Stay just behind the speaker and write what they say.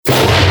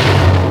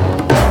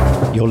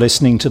You're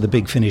listening to the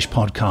Big Finish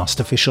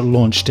podcast, official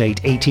launch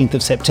date 18th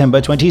of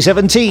September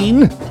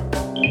 2017.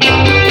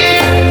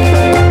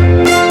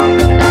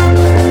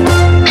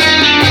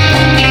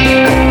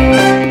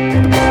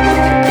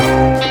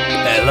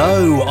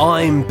 Hello,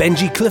 I'm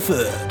Benji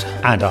Clifford.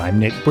 And I'm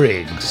Nick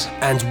Briggs.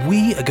 And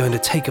we are going to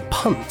take a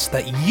punt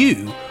that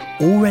you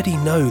already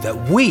know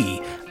that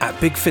we at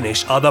Big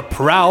Finish are the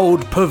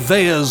proud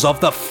purveyors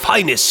of the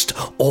finest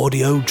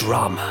audio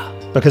drama.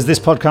 Because this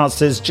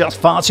podcast is just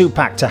far too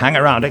packed to hang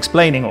around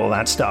explaining all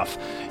that stuff.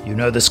 You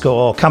know the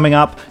score. Coming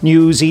up,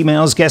 news,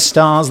 emails, guest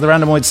stars, the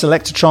Randomoid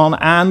Selectatron,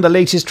 and the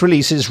latest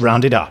releases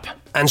rounded up.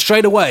 And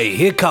straight away,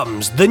 here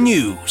comes the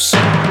news.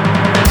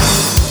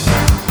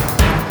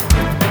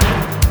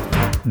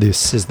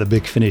 This is the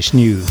Big Finish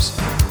news.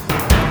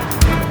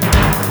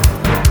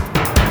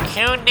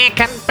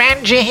 Nick and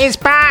Benji is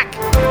back!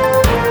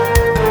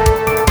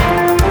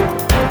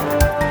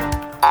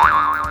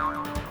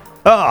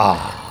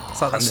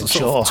 It's like that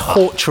sort of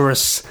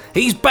torturous.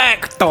 He's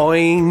back,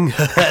 doing.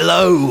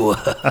 Hello.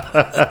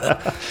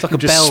 It's like a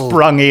just bell.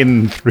 Sprung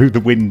in through the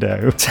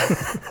window.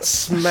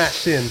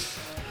 Smashed in.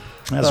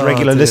 As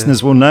regular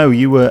listeners will know,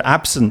 you were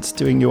absent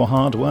doing your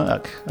hard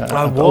work.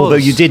 I was. Although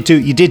you did do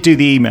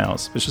the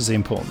emails, which was the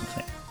important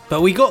thing.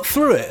 But we got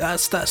through it.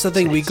 That's the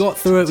thing. We got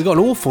through it. We got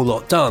an awful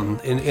lot done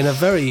in a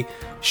very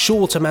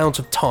short amount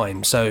of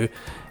time. So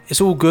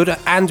it's all good.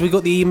 And we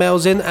got the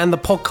emails in, and the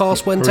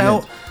podcast went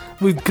out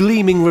with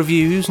gleaming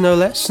reviews, no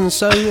less. And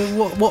so,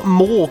 what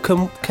more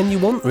can you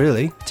want,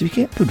 really? Did we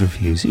get good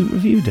reviews? Who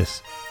reviewed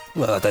us?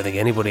 Well, I don't think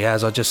anybody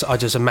has. I just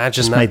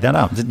imagine that. Made that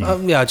up, didn't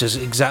you?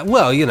 Yeah,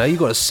 Well, you know, you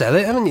got to sell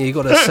it, haven't you? You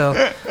got to sell.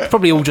 It's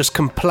probably all just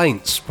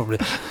complaints. Probably.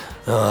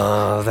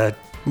 They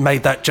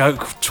made that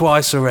joke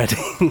twice already.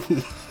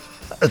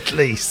 At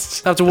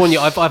least. I have to warn you,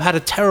 I've had a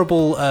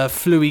terrible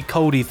flu-y,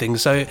 coldy thing.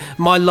 So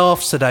my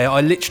laughs today, I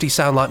literally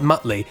sound like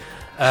Muttley,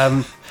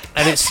 and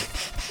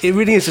it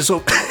really is a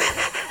sort of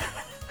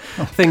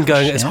thing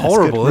going. It's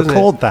horrible, isn't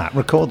it?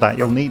 Record that.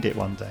 You'll need it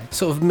one day.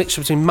 Sort of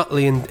mixture between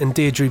Muttley and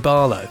Deirdre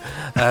Barlow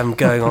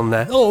going on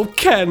there. Oh,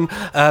 Ken.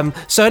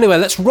 So anyway,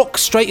 let's rock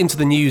straight into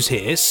the news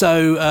here.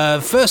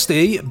 So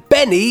firstly,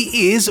 Benny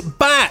is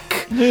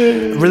back.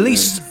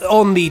 Released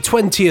on the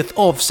 20th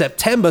of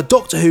September,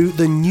 Doctor Who,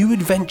 The New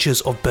Adventures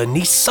of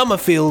Bernice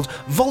Summerfield,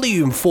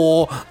 Volume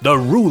 4, The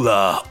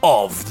Ruler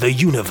of the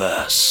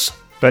Universe.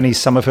 Bernice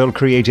Summerfield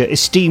creator,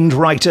 esteemed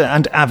writer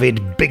and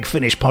avid Big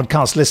Finish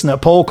podcast listener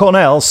Paul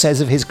Cornell says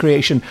of his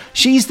creation,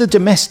 she's the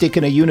domestic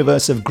in a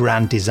universe of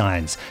grand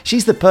designs.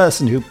 She's the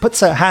person who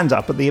puts her hand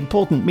up at the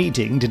important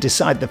meeting to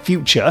decide the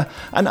future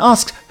and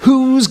asks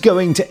who's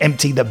going to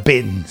empty the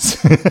bins.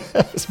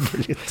 That's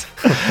brilliant.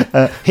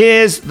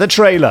 Here's the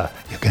trailer.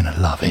 You're going to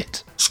love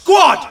it.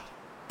 Squad!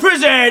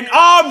 Present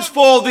arms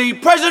for the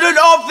President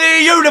of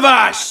the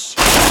Universe!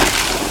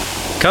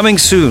 Coming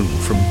soon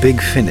from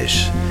Big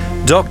Finish.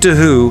 Doctor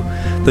Who,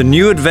 The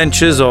New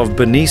Adventures of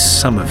Bernice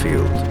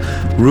Summerfield,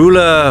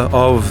 Ruler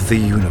of the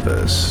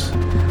Universe.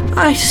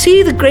 I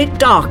see the great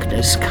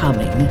darkness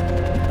coming,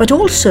 but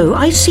also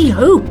I see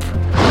hope.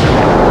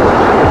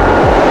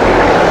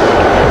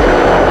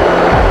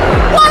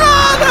 What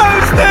are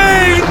those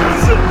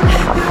things?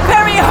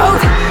 Very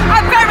old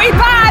and very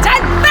bad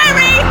and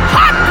very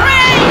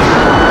hungry!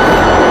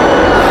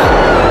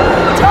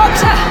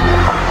 Doctor!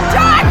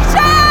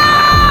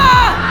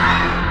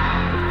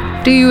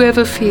 Do you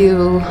ever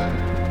feel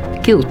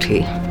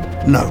guilty?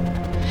 No.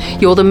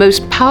 You're the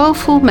most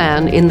powerful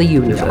man in the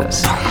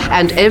universe,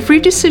 and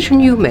every decision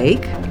you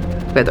make,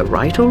 whether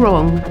right or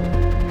wrong,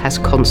 has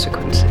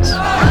consequences.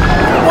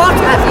 What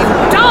have you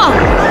done?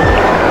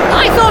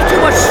 I thought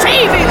you were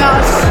saving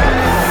us!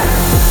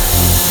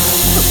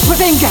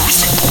 Within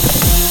gas.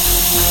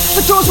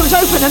 The doors won't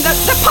open and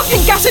they're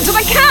pumping gas into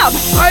the cab!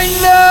 I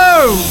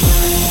know!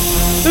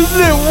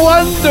 Isn't it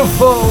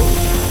wonderful?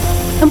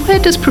 And where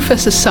does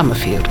Professor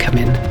Summerfield come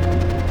in?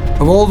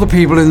 Of all the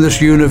people in this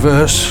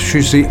universe,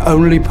 she's the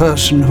only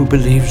person who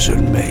believes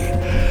in me.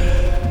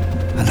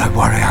 And I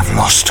worry I've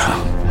lost her.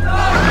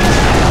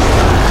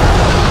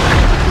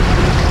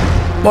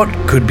 What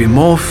could be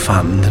more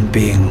fun than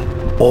being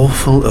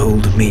awful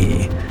old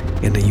me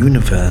in a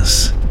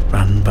universe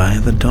run by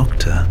the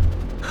Doctor?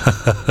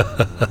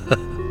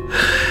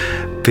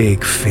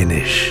 Big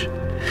Finish.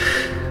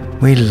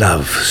 We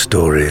love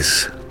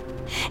stories.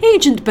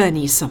 Agent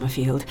Bernice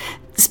Summerfield,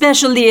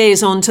 special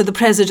liaison to the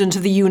President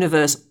of the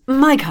Universe.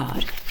 My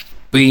card.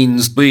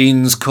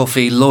 Beans,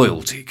 coffee,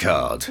 loyalty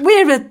card.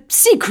 We're a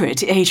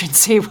secret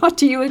agency. What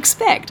do you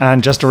expect?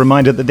 And just a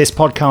reminder that this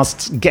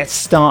podcast's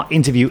guest star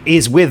interview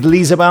is with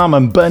Lisa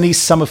Bowerman, Bernice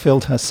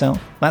Summerfield herself.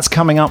 That's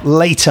coming up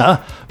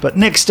later. But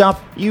next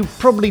up, you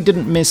probably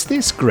didn't miss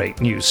this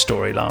great news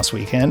story last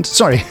weekend.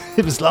 Sorry,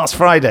 it was last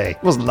Friday.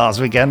 It wasn't last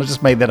weekend, I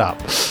just made that up.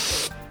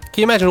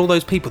 Can you imagine all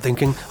those people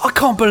thinking, I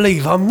can't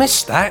believe I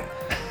missed that?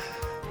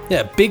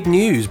 Yeah, big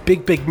news,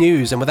 big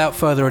news. And without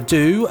further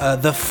ado,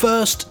 the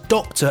First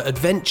Doctor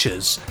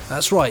Adventures.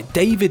 That's right,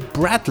 David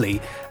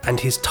Bradley and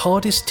his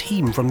TARDIS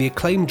team from the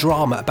acclaimed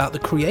drama about the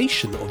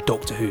creation of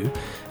Doctor Who,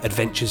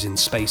 Adventures in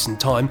Space and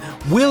Time,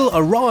 will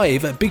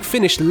arrive at Big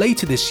Finish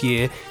later this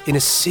year in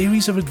a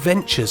series of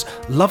adventures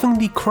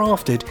lovingly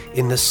crafted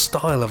in the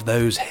style of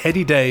those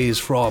heady days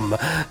from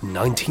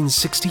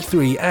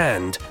 1963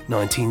 and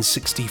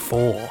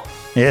 1964.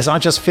 Yes, I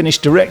just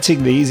finished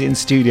directing these in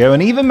studio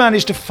and even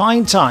managed to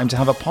find time to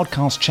have a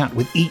podcast chat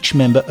with each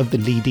member of the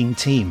leading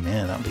team.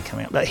 Yeah, that'll be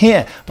coming up. But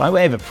here, by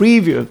way of a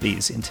preview of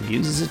these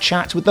interviews, is a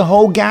chat with the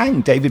whole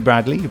gang. David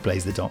Bradley, who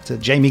plays the Doctor,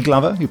 Jamie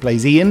Glover, who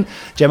plays Ian,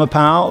 Gemma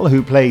Powell,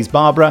 who plays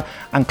Barbara,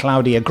 and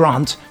Claudia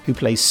Grant, who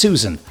plays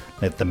Susan.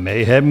 Let the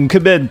mayhem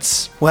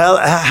commence. Well,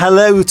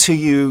 hello to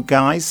you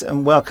guys,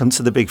 and welcome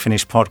to the Big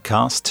Finish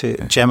podcast, to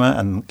Gemma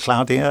and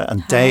Claudia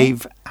and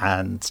Dave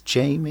and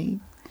Jamie.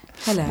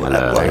 Hello.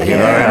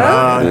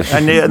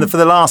 And for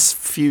the last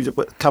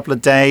couple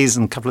of days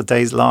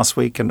last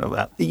week,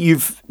 and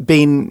you've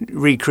been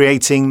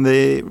recreating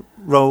the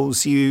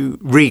roles you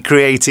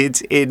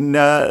recreated in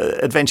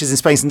Adventures in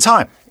Space and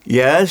Time.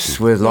 Yes,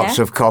 with lots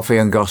of coffee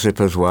and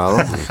gossip as well.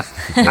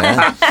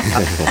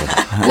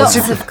 Lots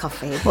of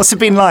coffee. What's it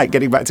been like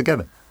getting back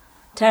together?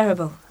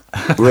 Terrible.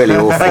 Really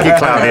awful. Thank you,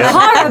 Claudia.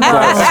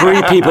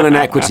 Horrible. 3 people in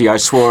equity I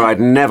swore I'd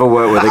never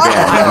work with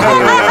again.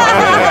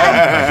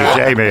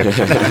 Jamie.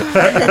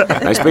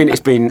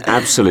 It's been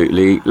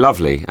absolutely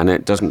lovely, and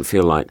it doesn't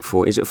feel like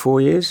 4. Is it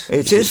 4 years?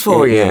 It is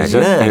 4 years,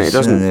 and it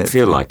doesn't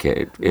feel like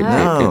it.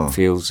 It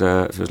feels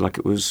like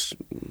it was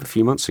a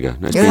few months ago.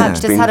 No,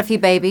 Had a few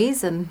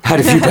babies and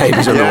had a few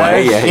babies on the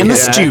way. Yeah, in the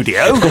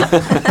studio.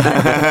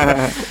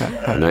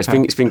 No,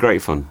 it's been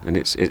great fun, and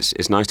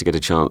it's nice to get a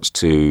chance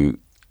to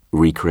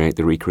recreate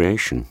the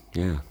recreation.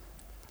 Yeah.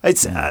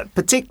 It's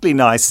particularly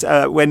nice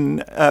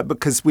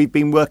because we've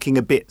been working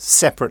a bit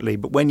separately,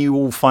 but when you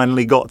all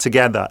finally got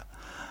together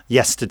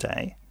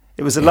yesterday,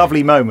 it was a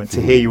lovely moment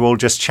to hear you all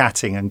just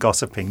chatting and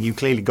gossiping. You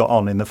clearly got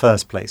on in the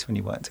first place when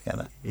you worked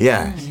together.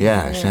 Yes.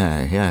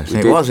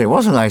 It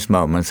was a nice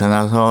moment, and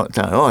I thought,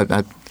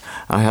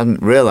 I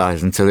hadn't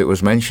realised until it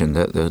was mentioned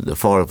that the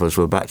 4 of us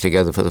were back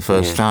together for the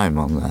first time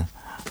on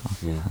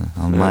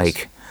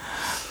Mike.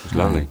 It was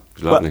lovely.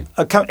 Well,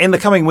 in the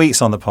coming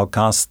weeks on the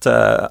podcast,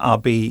 I'll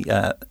be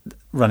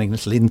running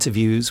little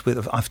interviews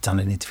I've done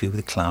an interview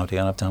with Claudia,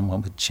 and I've done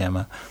one with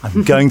Gemma.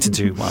 I'm going to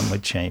do one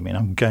with Jamie, and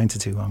I'm going to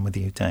do one with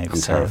you, Dave.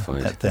 I'm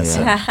terrified.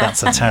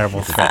 That's a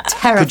terrible threat.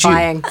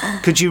 Terrifying.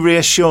 Could you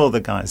reassure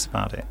the guys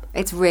about it?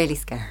 It's really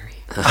scary.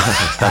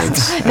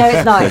 Thanks. No,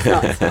 it's not.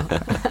 It's not.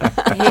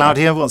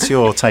 Claudia, what's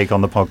your take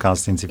on the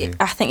podcast interview?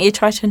 I think you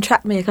tried to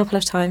entrap me a couple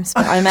of times,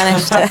 but I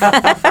managed to.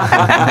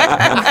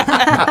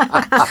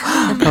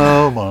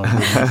 Oh, my.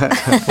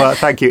 Well,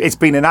 thank you. It's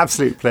been an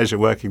absolute pleasure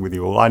working with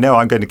you all. I know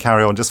I'm going to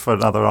carry on just for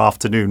another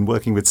afternoon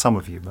working with some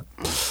of you, but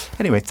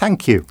anyway,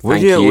 thank you.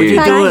 Would you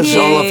do us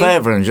all a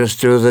favour and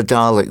just do the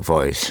Dalek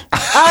voice?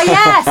 Oh,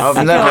 yes.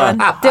 I've never.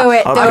 Do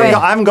it.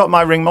 I haven't got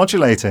my ring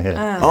modulator here.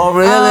 Oh,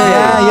 really?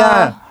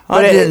 Yeah.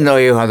 I didn't know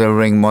you had a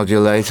ring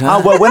modulator.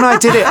 Oh, well, when I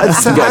did it,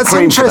 that's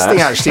interesting,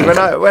 actually. When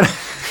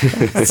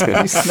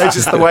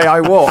notice the way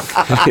I walk.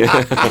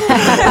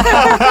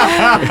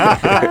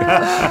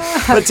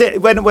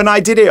 But when I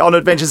did it on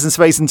Adventures in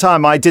Space and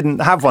Time, I didn't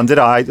have one, did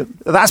I?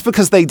 That's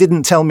because they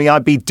didn't tell me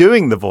I'd be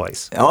doing the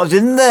voice. Oh,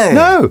 didn't they?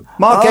 No.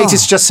 Mark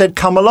Gatiss just said,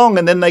 come along,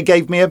 and then they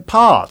gave me a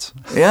part.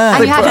 Yeah.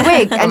 And you had a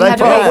wig. They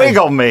put a wig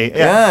on me.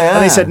 Yeah.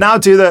 And they said, now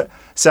do the...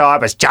 So I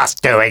was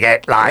just doing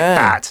it like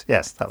that.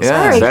 Yes, that was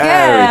very good.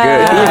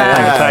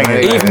 Thank you.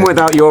 Even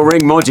without your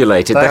ring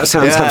modulated, that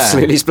sounds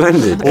absolutely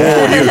splendid.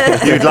 Oh,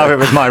 you'd love it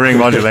with my ring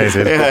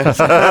modulated.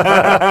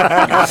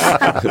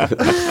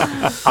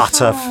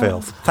 Utter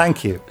filth.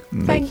 Thank you.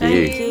 Thank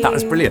you. That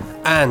was brilliant.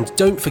 And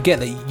don't forget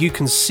that you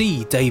can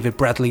see David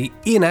Bradley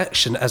in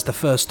action as the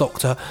First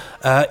Doctor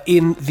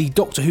in the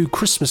Doctor Who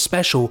Christmas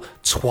special,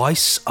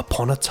 Twice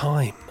Upon a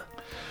Time.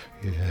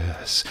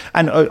 Yes.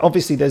 And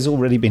obviously there's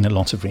already been a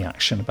lot of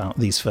reaction about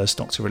these First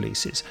Doctor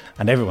releases,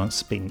 and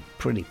everyone's been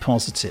pretty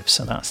positive,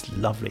 so that's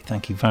lovely.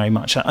 Thank you very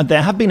much.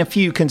 There have been a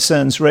few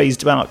concerns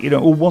raised about,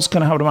 what's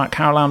going to happen about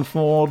Carol Ann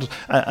Ford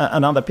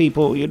and other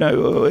people,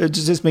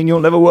 does this mean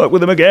you'll never work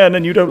with them again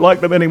and you don't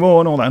like them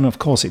anymore and all that? And of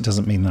course it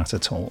doesn't mean that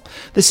at all.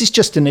 This is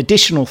just an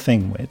additional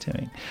thing we're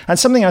doing. And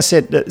something I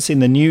said that's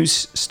in the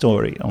news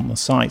story on the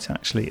site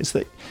actually is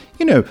that,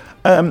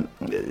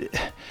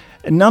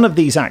 none of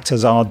these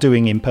actors are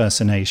doing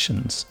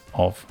impersonations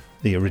of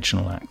the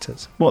original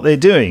actors. What they're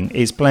doing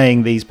is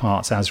playing these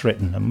parts as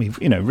written, and we've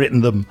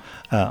written them.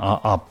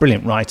 Our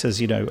brilliant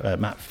writers,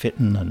 Matt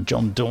Fitton and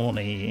John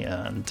Dorney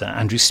and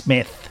Andrew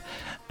Smith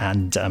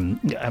and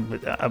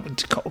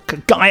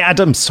Guy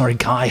Adams. Sorry,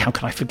 Guy, how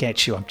can I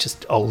forget you? I'm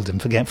just old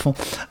and forgetful.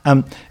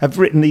 Have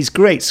written these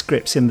great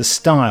scripts in the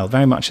style,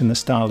 very much in the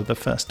style of the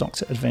First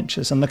Doctor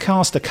adventures, and the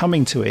cast are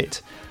coming to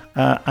it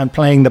and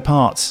playing the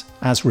parts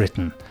as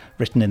written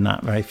in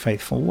that very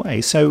faithful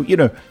way. So,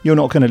 you're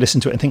not going to listen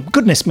to it and think,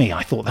 goodness me,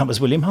 I thought that was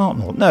William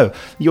Hartnell. No,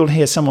 you'll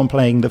hear someone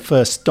playing the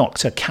First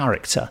Doctor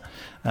character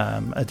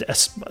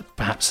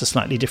perhaps a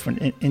slightly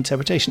different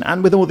interpretation,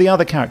 and with all the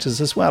other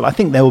characters as well. I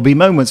think there will be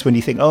moments when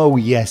you think, oh,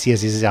 yes,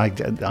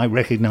 I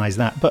recognise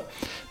that. But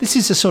this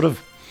is a sort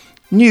of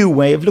new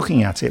way of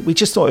looking at it. We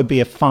just thought it would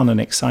be a fun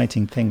and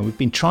exciting thing. We've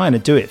been trying to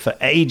do it for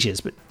ages,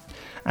 but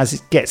as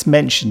it gets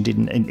mentioned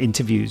in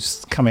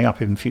interviews coming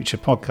up in future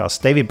podcasts,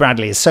 David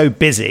Bradley is so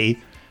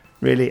busy,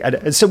 really.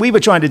 And so we were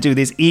trying to do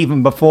this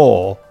even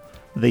before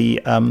the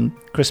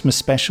Christmas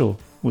special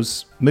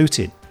was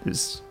mooted.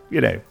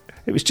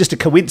 It was just a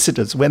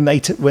coincidence when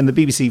when the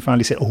BBC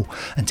finally said, oh,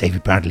 and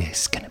David Bradley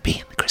is going to be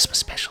in the Christmas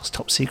specials,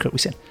 top secret. We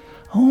said,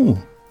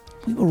 oh,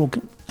 we were all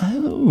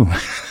we're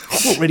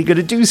not really going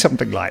to do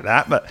something like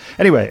that. But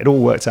anyway, it all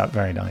worked out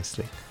very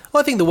nicely.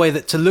 Well, I think the way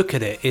that to look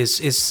at it is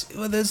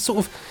there's sort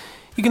of,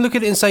 you can look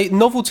at it and say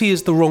novelty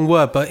is the wrong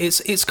word, but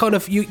it's kind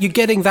of you're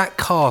getting that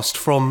cast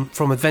from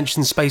Adventures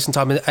in Space and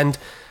Time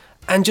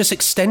and just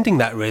extending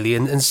that really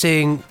and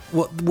seeing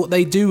what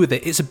they do with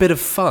it. It's a bit of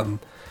fun.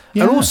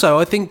 Yeah. And also,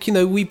 I think,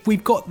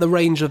 we've got the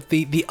range of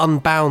the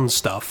Unbound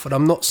stuff, and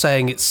I'm not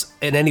saying it's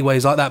in any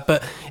ways like that,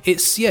 but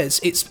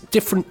it's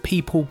different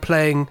people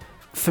playing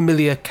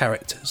familiar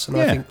characters,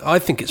 and I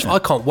think it's. I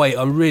can't wait.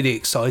 I'm really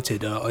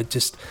excited.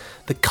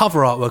 The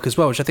cover artwork as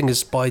well, which I think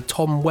is by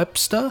Tom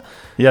Webster.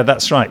 Yeah,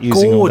 that's right.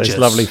 Using all those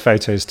lovely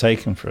photos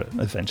taken for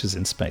Adventures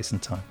in Space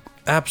and Time.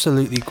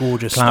 Absolutely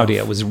gorgeous.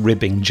 Claudia was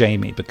ribbing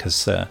Jamie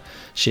because her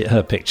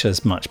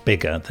picture's much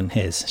bigger than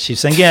his. She's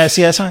saying, yes,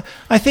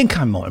 I think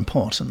I'm more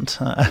important.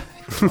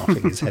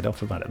 Laughing his head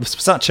off about it. It was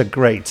such a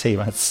great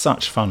team. I had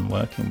such fun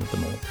working with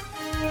them all.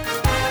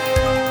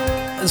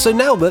 And so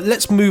now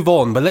let's move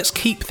on, but let's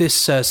keep this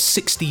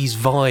 60s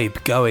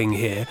vibe going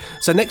here.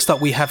 So next up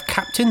we have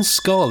Captain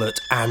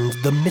Scarlet and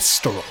the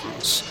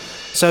Mysterons.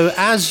 So,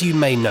 as you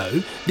may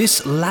know,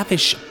 this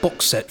lavish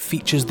box set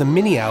features the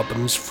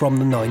mini-albums from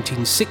the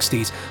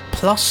 1960s,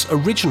 plus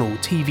original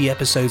TV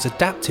episodes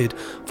adapted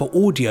for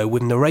audio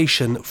with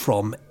narration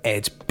from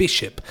Ed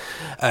Bishop.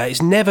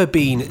 It's never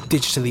been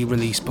digitally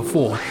released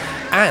before,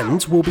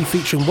 and we'll be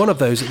featuring one of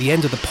those at the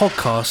end of the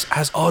podcast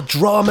as our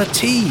drama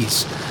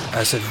tease.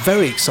 So,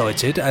 very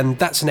excited, and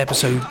that's an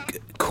episode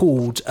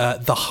called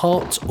The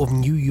Heart of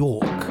New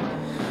York.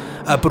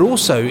 But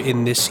also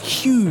in this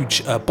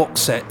huge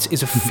box set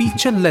is a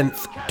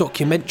feature-length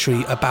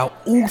documentary about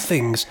all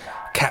things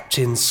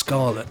Captain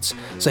Scarlet.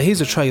 So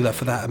here's a trailer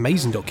for that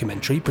amazing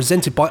documentary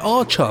presented by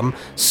our chum,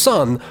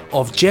 son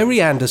of Jerry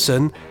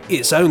Anderson.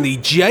 It's only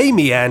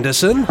Jamie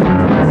Anderson.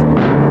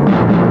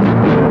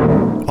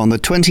 On the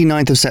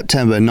 29th of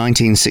September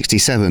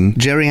 1967,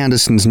 Jerry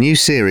Anderson's new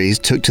series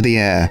took to the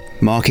air,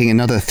 marking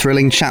another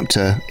thrilling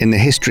chapter in the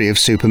history of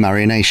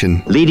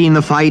supermarionation. Leading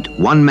the fight,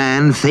 one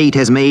man fate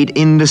has made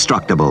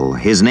indestructible.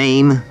 His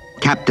name,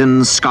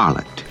 Captain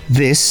Scarlet.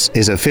 This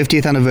is a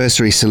 50th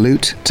anniversary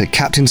salute to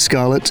Captain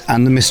Scarlet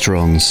and the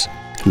Mysterons,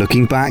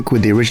 looking back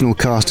with the original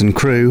cast and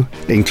crew,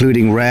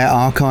 including rare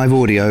archive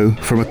audio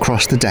from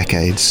across the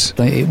decades.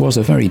 It was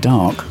a very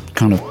dark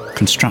kind of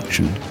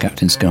construction,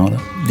 Captain Scarlet.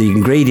 The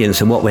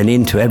ingredients and what went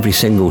into every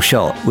single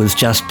shot was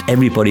just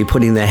everybody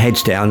putting their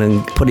heads down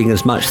and putting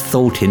as much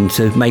thought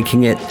into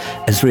making it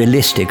as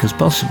realistic as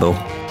possible.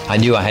 I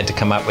knew I had to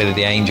come up with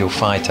the Angel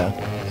Fighter,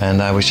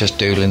 and I was just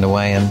doodling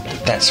away, and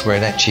that's where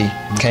it actually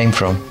came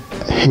from.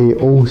 He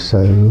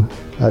also,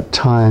 at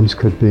times,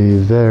 could be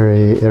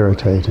very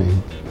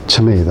irritating.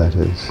 To me, that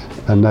is.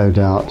 And no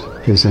doubt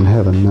he's in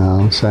heaven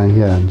now saying,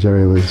 yeah,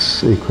 Jerry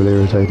was equally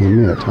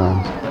irritating me at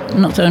times.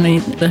 Not only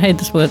the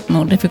heads were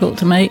more difficult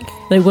to make,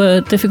 they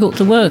were difficult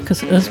to work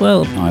as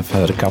well. I've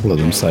heard a couple of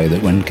them say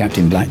that when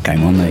Captain Black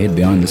came on, they hid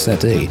behind the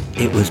settee.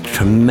 It was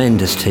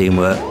tremendous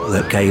teamwork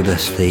that gave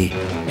us the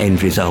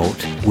end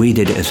result. We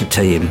did it as a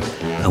team,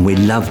 and we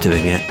loved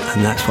doing it,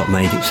 and that's what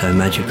made it so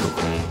magical.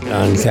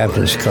 On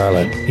Captain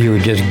Scarlet, you were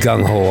just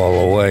gung-ho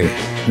all the way,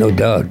 no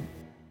doubt.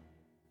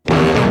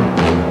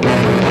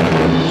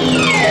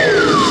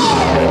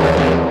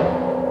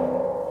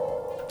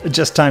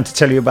 Just time to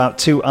tell you about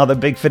two other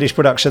Big Finish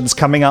productions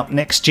coming up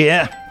next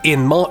year.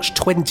 In March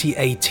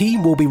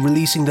 2018, we'll be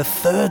releasing the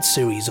third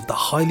series of the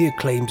highly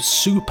acclaimed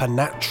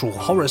supernatural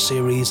horror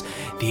series,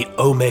 The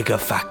Omega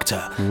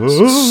Factor.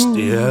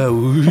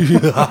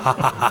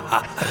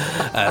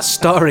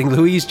 Starring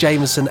Louise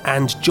Jameson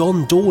and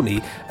John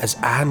Dorney as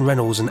Anne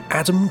Reynolds and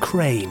Adam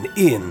Crane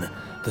in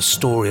the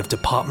story of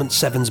Department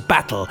 7's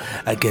battle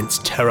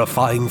against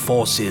terrifying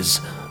forces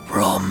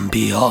from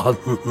beyond.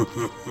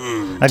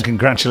 And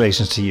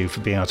congratulations to you for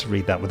being able to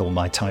read that with all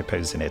my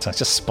typos in it. I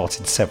just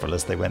spotted several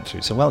as they went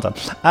through, so well done.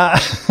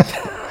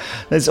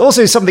 There's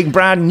also something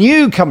brand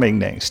new coming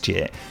next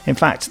year. In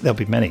fact, there'll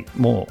be many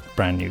more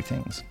brand new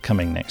things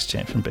coming next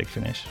year from Big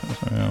Finish.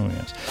 Oh,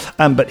 yes.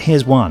 But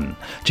here's one.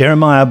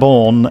 Jeremiah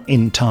Bourne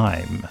in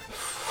Time.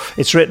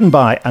 It's written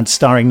by and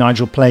starring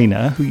Nigel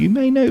Planer, who you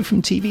may know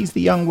from TV's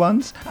The Young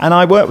Ones. And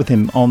I worked with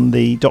him on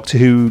the Doctor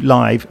Who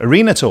Live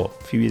Arena Tour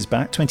a few years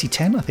back,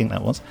 2010, I think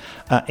that was.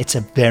 It's a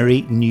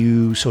very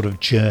new sort of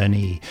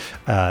journey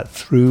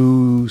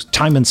through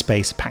time and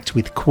space packed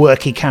with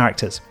quirky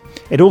characters.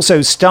 It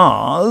also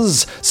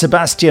stars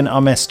Sebastian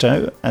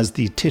Armesto as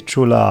the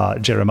titular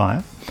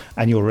Jeremiah,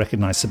 and you'll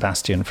recognise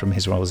Sebastian from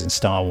his roles in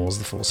Star Wars,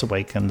 The Force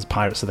Awakens,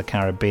 Pirates of the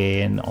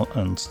Caribbean,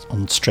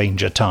 on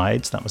Stranger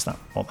Tides. That was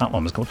what that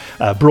one was called.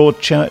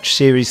 Broadchurch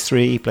Series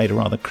 3, he played a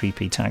rather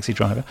creepy taxi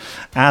driver,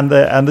 and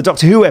the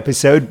Doctor Who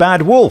episode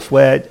Bad Wolf,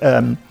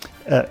 where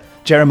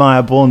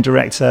Jeremiah Bourne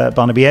director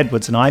Barnaby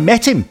Edwards and I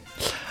met him.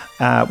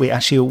 We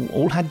actually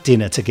all had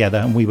dinner together,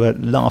 and we were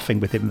laughing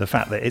with him the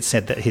fact that it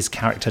said that his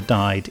character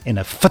died in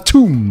a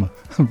fatum.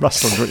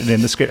 Russell written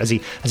in the script as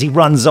he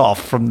runs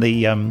off from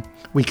the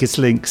Weakest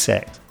Link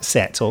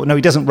set. Or no,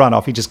 he doesn't run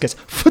off. He just gets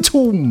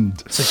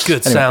fatoomed. It's a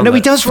good sound. No, he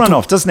does run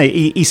off, doesn't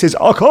he? He says,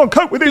 "I can't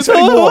cope with this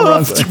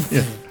anymore."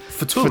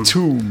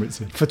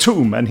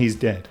 Fatum, and he's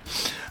dead.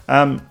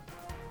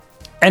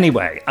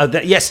 Anyway,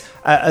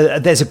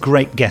 there's a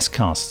great guest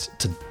cast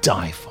to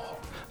die for.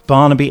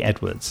 Barnaby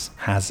Edwards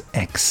has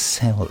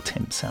excelled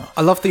himself.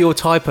 I love your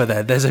typo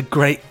there. There's a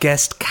great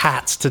guest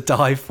cat to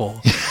die for.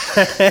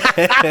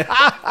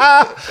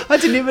 I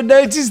didn't even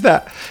notice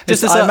that.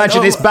 I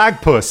imagine it's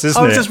Bagpuss,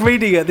 isn't it? I was just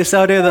reading it, this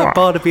idea that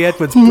Barnaby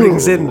Edwards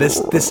brings in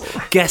this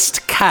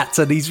guest cat,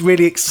 and he's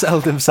really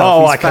excelled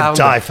himself. I could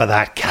die for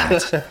that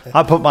cat.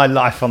 I put my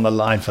life on the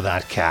line for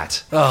that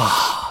cat.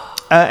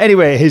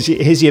 Anyway,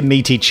 here's your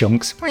meaty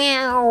chunks.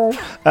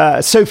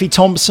 Sophie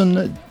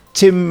Thompson,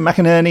 Tim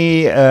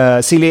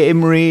McInerney, Celia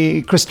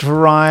Imrie, Christopher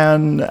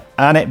Ryan,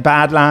 Annette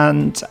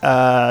Badland,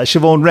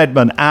 Siobhan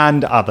Redman,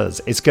 and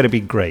others. It's going to be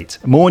great.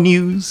 More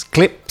news,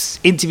 clips,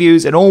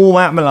 interviews, and all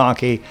that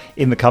malarkey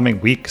in the coming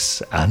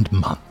weeks and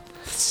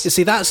months. You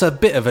see, that's a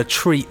bit of a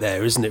treat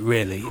there, isn't it,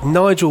 really?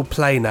 Nigel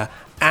Planer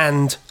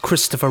and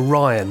Christopher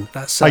Ryan.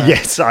 That's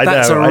yes, I know.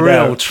 That's a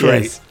real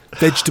treat. Yes.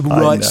 Vegetable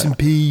rice and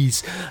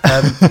peas.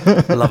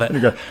 I love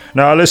it. Go,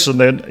 now listen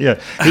then. Yeah,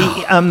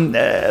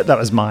 that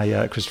was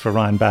my Christopher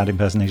Ryan bad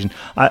impersonation.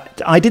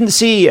 I didn't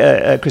see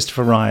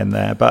Christopher Ryan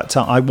there, but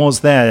I was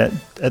there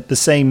at the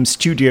same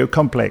studio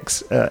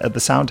complex at the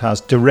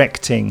Soundhouse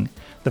directing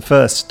the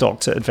first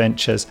Doctor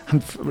Adventures.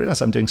 I realise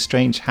I'm doing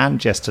strange hand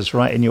gestures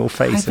right in your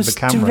face of the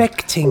camera.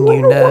 Directing,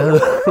 you know.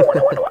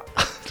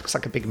 Looks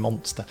like a big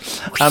monster.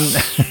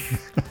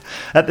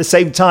 At the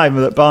same time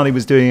that Barney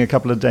was doing a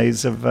couple of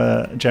days of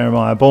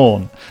Jeremiah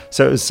Bourne.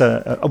 So it was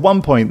at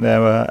one point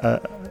there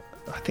were,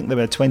 I think there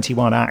were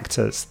 21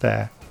 actors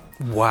there.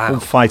 Wow.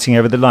 All fighting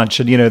over the lunch.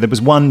 And, there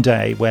was one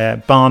day where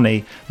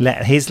Barney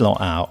let his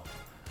lot out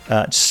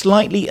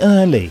slightly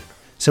early.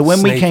 So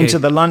when we came to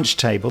the lunch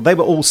table, they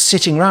were all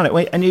sitting around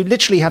it, and you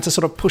literally had to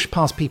sort of push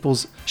past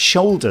people's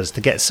shoulders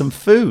to get some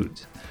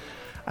food.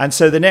 And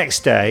so the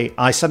next day,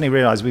 I suddenly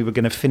realised we were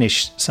going to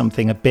finish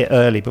something a bit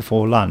early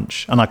before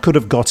lunch, and I could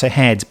have got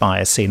ahead by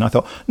a scene. I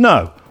thought,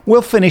 no,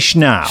 we'll finish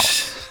now.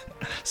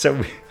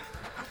 So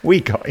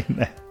we got in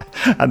there,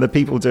 and the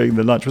people doing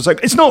the lunch was like,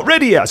 it's not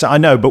ready yet. I said, I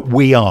know, but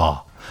we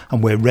are,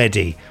 and we're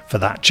ready for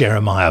that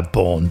Jeremiah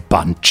Bourne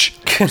bunch.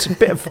 It's a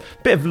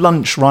bit of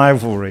lunch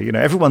rivalry.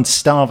 Everyone's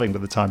starving by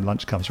the time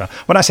lunch comes around.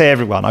 When I say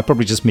everyone, I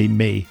probably just mean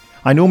me.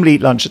 I normally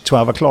eat lunch at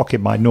 12 o'clock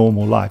in my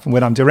normal life, and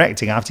when I'm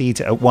directing, I have to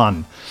eat it at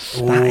 1.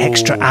 That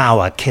extra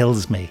hour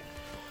kills me.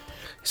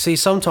 See,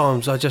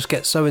 sometimes I just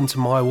get so into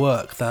my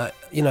work that,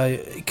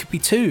 it could be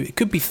 2, it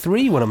could be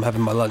 3 when I'm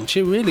having my lunch.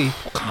 It really...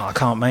 I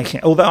can't make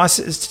it. Although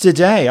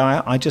today,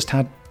 I just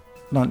had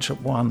lunch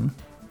at 1.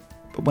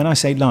 But when I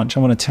say lunch,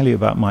 I want to tell you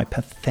about my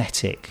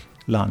pathetic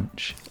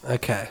lunch.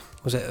 Okay.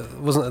 Wasn't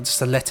it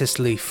just a lettuce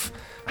leaf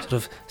sort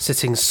of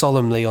sitting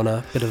solemnly on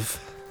a bit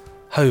of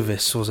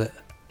Hovis, was it?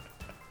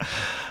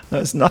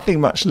 There's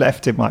nothing much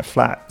left in my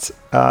flat.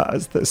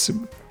 There's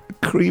some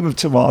cream of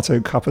tomato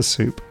cup of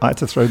soup. I had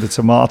to throw the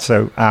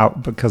tomato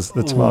out because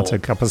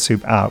cup of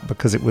soup out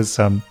because it was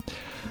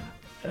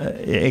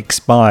it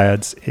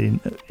expired in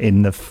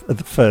the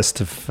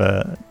 1st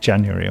of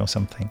January or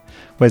something.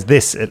 Whereas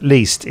this, at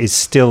least, is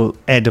still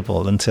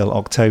edible until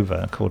October,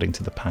 according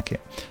to the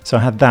packet. So I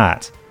had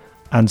that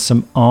and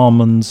some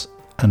almonds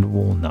and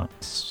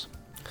walnuts.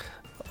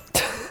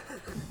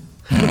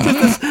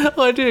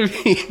 I do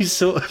mean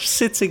sort of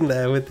sitting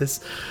there with this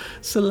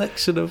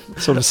selection of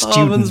sort of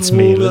student's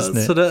meal, isn't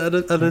it?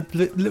 And a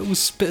little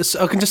spit.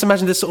 I can just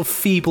imagine this sort of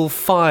feeble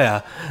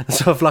fire,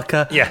 sort of like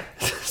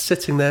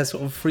sitting there,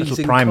 sort of freezing.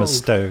 Little primer cold.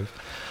 stove.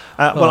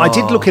 Well, I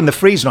did look in the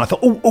freezer and I thought,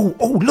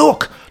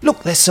 oh,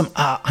 look, there's some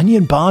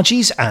onion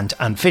bhajis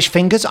and fish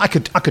fingers. I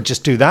could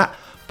just do that.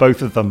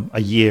 Both of them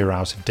a year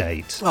out of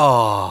date.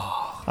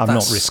 I'm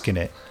not risking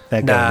it.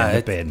 They're going in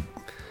the bin.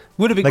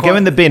 They go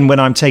in the bin when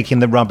I'm taking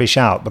the rubbish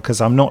out because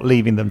I'm not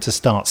leaving them to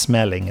start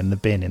smelling in the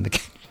bin.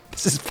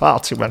 This is far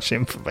too much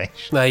information.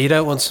 No, you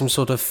don't want some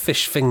sort of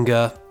fish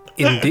finger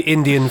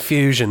Indian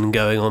fusion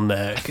going on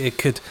there. It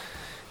could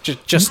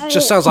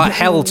just sounds like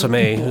hell to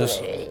me.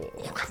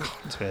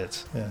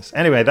 Yes.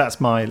 Anyway,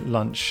 that's my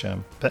lunch.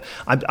 But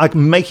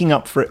I'm making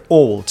up for it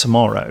all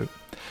tomorrow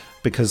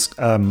because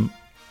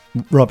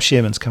Rob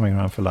Shearman's coming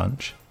around for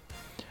lunch.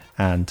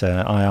 And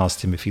I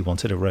asked him if he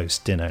wanted a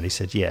roast dinner, and he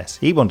said yes.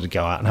 He wanted to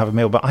go out and have a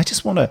meal, but I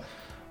just want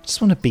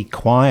just want to be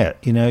quiet.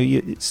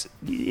 It's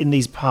in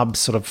these pubs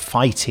sort of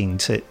fighting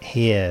to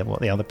hear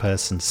what the other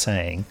person's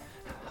saying.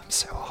 I'm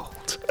so old.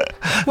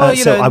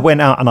 I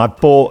went out and I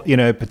bought,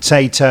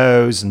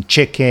 potatoes and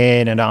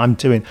chicken, and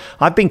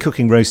I've been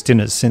cooking roast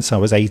dinners since I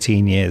was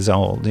 18 years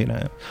old.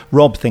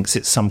 Rob thinks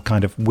it's some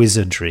kind of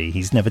wizardry.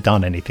 He's never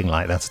done anything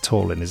like that at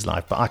all in his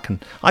life, but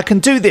I can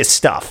do this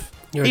stuff,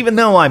 even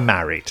though I'm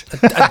married.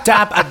 a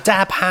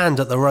dab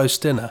hand at the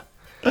roast dinner.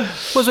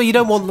 Well, so you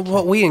don't want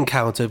what we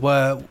encountered,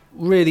 where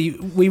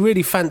we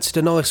really fancied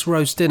a nice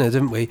roast dinner,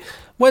 didn't we?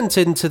 Went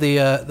into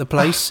the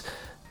place.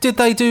 Did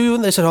they do?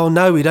 And they said, "Oh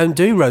no, we don't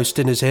do roast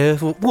dinners here."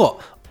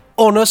 What?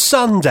 On a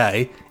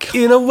Sunday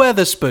in a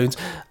Wetherspoons?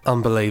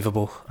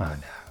 Unbelievable. I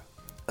know.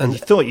 And you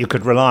thought you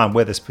could rely on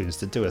Wetherspoons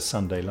to do a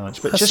Sunday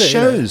lunch, but it just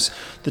shows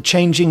the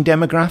changing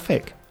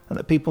demographic and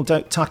that people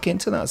don't tuck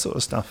into that sort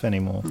of stuff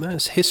anymore.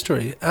 That's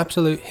history,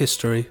 absolute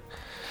history.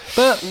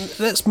 But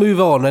let's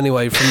move on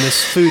anyway from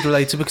this food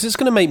related, because it's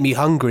going to make me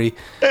hungry.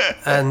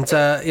 And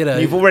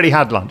you've already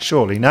had lunch,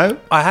 surely? No,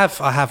 I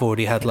have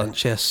already had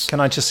lunch. Yes.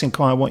 Can I just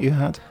inquire what you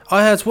had?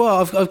 I've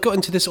got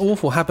into this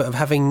awful habit of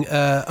having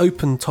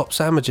open top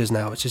sandwiches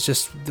now, which is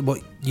just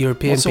what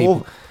European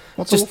people.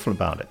 What's awful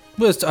about it?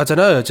 Well, I don't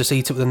know. I just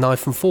eat it with a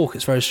knife and fork.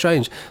 It's very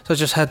strange. So I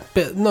just had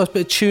nice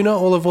bit of tuna,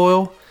 olive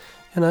oil,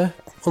 on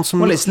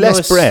some. Well, it's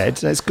less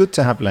bread. It's good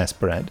to have less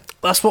bread.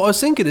 That's what I was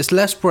thinking. It's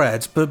less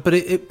bread, but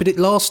it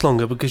lasts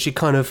longer because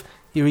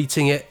you're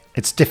eating it.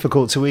 It's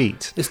difficult to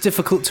eat. It's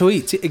difficult to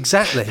eat,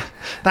 exactly.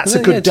 That's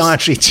a good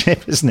dietary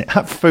tip, isn't it?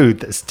 Have food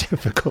that's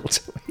difficult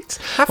to eat.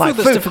 Have food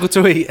that's difficult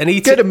to eat and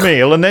eat Get a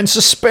meal and then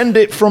suspend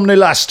it from an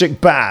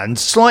elastic band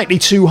slightly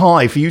too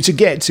high for you to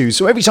get to.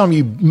 So every time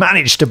you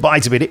manage to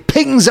bite a bit, it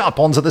pings up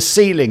onto the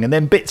ceiling and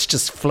then bits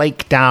just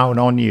flake down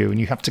on you and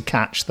you have to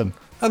catch them.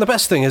 And the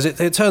best thing is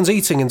it turns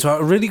eating into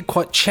a really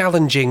quite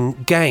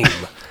challenging game.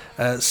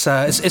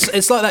 So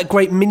it's like that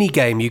great mini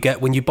game you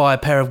get when you buy a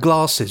pair of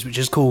glasses, which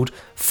is called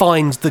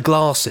Find the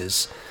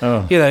Glasses.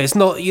 Oh. It's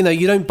not,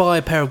 you don't buy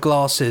a pair of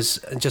glasses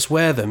and just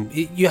wear them.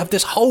 You have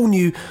this whole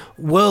new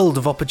world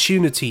of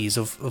opportunities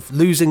of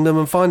losing them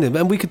and finding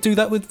them. And we could do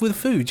that with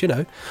food,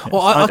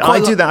 Well, I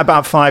do that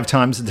about 5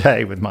 times a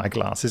day with my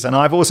glasses. And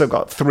I've also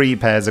got 3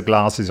 pairs of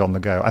glasses on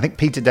the go. I think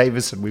Peter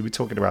Davison, we were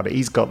talking about it,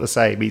 he's got the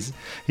same.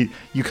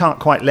 You can't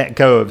quite let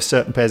go of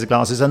certain pairs of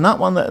glasses. And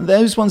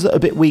those ones that are a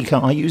bit weaker,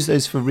 I use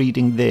those for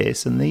reading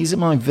this. And these are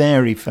my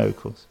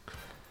varifocals.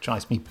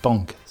 Drives me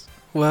bonkers.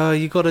 Well,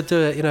 you got to do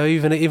it.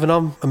 Even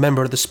I'm a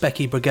member of the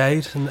Specky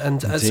Brigade, and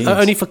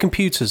only for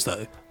computers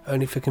though.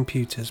 Only for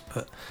computers.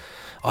 But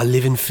I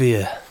live in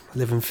fear.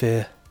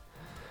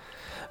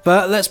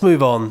 But let's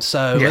move on.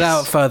 So,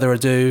 without further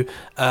ado,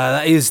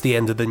 that is the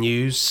end of the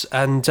news.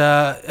 And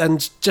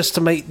just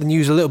to make the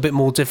news a little bit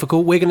more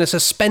difficult, we're going to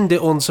suspend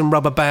it on some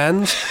rubber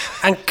bands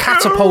and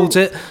catapult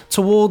it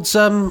towards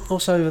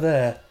what's over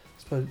there?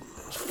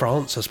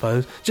 France, I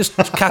suppose. Just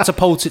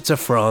catapult it to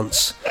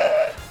France.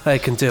 They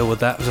can deal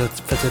with that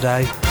for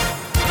today.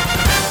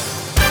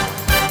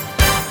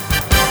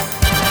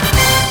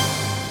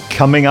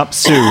 Coming up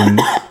soon,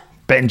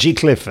 Benji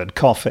Clifford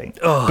coughing.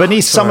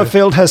 Bernice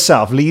Summerfield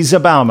herself, Lisa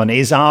Bowerman,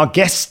 is our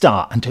guest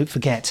star. And don't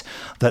forget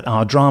that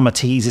our drama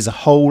tease is a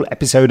whole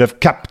episode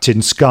of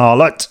Captain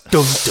Scarlet.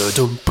 Dum,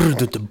 dum, dum,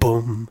 dum,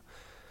 dum.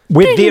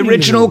 With the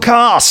original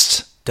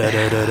cast.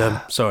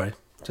 Sorry.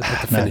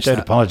 Don't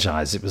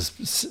apologise. It was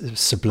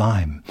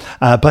sublime.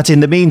 But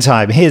in the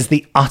meantime, here's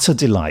the utter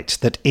delight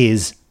that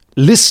is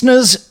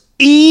listeners'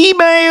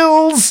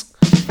 emails.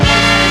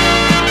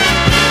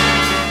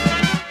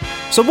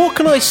 So what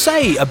can I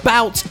say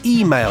about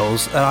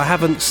emails that I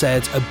haven't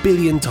said a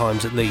billion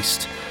times at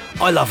least?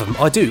 I love them.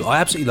 I do. I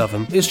absolutely love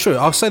them. It's true.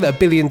 I'll say that a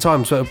billion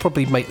times, but it'll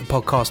probably make the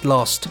podcast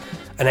last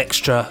an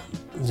extra,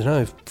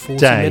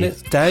 40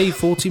 minutes?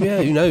 40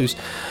 minutes? Who knows?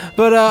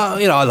 But,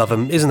 I love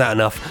them. Isn't that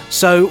enough?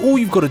 So all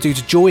you've got to do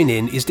to join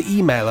in is to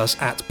email us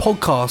at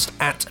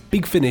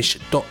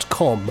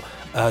podcast@bigfinish.com.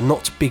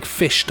 Not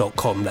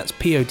bigfish.com. That's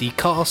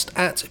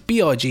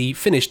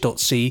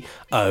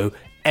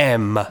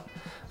podcast@bigfinish.com.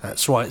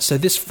 That's right. So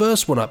this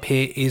first one up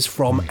here is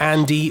from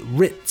Andy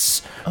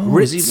Ritz.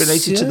 Ritz, is he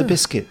related to the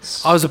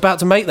biscuits? I was about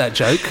to make that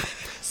joke.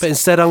 But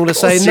instead I'm going to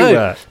say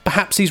no.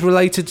 Perhaps he's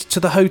related to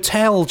the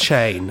hotel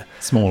chain.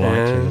 It's more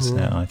likely, isn't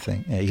it, I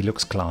think. Yeah, he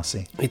looks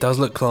classy. He does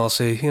look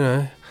classy,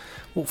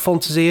 What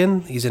font is he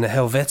in? He's in a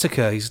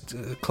Helvetica. He's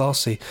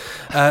classy.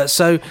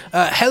 Hello,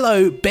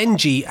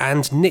 Benji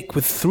and Nick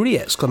with 3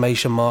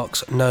 exclamation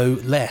marks, no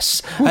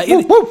less.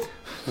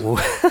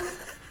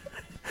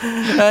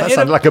 That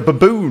sounded like a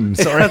baboon,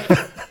 sorry.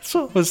 That's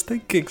what I was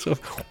thinking. Sort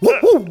of, woo,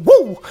 woo,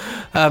 woo.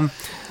 In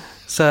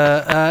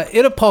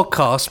a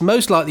podcast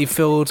most likely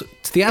filled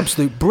to the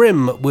absolute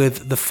brim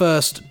with the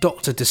first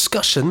Doctor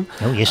discussion.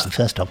 Oh, yes, the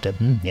first Doctor.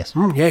 Yes.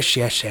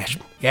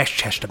 Yes,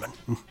 Chesterman.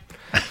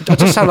 I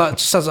just sound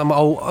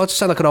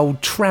like an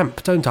old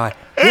tramp, don't I?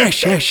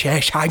 Yes,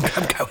 I'm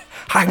going.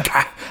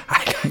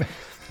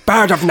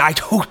 Bird of night,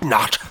 hoot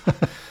not.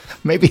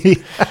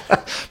 Maybe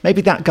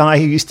that guy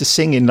who used to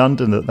sing in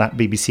London that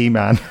BBC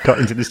man got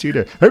into the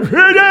studio. I've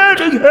heard it!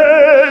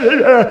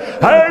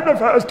 I'm the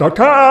first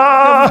Doctor.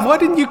 Why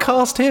didn't you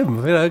cast him?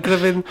 You know, it could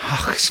have been.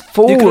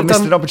 Fool,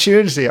 missed an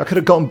opportunity. I could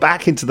have gone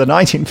back into the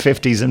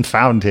 1950s and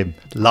found him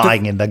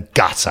lying in the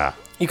gutter.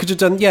 You could have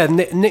done,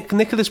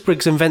 Nicholas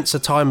Briggs invents a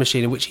time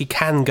machine in which he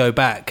can go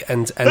back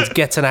and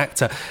get an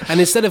actor. And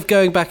instead of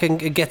going back and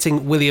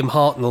getting William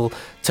Hartnell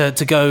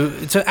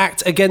to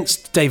act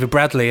against David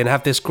Bradley and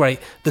have this great,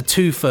 the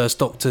 2 First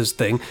Doctors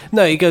thing,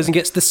 no, he goes and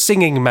gets the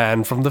singing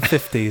man from the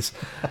 50s.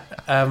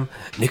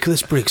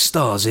 Nicholas Briggs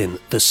stars in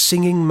The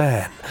Singing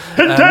Man.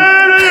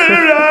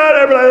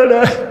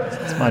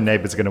 My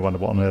neighbours are going to wonder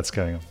what on earth's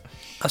going on.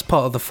 That's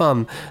part of the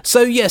fun.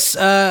 So, yes,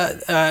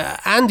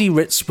 Andy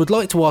Ritz would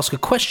like to ask a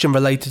question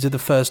related to the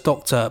First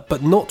Doctor,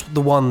 but not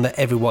the one that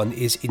everyone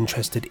is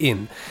interested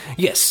in.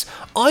 Yes,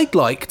 I'd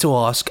like to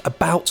ask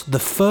about the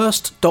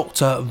First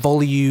Doctor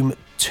Volume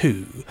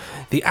 2,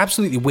 the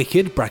absolutely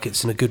wicked,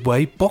 brackets in a good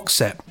way, box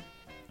set.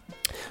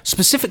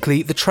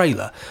 Specifically, the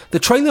trailer. The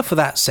trailer for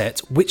that set,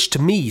 which to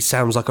me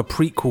sounds like a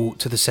prequel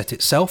to the set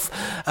itself.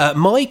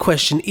 My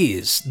question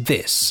is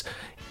this.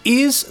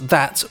 Is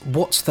that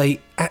what they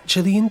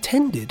actually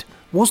intended?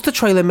 Was the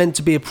trailer meant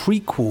to be a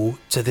prequel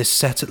to this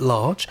set at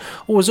large,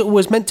 or was it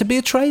always meant to be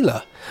a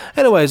trailer?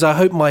 Anyways, I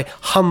hope my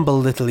humble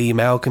little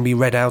email can be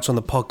read out on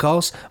the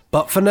podcast,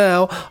 but for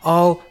now,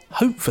 I'll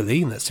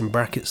hopefully, that's in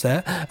brackets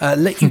there,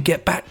 let you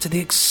get back to the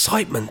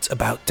excitement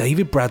about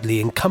David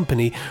Bradley and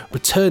company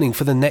returning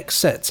for the next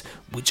set,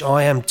 which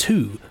I am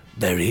too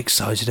very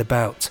excited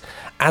about.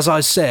 As I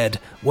said,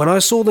 when I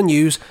saw the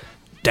news,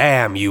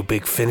 damn you,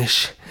 Big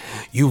Finish.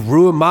 You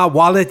ruined my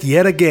wallet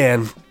yet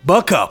again.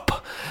 Buck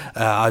up.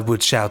 I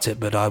would shout it,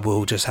 but I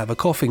will just have a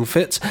coughing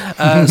fit.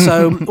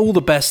 So all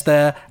the best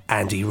there,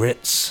 Andy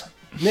Ritz.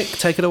 Nick,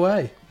 take it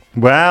away.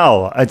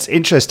 Well, it's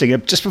interesting.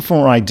 Just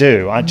before I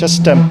do,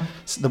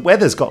 the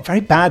weather's got very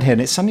bad here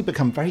and it's suddenly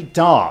become very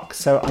dark.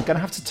 So I'm going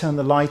to have to turn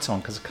the light on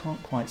because I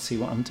can't quite see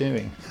what I'm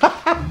doing.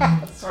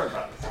 Sorry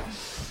about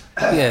this.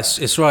 Yes,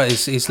 it's right.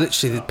 It's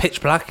literally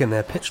pitch black in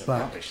there. Pitch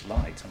black. Rubbish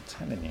light, I'm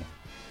telling you.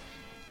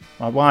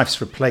 My wife's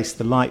replaced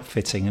the light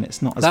fitting, and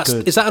it's not as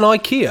good. Is that an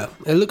IKEA?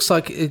 It looks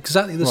like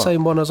exactly the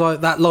same one as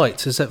that light.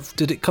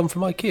 Did it come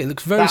from IKEA? It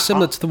looks very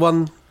similar to the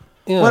one.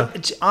 Yeah. Well,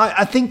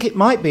 I think it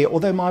might be.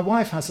 Although my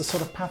wife has a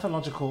sort of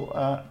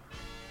pathological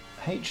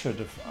hatred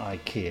of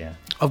IKEA.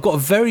 I've got a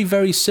very,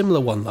 very similar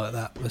one like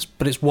that,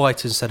 but it's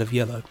white instead of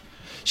yellow.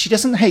 She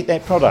doesn't hate their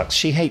products.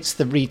 She hates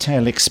the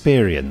retail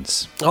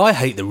experience. I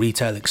hate the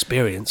retail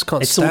experience.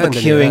 It's all the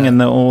queuing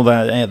and all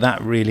that.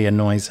 That really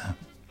annoys her.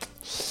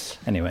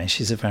 Anyway,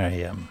 she's a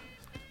very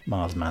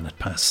mild-mannered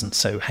person,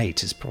 so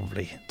hate is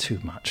probably too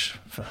much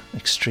for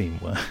extreme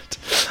word.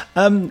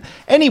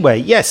 Anyway,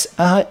 yes,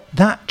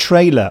 that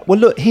trailer. Well,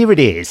 look, here it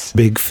is.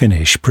 Big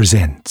Finish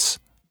presents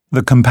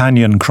The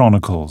Companion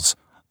Chronicles,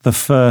 The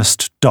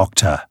First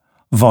Doctor,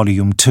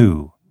 Volume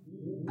 2.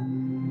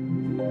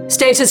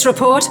 Status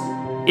report?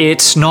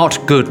 It's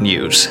not good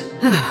news.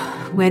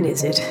 When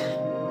is it?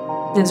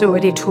 There's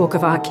already talk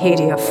of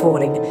Arcadia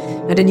falling,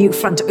 and a new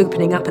front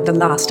opening up at the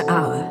last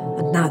hour,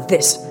 and now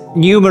this.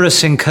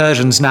 Numerous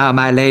incursions now,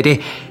 my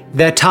lady.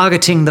 They're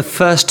targeting the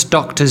First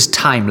Doctor's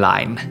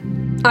timeline.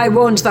 I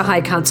warned the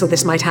High Council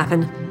this might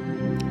happen.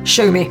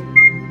 Show me.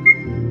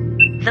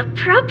 The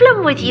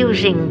problem with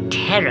using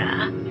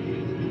terror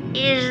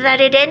is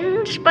that it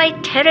ends by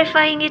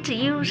terrifying its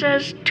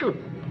users too.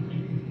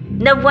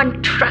 No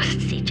one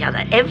trusts each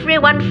other.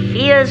 Everyone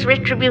fears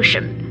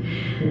retribution.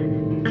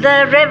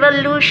 The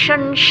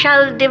revolution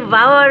shall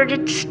devour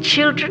its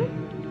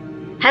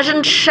children.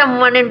 Hasn't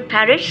someone in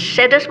Paris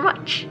said as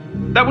much?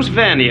 That was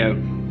Vernio.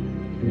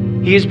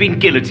 He has been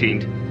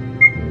guillotined.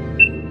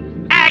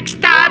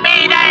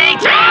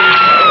 Exterminate!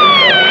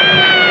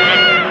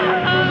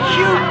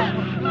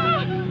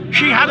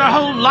 She had a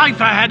whole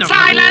life ahead of her.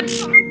 Silence!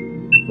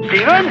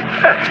 Stephen?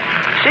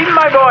 Stephen,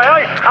 my boy,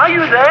 are you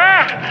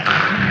there?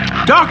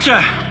 Doctor,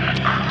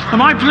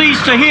 am I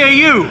pleased to hear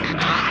you?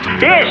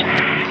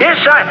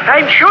 Yes,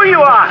 I'm sure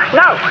you are.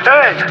 Now,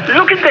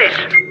 look at this.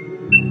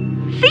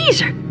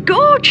 These are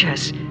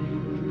gorgeous.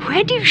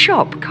 Where do you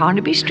shop?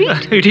 Carnaby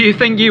Street? Who do you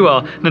think you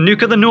are? The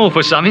Nuke of the North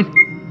or something?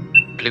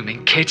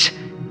 Blooming kids.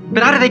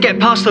 But how did they get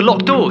past the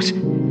locked doors?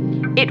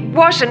 It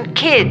wasn't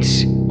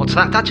kids. What's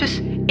that, Duchess?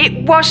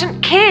 It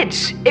wasn't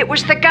kids. It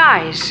was the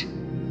guys.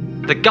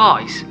 The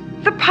guys?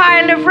 The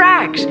pile of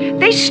rags.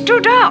 They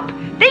stood up.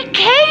 They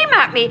came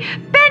at me.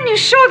 Ben, you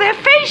saw their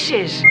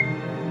faces.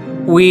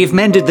 We've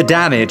mended the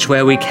damage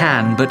where we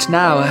can, but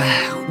now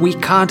we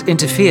can't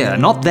interfere.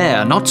 Not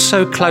there, not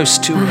so close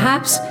to...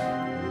 Perhaps.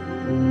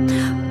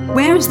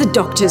 Where is the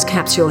Doctor's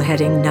capsule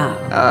heading now?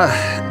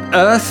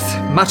 Earth,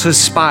 Mutter's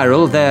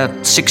Spiral, they're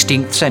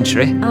 16th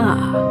century.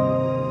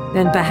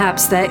 Then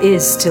perhaps there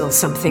is still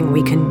something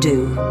we can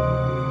do.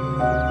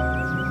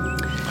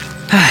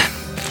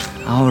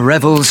 Our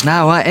revels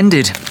now are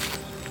ended.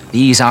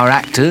 These our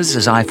actors,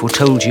 as I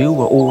foretold you,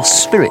 were all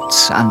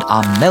spirits and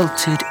are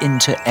melted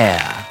into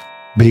air.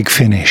 Big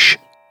Finish.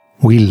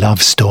 We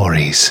love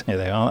stories. Here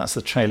they are. That's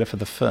the trailer for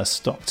the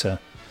First Doctor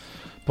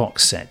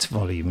box set,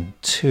 Volume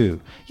 2.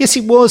 Yes,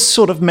 it was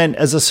sort of meant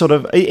as a sort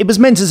of... It was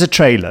meant as a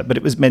trailer, but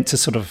it was meant to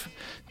sort of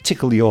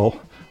tingle your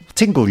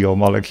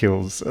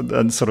molecules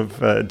and sort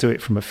of do it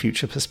from a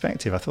future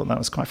perspective. I thought that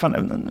was quite fun.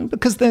 And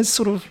because there's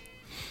sort of...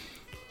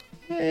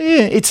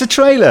 it's a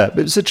trailer,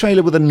 but it's a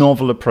trailer with a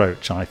novel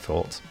approach, I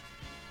thought.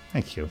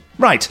 Thank you.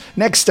 Right,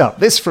 next up,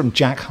 this from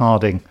Jack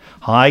Harding.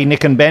 Hi,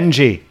 Nick and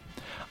Benji.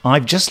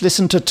 I've just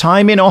listened to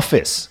Time in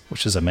Office,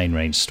 which is a main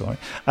range story,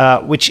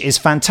 which is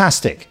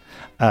fantastic.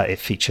 It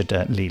featured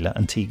Leela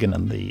and Tegan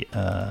and the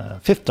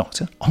Fifth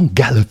Doctor on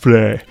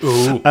Gallifrey.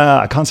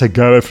 I can't say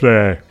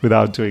Gallifrey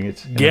without doing it.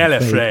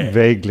 Gallifrey.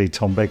 Vaguely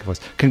Tom Baker voice.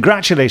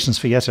 Congratulations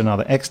for yet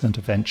another excellent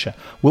adventure.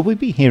 Will we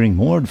be hearing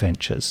more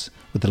adventures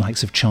with the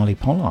likes of Charlie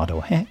Pollard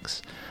or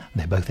Hex?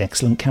 They're both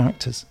excellent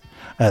characters.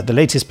 The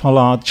latest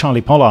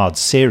Charlie Pollard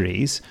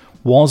series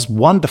was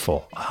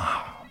wonderful.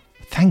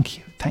 Thank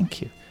you.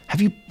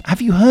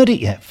 Have you heard it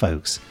yet,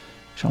 folks?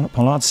 Charlotte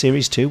Pollard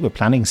Series 2, we're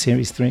planning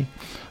Series 3.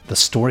 The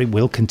story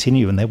will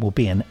continue and there will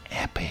be an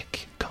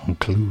epic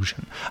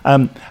conclusion.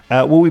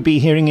 Will we be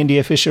hearing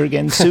India Fisher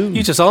again soon?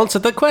 You just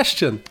answered the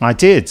question. I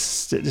did.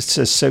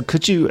 So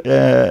could you,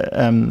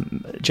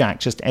 Jack,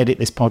 just edit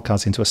this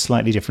podcast into a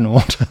slightly different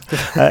order?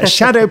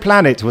 Shadow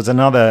Planet was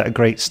another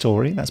great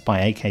story. That's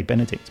by A.K.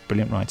 Benedict,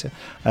 brilliant writer.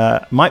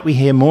 Might we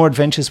hear more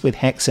adventures with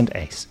Hex and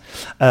Ace?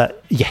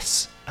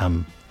 Yes.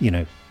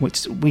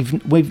 Which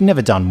we've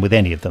never done with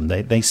any of them.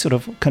 They sort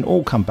of can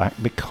all come back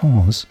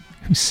because,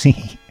 you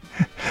see,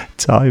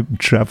 time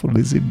travel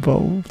is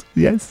involved.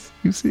 Yes,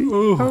 you see.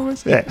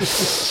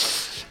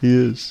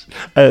 Yes.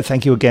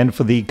 Thank you again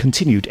for the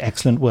continued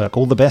excellent work.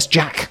 All the best,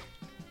 Jack.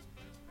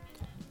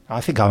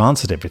 I think I've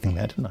answered everything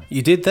there, didn't I?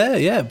 You did there,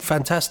 yeah.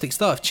 Fantastic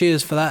stuff.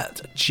 Cheers for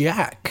that,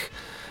 Jack.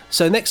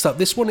 So next up,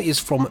 this one is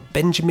from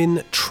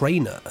Benjamin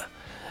Trainer.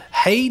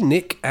 Hey,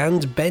 Nick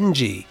and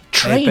Benji.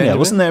 Trainer, hey,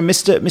 wasn't there?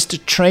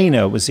 Mr.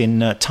 Trainer was in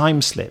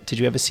Time Slip. Did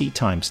you ever see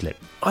Time Slip?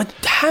 I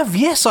have,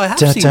 yes, I have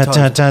seen Time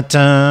Slip.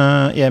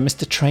 Yeah,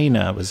 Mr.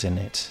 Trainer was in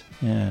it.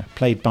 Yeah,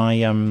 played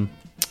by,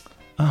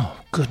 oh,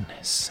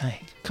 goodness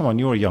sake. Come on,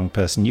 you're a young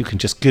person. You can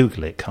just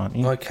Google it, can't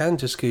you? I can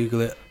just Google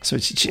it. So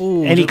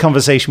any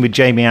conversation with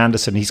Jamie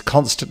Anderson, he's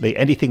constantly,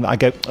 anything that I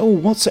go, oh,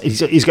 what's it?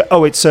 He's go,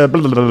 oh, it's blah,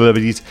 blah, blah, blah.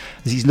 He's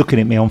looking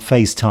at me on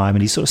FaceTime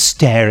and he's sort of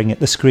staring at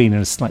the screen in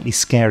a slightly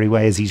scary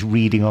way as he's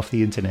reading off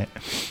the internet.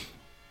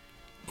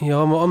 Yeah,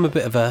 I'm a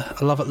bit of I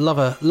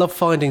love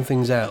finding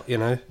things out, you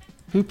know.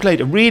 Who played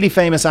a really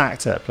famous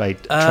actor?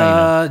 Played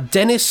Trainer.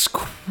 Dennis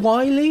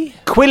Quilly.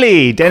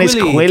 Dennis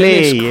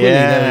Quilly. Yeah.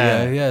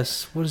 There we go.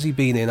 Yes. What has he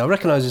been in? I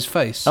recognise his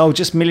face. Oh,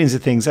 just millions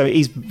of things. So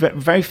he's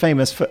very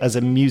famous as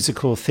a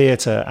musical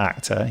theatre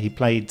actor. He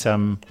played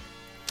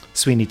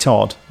Sweeney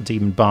Todd, the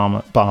demon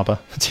barber.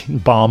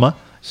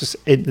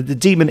 Just the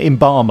demon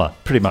embalmer.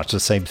 Pretty much the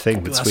same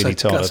thing with Sweeney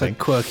Todd. That's a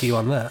quirky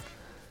one there.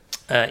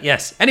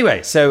 Yes.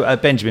 Anyway, so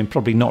Benjamin,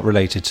 probably not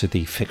related to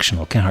the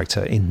fictional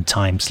character in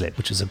Time Slip,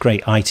 which was a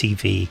great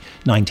ITV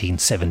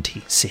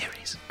 1970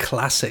 series.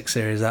 Classic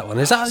series, that one.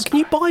 Can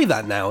you buy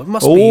that now? It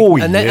must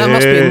be. That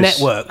must be a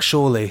network,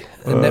 surely.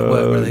 A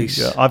network release.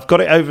 Yeah. I've got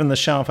it over on the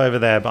shelf over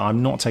there, but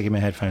I'm not taking my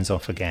headphones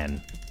off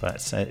again. But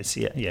it's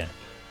certainly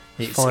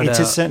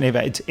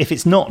about. If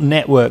it's not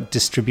network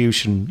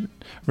distribution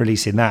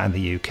releasing that in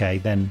the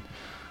UK, then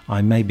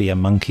I may be a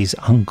monkey's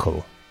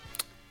uncle.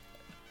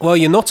 Well,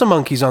 you're not a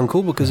monkey's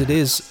uncle because it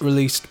is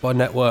released by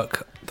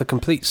Network, the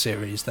complete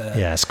series there.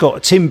 Yeah, it's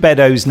got Tim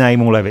Beddoes'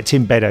 name all over it.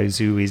 Tim Beddoes,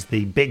 who is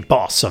the big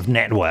boss of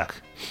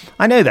Network.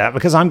 I know that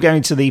because I'm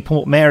going to the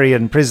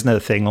Portmeirion prisoner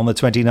thing on the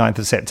 29th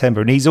of September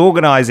and he's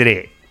organising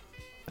it.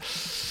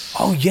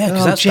 Oh, yeah,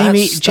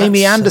 because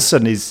Jamie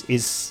Anderson is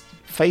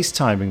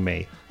FaceTiming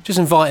me. Just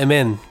invite him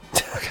in.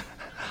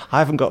 I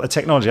haven't got the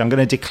technology. I'm going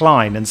to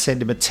decline and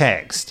send him a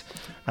text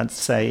and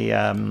say,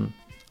 I'm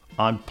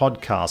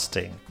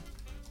podcasting.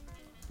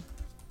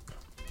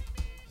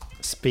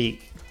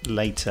 Speak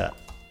later,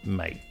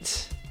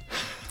 mate.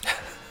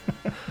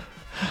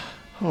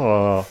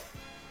 Oh.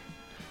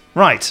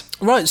 Right,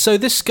 so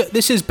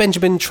this is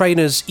Benjamin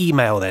Trainer's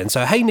email then.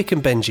 So, hey Nick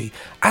and Benji,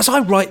 as I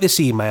write this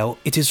email,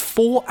 it is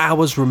 4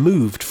 hours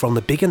removed from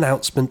the big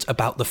announcement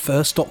about the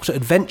First Doctor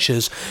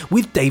adventures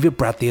with David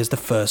Bradley as the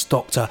First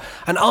Doctor.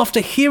 And after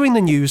hearing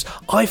the news,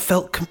 I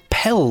felt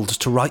compelled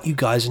to write you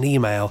guys an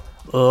email.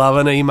 Love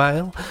an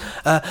email.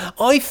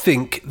 I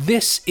think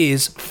this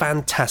is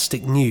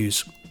fantastic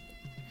news.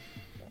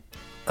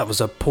 That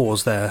was a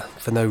pause there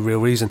for no real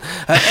reason.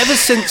 Ever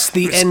since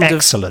the end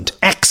of...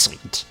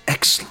 Excellent.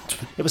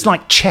 It was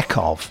like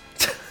Chekhov.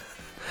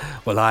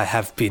 Well, I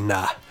have been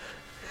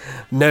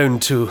known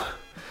to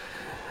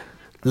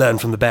learn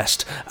from the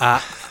best.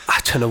 I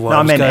don't know what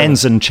I meant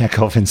Ensign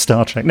Chekhov in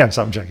Star Trek. No,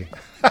 so I'm joking.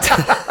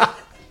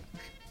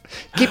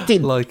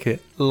 Like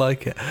it.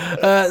 Like it.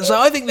 So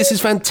I think this is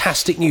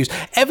fantastic news.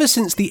 Ever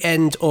since the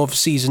end of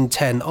season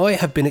 10, I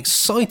have been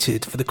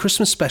excited for the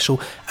Christmas special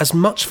as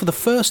much for the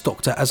first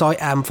Doctor as I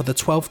am for the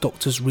 12th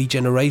Doctor's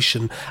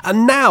regeneration.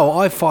 And now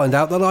I find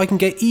out that I can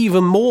get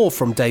even more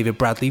from David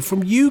Bradley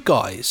from you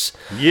guys.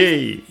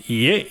 Yay!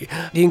 Yay!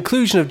 The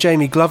inclusion of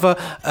Jamie Glover,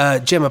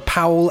 Gemma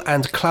Powell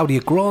and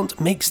Claudia Grant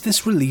makes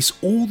this release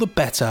all the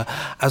better,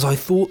 as I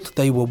thought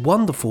they were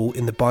wonderful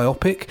in the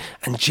biopic,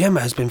 and Gemma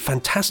has been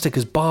fantastic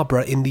as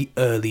Barbara in the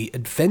early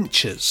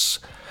adventures.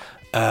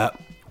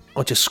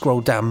 I'll just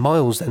scroll down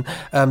miles then.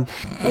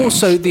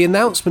 Also, the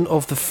announcement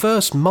of the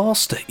first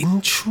Master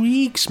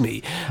intrigues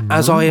me,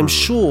 as I am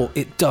sure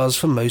it does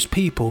for most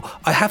people.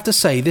 I have to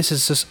say, this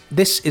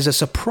is a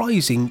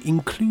surprising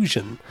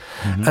inclusion,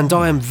 and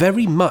I am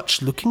very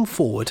much looking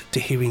forward to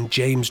hearing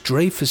James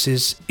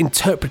Dreyfus's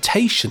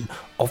interpretation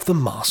of the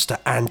Master,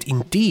 and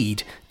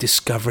indeed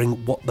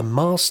discovering what the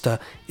Master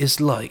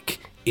is like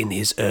in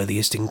his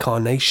earliest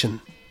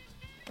incarnation.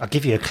 I'll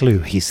give you a clue.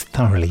 He's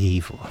thoroughly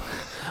evil.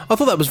 I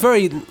thought that was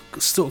very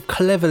sort of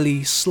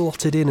cleverly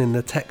slotted in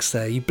the text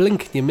there. You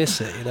blink and you miss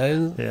it, you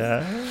know?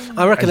 Yeah.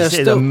 I reckon there's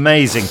still...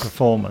 Amazing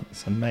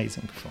performance.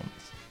 Amazing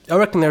performance. I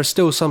reckon there are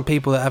still some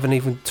people that haven't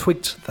even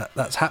twigged that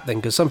that's happening,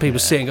 because some people are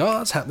seeing, oh,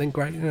 that's happening,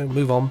 great,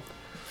 move on.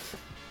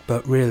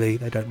 But really,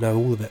 they don't know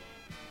all of it.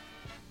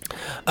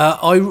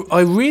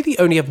 I really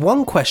only have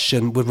one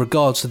question with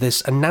regards to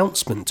this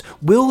announcement.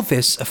 Will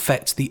this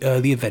affect the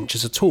early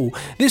adventures at all?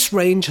 This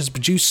range has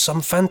produced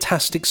some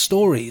fantastic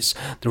stories,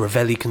 the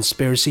Ravelli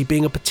conspiracy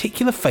being a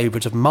particular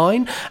favourite of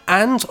mine,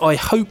 and I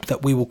hope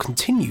that we will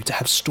continue to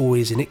have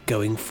stories in it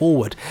going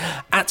forward.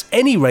 At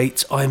any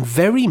rate, I am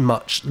very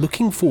much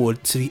looking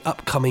forward to the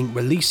upcoming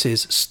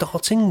releases,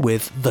 starting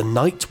with The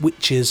Night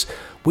Witches,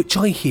 which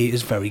I hear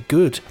is very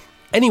good.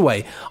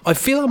 Anyway, I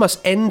feel I must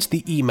end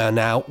the email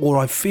now, or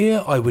I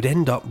fear I would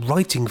end up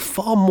writing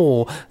far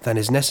more than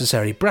is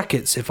necessary,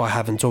 brackets if I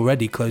haven't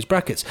already, close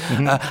brackets.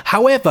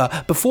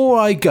 However, before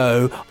I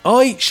go,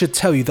 I should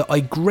tell you that I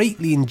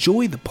greatly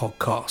enjoy the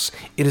podcast.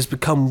 It has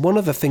become one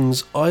of the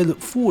things I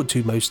look forward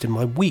to most in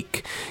my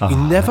week. You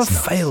never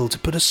fail to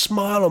put a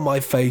smile on my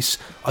face.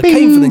 I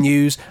came for the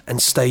news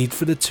and stayed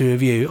for the two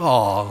of you.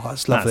 Oh,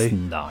 that's lovely. That's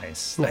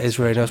nice. That is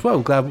really nice.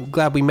 Well, I'm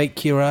glad we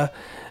make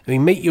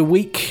your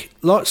week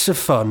lots of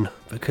fun,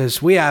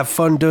 because we have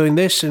fun doing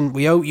this, and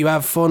we hope you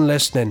have fun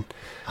listening.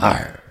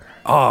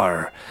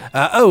 Arr.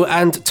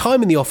 And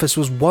time in the office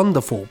was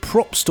wonderful.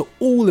 Props to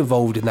all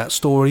involved in that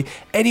story.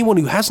 Anyone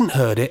who hasn't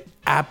heard it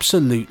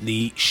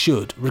absolutely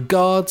should.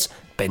 Regards,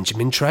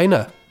 Benjamin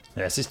Traynor.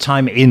 Yes, it's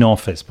time in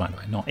office, by the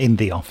way, not in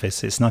the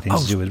office. It's nothing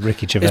to do with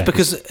Ricky Gervais.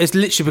 It's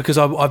literally because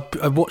I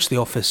watched The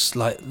Office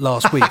like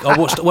last week. I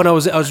watched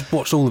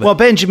all of it. Well,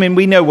 Benjamin,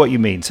 we know what you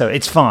mean, so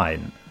it's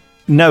fine.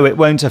 No, it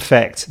won't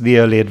affect the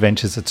early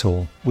adventures at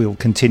all. We'll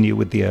continue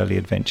with the early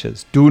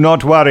adventures. Do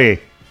not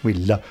worry. We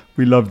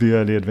love the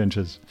early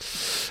adventures.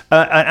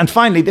 And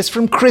finally, this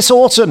from Chris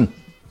Orton.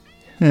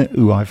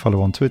 Who I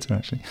follow on Twitter,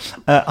 actually.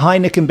 Hi,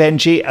 Nick and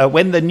Benji.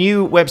 When the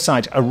new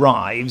website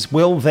arrives,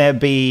 will there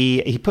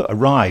be... He put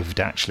arrived,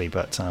 actually,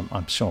 but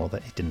I'm sure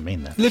that he didn't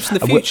mean that. He lives in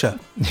the future.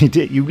 He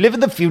did. You live in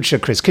the future,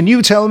 Chris. Can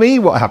you tell me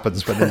what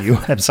happens when the new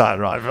website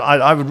arrives?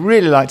 I would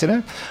really like to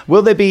know.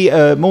 Will there be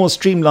a more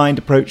streamlined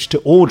approach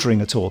to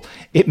ordering at all?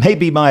 It may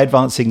be my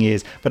advancing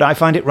years, but I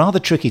find it rather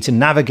tricky to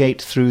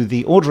navigate through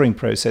the ordering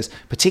process,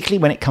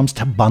 particularly when it comes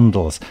to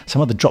bundles.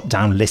 Some of the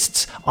drop-down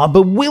lists are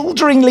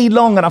bewilderingly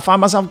long, and I find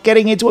myself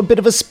getting into a bit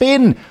of a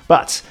spin.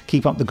 But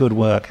keep up the good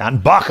work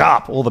and buck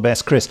up. All the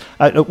best, Chris.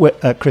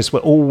 Chris, we're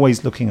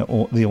always looking at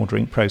the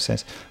ordering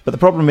process, but the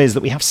problem is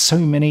that we have so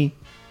many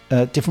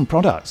different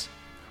products.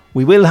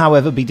 We will,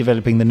 however, be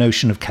developing the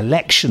notion of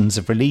collections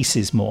of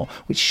releases more,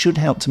 which should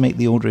help to make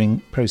the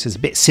ordering process a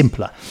bit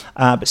simpler.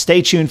 But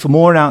stay tuned for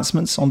more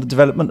announcements on the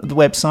development of the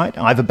website.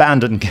 I've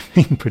abandoned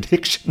giving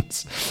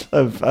predictions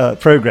of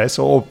progress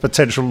or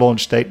potential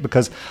launch date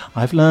because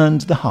I've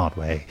learned the hard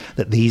way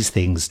that these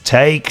things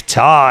take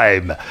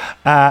time.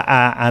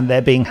 And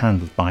they're being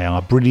handled by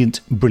our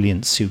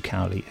brilliant Sue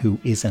Cowley, who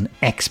is an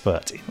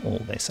expert in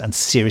all this and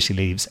seriously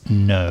leaves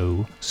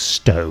no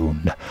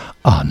stone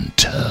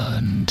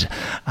unturned.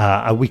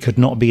 We could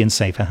not be in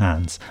safer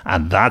hands,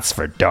 and that's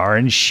for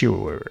darn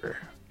sure.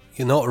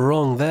 You're not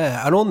wrong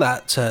there. And on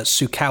that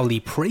Sue Cowley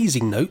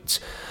praising note,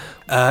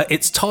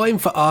 it's time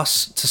for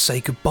us to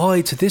say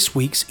goodbye to this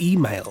week's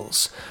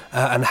emails.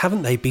 And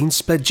haven't they been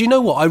spread? Do you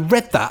know what? I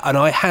read that and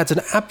I had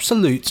an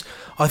absolute...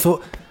 I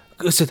thought...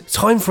 It's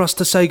time for us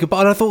to say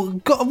goodbye. And I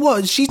thought, God,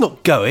 what? She's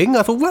not going.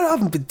 I thought, well, I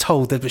haven't been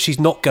told that, but she's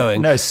not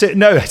going. No, it's if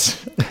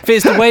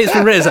it's the way it's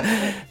been written.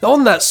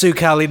 On that Sue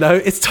Cowley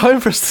note, it's time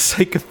for us to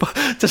say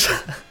goodbye.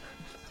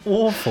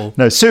 Awful.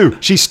 No, Sue,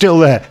 she's still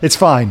there. It's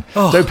fine.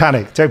 Oh, don't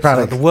panic. Don't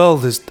panic. The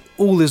world is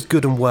all is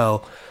good and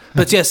well.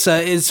 But yes,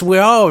 we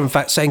are in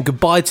fact saying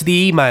goodbye to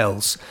the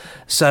emails.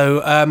 So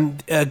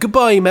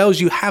goodbye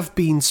emails. You have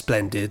been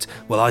splendid.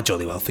 Well, I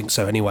jolly well think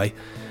so anyway.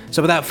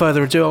 So without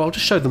further ado, I'll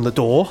just show them the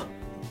door.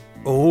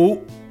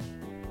 Oh,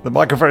 the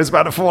microphone is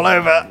about to fall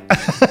over.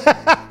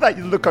 That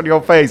look on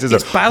your face is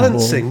It's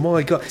balancing.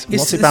 My God,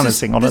 What's it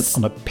balancing on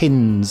a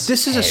pin's?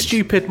 This is a head?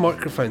 stupid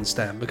microphone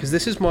stand because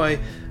this is my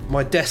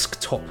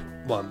desktop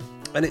one,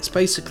 and it's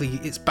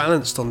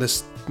balanced on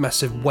this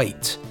massive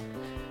weight.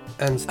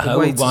 And the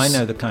weight I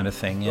know the kind of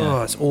thing. Yeah.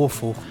 Oh, it's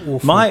awful.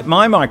 My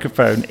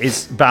microphone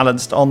is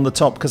balanced on the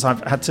top because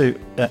I've had to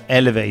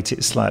elevate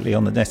it slightly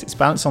on the desk. It's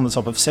balanced on the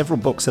top of several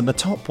books, and the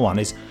top one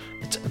is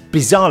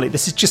bizarrely.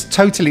 This is just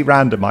totally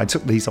random. I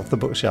took these off the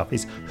bookshelf.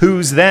 Is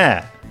Who's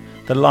There?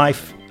 The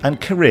Life and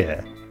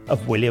Career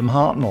of William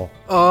Hartnell.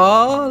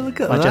 Oh,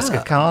 look at by that!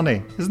 Jessica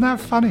Carney. Isn't that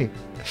funny?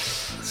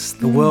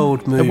 The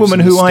world moves. A woman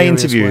in who I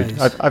mysterious interviewed.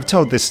 ways. I've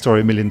told this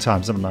story a million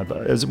times, haven't I?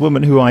 But it was a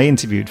woman who I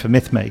interviewed for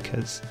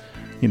Mythmakers.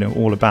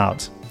 All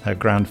about her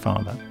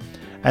grandfather.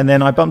 And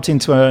then I bumped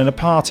into her in a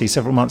party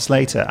several months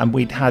later, and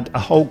we'd had a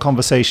whole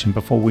conversation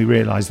before we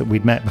realised that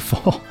we'd met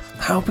before.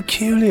 How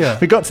peculiar.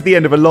 We got to the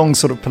end of a long,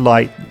 sort of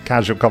polite,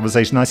 casual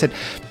conversation. I said,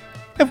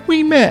 "Have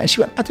we met?" And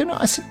she went, "I don't know."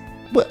 I said,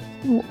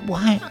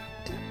 "Why?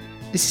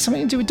 Is this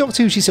something to do with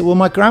Doctor Who?" She said, "Well,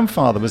 my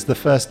grandfather was the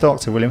first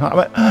Doctor, William Hart." I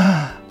went,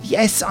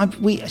 "Yes,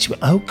 She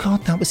went, "Oh,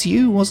 God, that was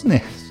you, wasn't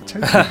it?"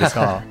 Totally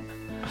bizarre.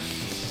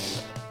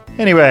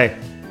 Anyway,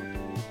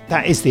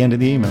 that is the end of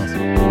the emails.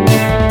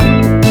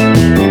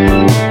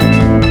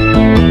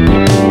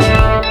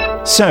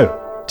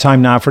 So,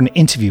 time now for an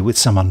interview with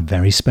someone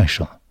very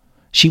special.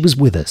 She was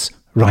with us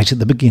right at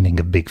the beginning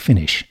of Big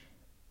Finish.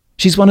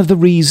 She's one of the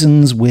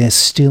reasons we're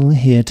still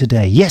here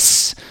today.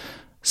 Yes,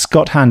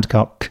 Scott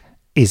Hancock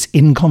is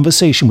in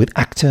conversation with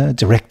actor,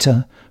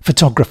 director,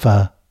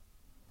 photographer,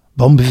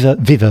 bon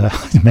vivant,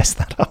 I messed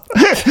that up,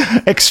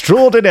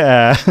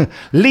 extraordinaire,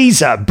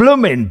 Lisa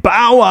Bloomin'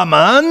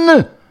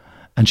 Bowerman.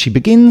 And she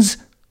begins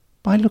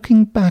by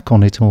looking back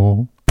on it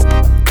all.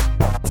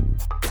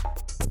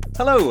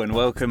 Hello and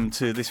welcome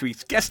to this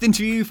week's guest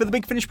interview for the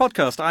Big Finish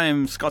podcast. I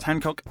am Scott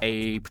Hancock,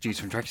 a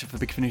producer and director for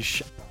Big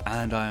Finish,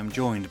 and I am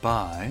joined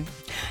by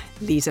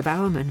Lisa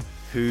Bowerman,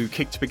 who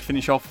kicked Big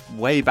Finish off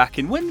way back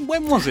in... When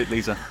was it,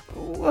 Lisa?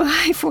 Well,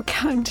 if we're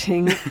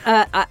counting,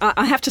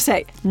 I have to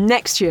say,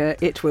 next year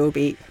it will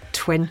be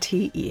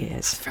 20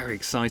 years. That's very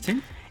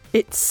exciting.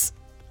 It's...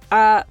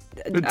 I'm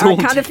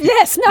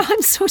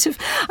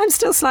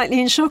still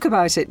slightly in shock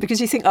about it because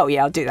you think, oh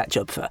yeah, I'll do that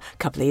job for a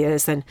couple of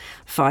years, then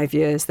 5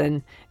 years,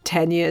 then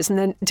 10 years, and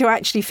then to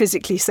actually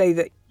physically say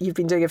that you've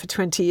been doing it for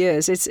 20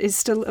 years is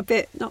still a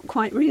bit not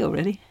quite real,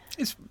 really.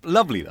 It's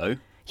lovely though.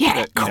 Yeah,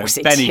 that, of course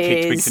it Benny is.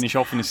 kicked Big Finish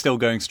off and is still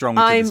going strong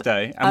to this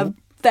day. I'm a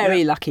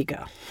very lucky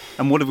girl.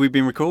 And what have we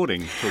been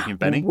recording, talking of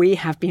Benny? We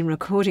have been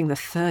recording the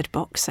third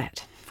box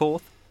set.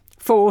 Fourth.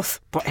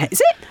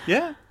 Is it?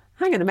 Yeah.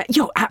 Hang on a minute.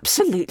 You're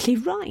absolutely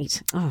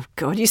right. Oh,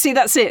 God. You see,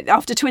 that's it.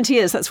 After 20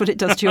 years, that's what it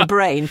does to your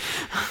brain.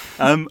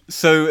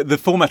 So the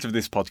format of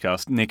this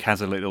podcast, Nick has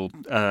a little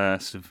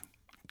sort of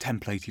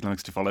template he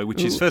likes to follow,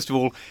 which is, first of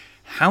all,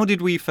 how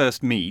did we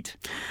first meet?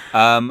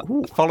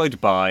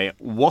 Followed by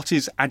what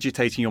is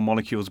agitating your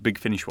molecules Big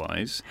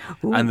Finish-wise?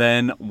 And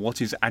then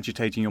what is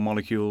agitating your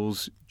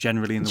molecules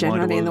generally in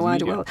the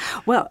wider world?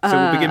 Well, so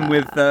we'll begin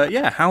with,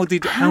 how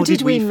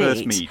did we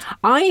first meet?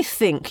 I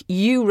think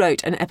you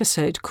wrote an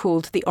episode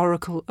called The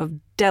Oracle of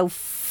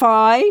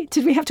Delphi.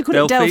 Did we have to call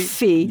it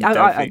Delphi?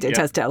 It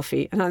has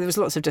Delphi. And there was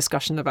lots of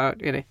discussion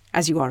about,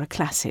 as you are a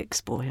classics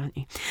boy, aren't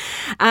you?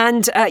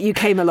 And you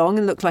came along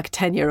and looked like a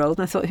 10-year-old.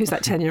 And I thought, who's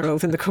that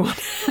 10-year-old in the corner?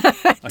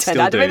 Turned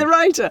out to be the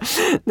writer.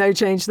 No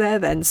change there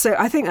then. So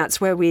I think that's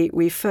where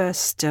we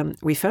first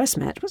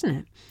met, wasn't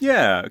it?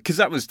 Yeah, because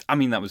that was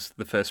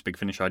the first Big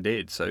Finish I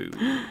did. So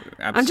absolutely.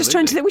 I'm just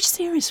trying to think, which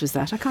series was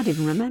that? I can't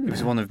even remember. It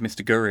was one of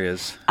Mr.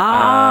 Gurria's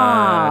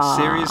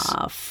series.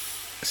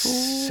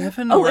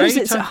 7 or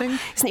 8, I think.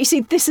 You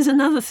see, this is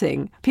another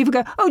thing. People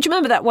go, "Oh, do you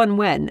remember that one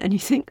when?" And you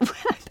think,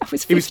 that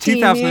was 15 It was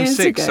 2006,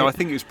 years ago. so I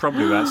think it was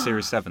probably about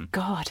Series 7.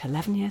 God,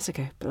 11 years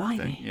ago.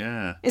 Blimey. So,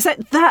 yeah. Is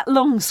that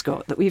long,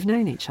 Scott, that we've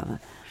known each other?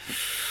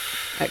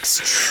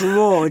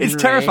 Extraordinary.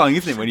 It's terrifying,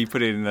 isn't it, when you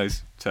put it in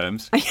those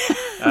terms?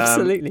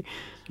 Absolutely.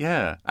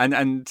 Yeah, and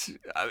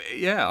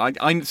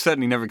I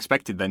certainly never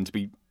expected then to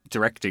be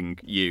directing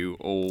you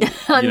or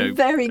I'm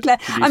very glad.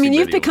 I mean,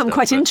 you've become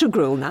quite integral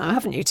integral now,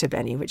 haven't you, to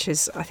Benny, which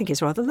I think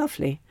is rather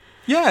lovely.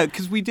 Yeah,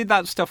 because we did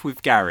that stuff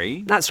with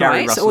Gary. That's Gary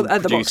right. Russell All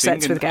the box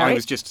sets with Gary. I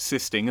was just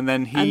assisting, and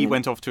then he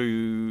went off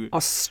to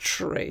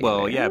Australia.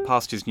 Well, yeah,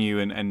 Pastures New,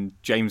 and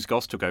James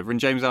Goss took over, and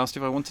James asked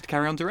if I wanted to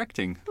carry on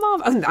directing.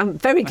 I'm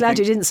very glad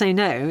you didn't say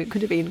no. It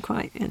could have been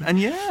quite. And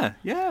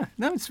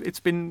no, it's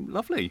been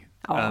lovely.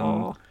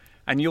 Oh,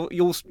 and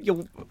you'll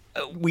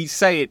we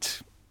say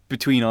it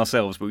between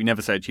ourselves, but we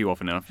never say it to you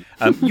often enough.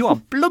 You are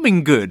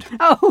blooming good.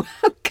 Oh,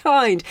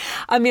 kind.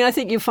 I mean, I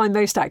think you'll find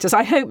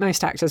I hope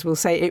most actors will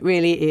say it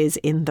really is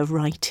in the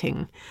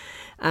writing.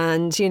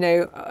 And,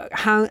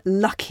 how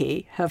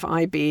lucky have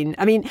I been?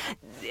 I mean,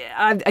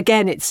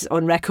 again, it's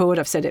on record.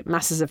 I've said it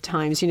masses of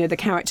times. The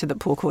character that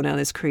Paul Cornell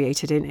has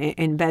created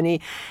in Benny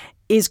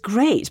is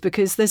great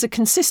because there's a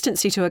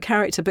consistency to a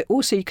character, but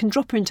also you can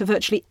drop her into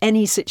virtually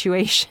any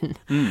situation.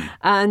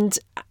 And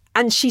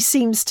And she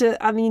seems to,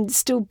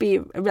 still be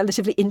a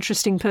relatively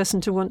interesting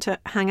person to want to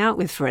hang out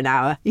with for an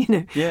hour,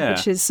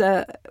 which is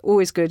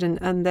always good.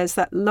 And there's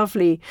that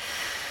lovely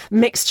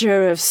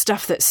mixture of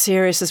stuff that's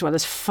serious as well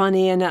as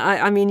funny. And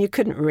you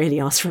couldn't really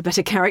ask for a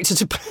better character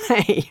to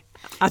play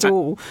at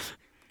all.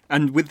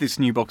 And with this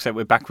new box set,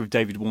 we're back with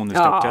David Warner's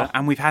Doctor,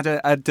 and we've had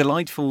a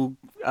delightful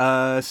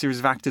series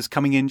of actors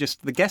coming in,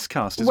 just the guest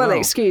cast as well. Well,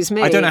 excuse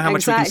me. I don't know how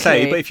much we can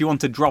say, but if you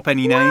want to drop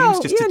any names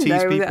just to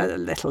tease people. A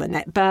little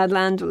Annette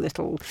Badland, a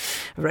little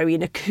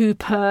Rowena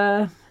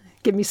Cooper.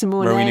 Give me some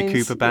more names. Rowena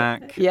Cooper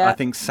back. Yeah. I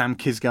think Sam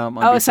Kisgart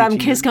might be. Sam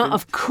Kisgart,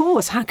 of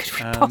course. How could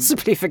we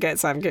possibly forget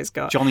Sam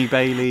Kisgart? Johnny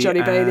Bailey,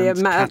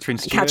 and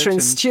Catherine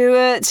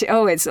Stewart.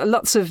 Oh, it's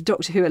lots of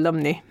Doctor Who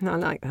alumni. I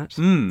like that.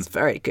 It's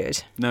very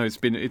good. No, it's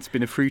been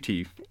a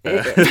fruity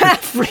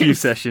few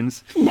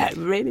sessions. No,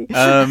 really.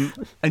 And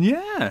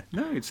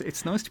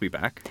it's nice to be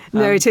back.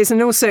 No, it is,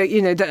 and also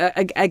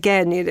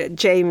again,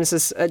 James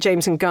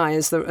and Guy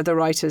as the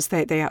writers,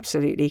 they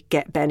absolutely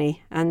get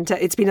Benny, and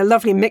it's been a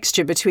lovely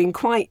mixture between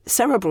quite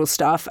cerebral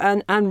stuff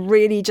and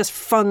really just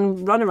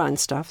fun runaround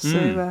stuff.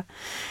 So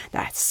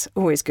that's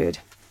always good.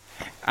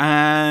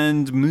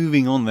 And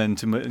moving on then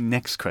to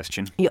next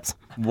question. Yes.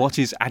 What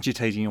is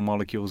agitating your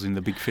molecules in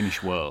the Big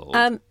Finish world?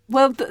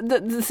 Well,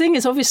 the thing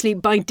is, obviously,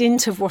 by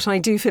dint of what I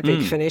do for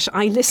Big Finish,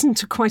 I listen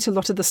to quite a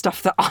lot of the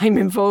stuff that I'm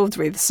involved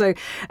with. So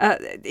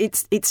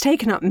it's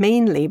taken up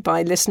mainly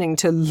by listening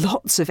to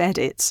lots of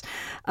edits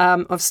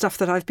of stuff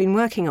that I've been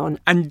working on.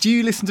 And do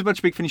you listen to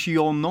much Big Finish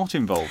you're not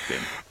involved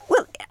in?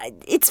 Well,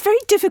 it's very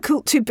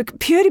difficult to,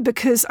 purely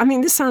because,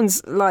 this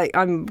sounds like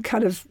I'm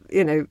kind of,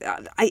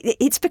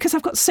 it's because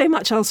I've got so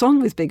much else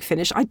on with Big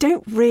Finish. I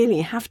don't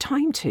really have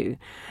time to,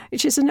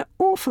 which is an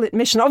awful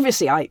admission.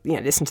 Obviously, I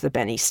listen to the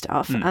Benny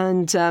stuff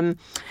and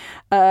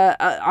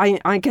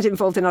I get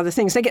involved in other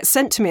things. They get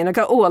sent to me and I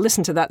go, I'll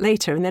listen to that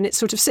later. And then it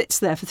sort of sits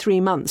there for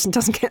 3 months and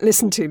doesn't get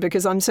listened to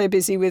because I'm so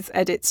busy with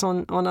edits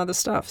on other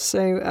stuff.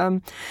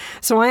 So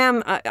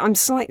I'm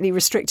slightly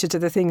restricted to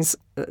the things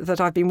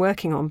that I've been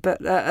working on.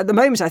 But at the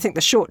moment, I think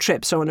the short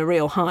trips are on a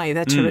real high.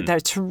 They're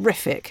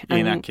terrific.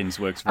 Ian Atkins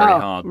works very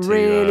hard.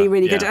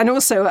 Really good. And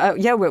also,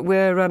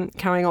 we're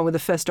carrying on with the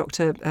First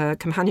Doctor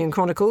Companion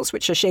Chronicles,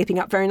 which are shaping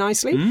up very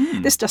nicely.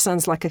 This just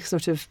sounds like a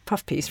sort of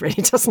puff piece,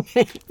 really, doesn't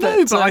it?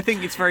 But I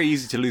think it's very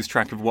easy to lose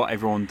track of what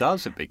everyone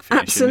does at Big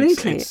Finish.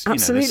 Absolutely.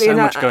 There's so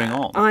much going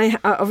on.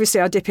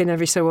 I dip in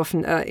every so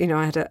often.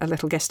 I had a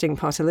little guesting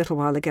part a little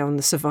while ago on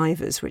The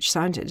Survivors, which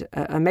sounded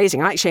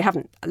amazing. I actually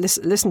haven't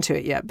listened to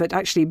it yet, but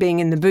actually being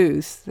in the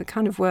booth, the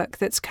kind of work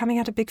that's coming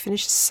out of Big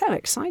Finish is so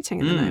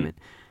exciting at the moment.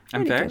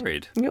 And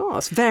varied.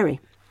 Yes, very.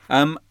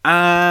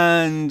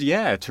 And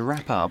to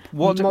wrap up,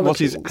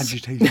 what is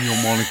agitating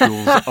your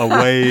molecules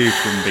away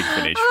from Big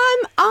Finish?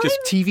 Just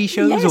TV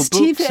shows or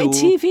books?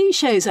 TV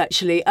shows,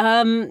 actually.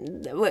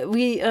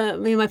 Me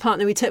and my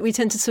partner, we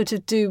tend to sort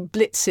of do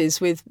blitzes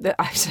with,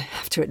 I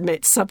have to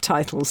admit,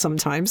 subtitles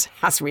sometimes,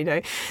 as we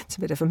know. It's a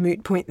bit of a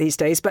moot point these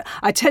days. But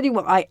I tell you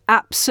what, I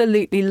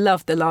absolutely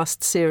loved the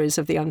last series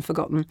of The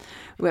Unforgotten,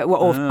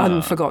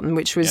 Unforgotten,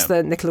 which was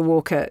the Nicola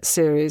Walker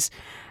series.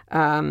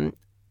 On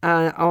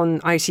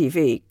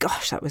ITV.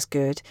 Gosh, that was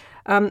good.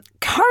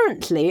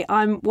 Currently,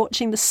 I'm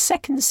watching the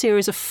second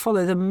series of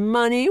Follow the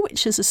Money,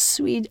 which is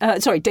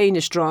a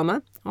Danish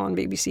drama on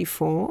BBC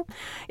 4.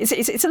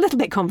 It's a little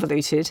bit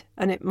convoluted,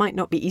 and it might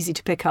not be easy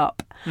to pick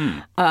up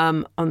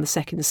on the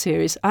second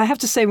series. I have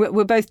to say,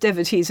 we're both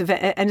devotees of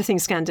anything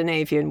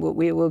Scandinavian.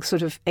 We will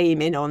sort of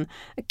aim in on.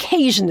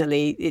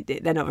 Occasionally,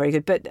 they're not very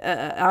good, but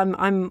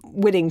I'm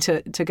willing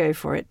to go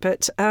for it.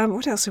 But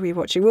what else are we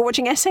watching? We're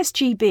watching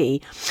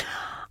SSGB.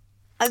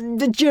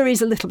 The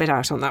jury's a little bit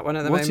out on that one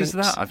at the moment. What is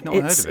that? I've not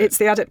heard of it. It's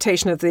the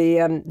adaptation of the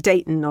Len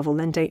Deighton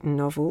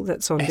novel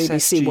that's on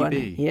BBC One.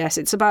 Yes,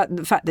 it's about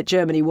the fact that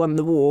Germany won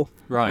the war.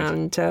 Right.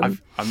 And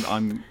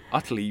I'm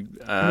utterly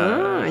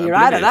you're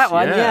out of that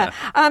one. Yeah.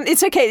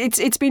 It's okay.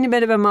 It's been a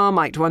bit of a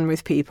Marmite one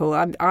with people.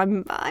 I'm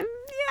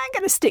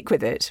going to stick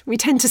with it. We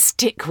tend to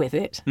stick with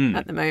it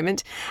at the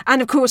moment.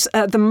 And of course,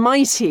 the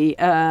mighty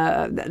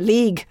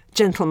League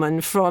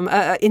gentleman from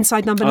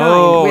Inside Number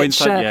 9,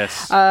 which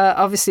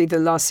obviously the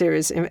last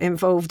series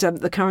involved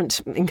the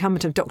current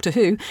incumbent of Doctor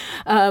Who,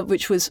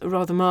 which was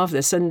rather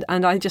marvellous. And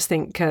I just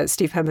think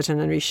Steve Pemberton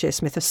and Reece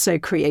Shearsmith are so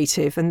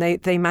creative, and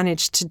they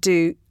managed to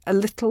do a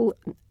little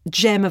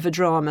gem of a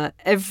drama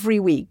every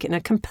week in a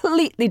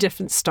completely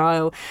different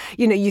style.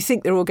 You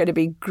think they're all going to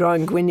be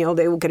grindguignol,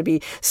 they're all going to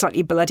be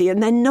slightly bloody,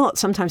 and they're not.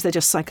 Sometimes they're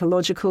just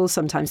psychological,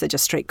 sometimes they're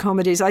just straight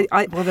comedies. Well,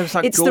 there was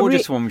that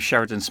gorgeous one with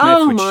Sheridan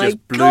Smith, which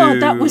just blew. Oh my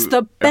God, that was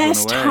the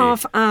best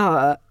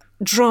half-hour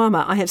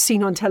drama I have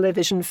seen on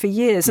television for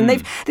years, and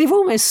they've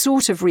almost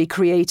sort of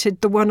recreated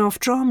the one-off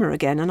drama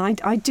again, and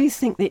I do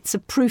think it's a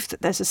proof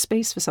that there's a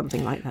space for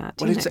something like that.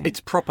 Well,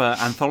 it's proper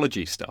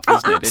anthology stuff,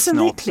 isn't it?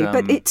 Absolutely, it's not,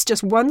 but it's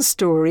just one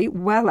story,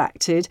 well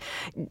acted,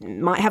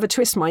 might have a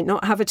twist, might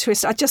not have a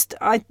twist. I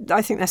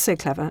think they're so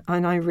clever,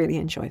 and I really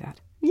enjoy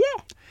that. Yeah.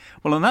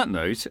 Well, on that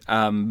note,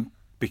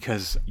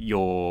 because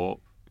you're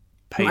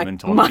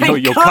payment on my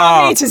your car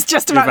car. meter's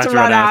just about to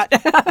run out.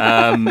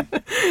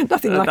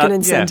 Nothing like an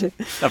incentive.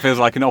 Yeah, that feels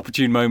like an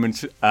opportune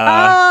moment.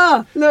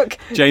 Look.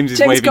 James is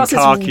waving Goss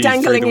car is keys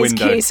dangling through the his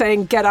window. key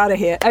saying, get out of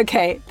here.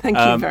 Okay, thank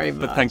you very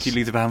much. But thank you,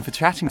 Lisa Bound, for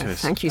chatting to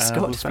us. Thank you,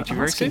 Scott, we'll speak to you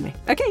very soon. me.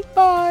 Okay,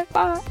 bye.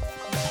 Bye.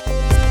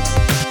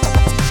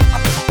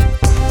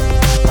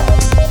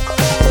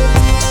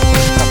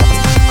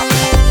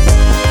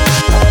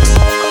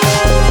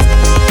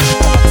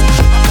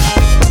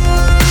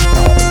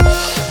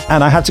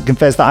 And I have to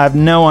confess that I have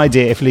no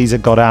idea if Lisa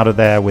got out of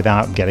there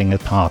without getting a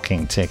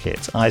parking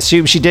ticket. I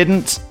assume she did,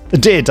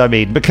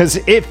 because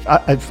if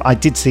I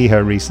did see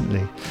her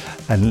recently,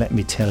 and let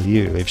me tell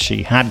you, if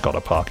she had got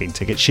a parking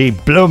ticket, she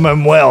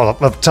bloomin' well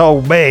have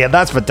told me, and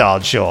that's for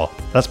darn sure.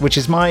 Which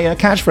is my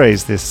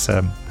catchphrase this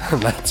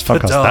that's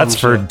podcast. That's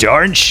sure. for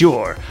darn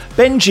sure.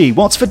 Benji,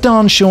 what's for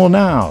darn sure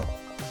now?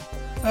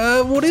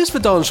 What is for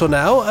darn sure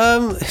now?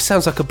 It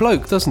sounds like a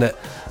bloke, doesn't it?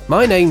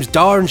 My name's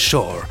Darn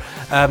Sure.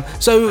 And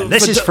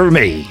this is for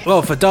me.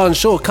 Well, for darn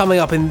sure, coming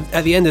up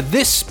at the end of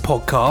this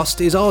podcast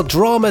is our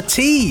drama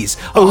tease.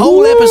 A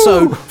whole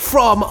episode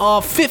from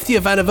our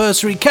 50th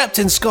anniversary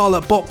Captain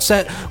Scarlet box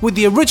set with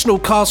the original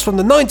cast from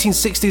the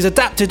 1960s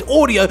adapted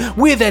audio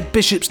with Ed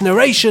Bishop's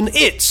narration.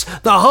 It's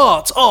The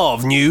Heart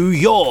of New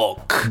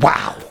York.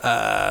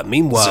 Wow.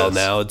 Meanwhile,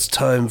 now it's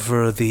time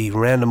for the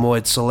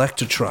randomoid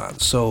selectotron.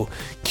 So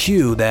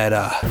cue that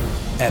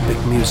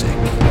epic music.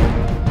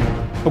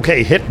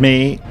 Okay, hit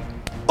me.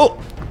 Oh.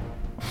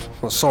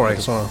 Well, sorry.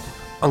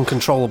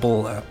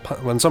 Uncontrollable.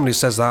 When somebody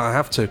says that, I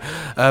have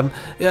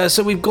to.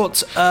 So we've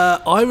got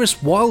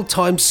Iris Wild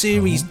Time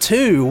Series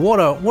 2. What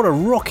a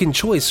rocking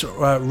choice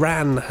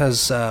Ran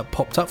has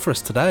popped up for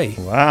us today.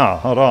 Wow,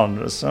 hold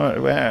on.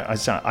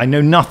 I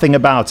know nothing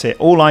about it.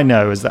 All I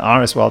know is that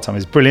Iris Wild Time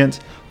is brilliant.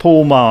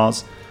 Paul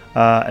Mars,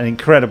 an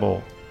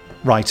incredible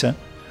writer,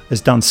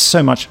 has done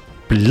so much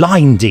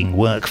blinding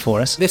work for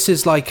us. This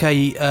is like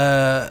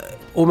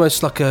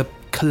almost like a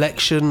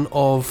collection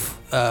of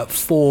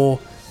 4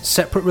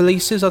 separate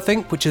releases, I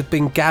think, which have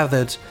been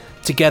gathered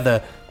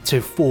together to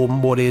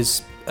form what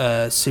is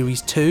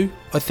Series 2,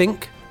 I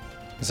think.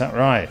 Is that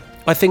right?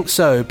 I think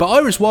so. But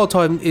Iris Wild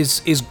Time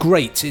is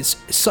great. It's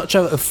such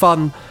a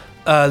fun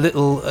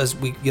little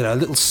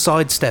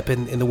sidestep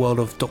in the world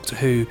of Doctor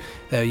Who.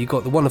 You've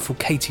got the wonderful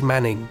Katie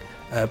Manning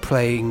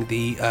playing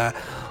the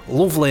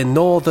lovely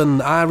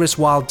Northern Iris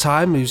Wild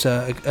Time, who's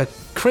a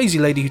crazy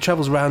lady who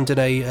travels around in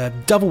a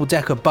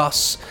double-decker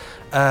bus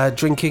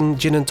drinking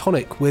gin and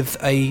tonic with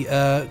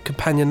a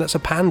companion that's a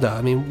panda.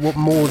 I mean, what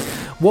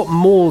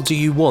more do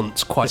you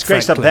want, quite It's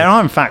great frankly? stuff. There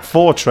are, in fact,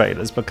 4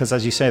 trailers, because,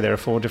 as you say, there are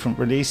 4 different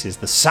releases.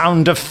 The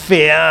Sound of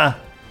Fear,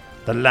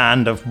 The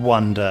Land of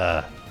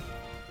Wonder,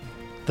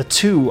 The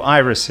 2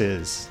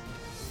 Irises,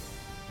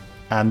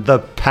 and The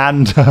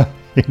Panda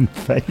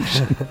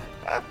Invasion.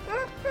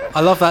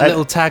 I love that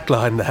little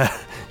tagline there.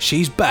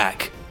 She's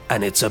back,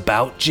 and it's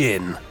about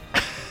gin.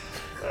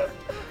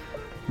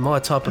 My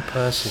type of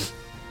person.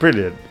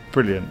 Brilliant.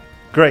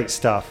 Great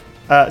stuff.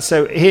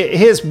 So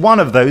here's one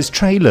of those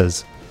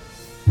trailers.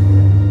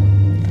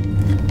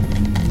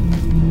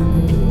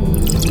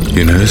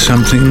 You know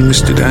something,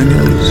 Mr.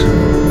 Daniels?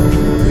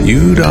 If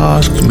you'd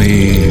asked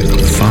me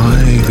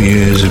 5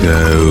 years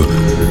ago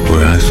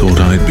where I thought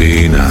I'd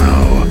be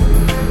now,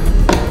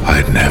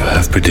 I'd never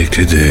have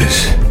predicted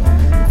this.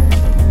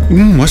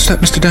 What's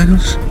that, Mr.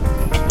 Daniels?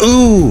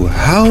 Ooh,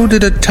 how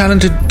did a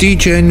talented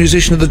DJ and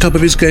musician at the top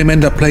of his game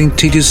end up playing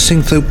Tejas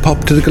syntho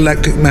pop to the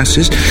galactic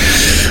masses?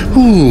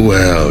 Ooh,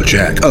 well,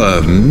 Jack.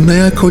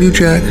 May I call you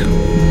Jack?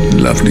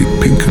 Lovely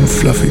pink and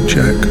fluffy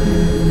Jack.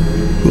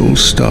 All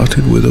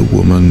started with a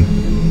woman.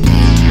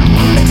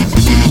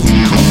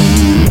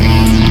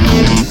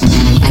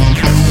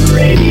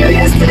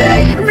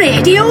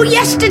 Radio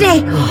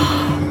yesterday.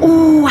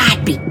 Oh,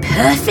 I'd be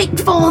perfect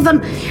for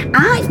them.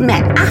 I've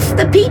met half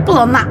the people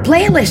on that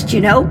playlist,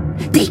 you know.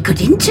 They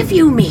could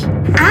interview me.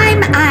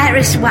 I'm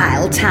Iris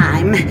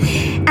Wildtime.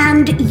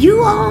 And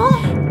you are?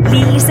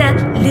 Lisa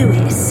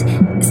Lewis,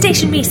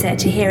 station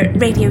researcher here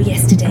at Radio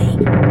Yesterday.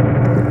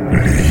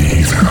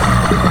 Lisa.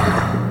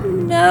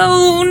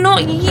 No,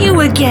 not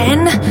you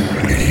again.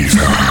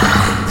 Lisa,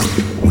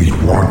 we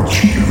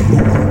want you.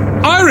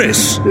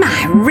 Iris!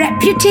 My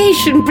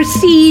reputation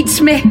precedes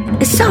me.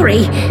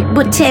 Sorry,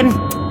 but,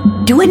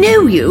 do I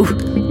know you?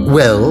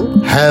 Well,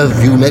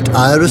 have you met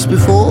Iris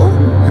before?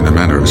 In a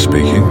manner of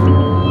speaking,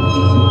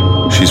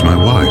 she's my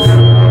wife.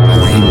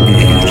 We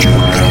need you,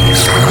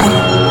 Lisa.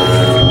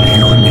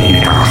 You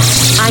need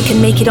us. I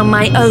can make it on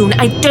my own.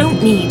 I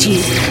don't need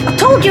you. I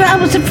told you I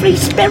was a free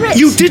spirit.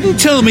 You didn't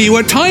tell me you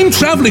were a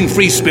time-travelling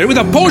free spirit with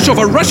a poor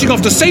chauffeur rushing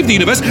off to save the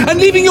universe and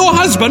leaving your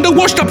husband a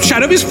washed-up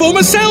shadow of his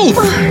former self.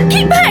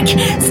 Keep back!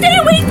 Stay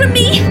away from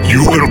me!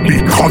 You will be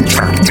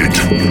contracted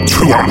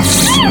to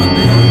us.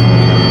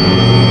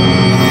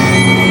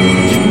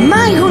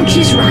 My hunch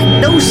is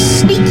right. Those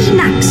sneaky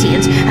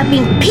Naxians have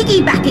been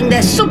piggybacking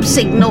their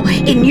sub-signal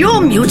in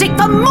your music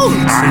for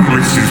months.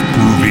 Iris is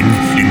proving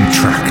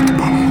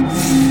intractable.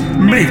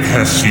 Make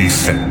her see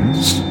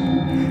sense.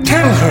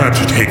 Tell her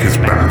to take us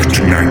back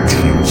to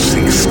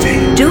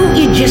 1960. Don't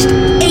you just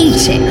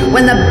hate it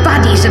when the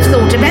baddies have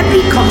thought of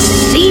every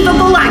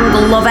conceivable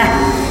angle of her?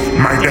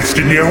 My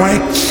destiny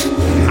awaits.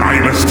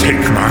 I must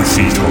take my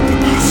seat on the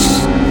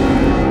bus.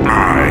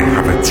 I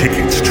have a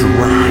ticket to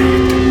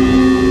ride.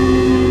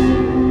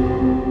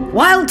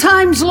 While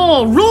time's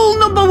low, rule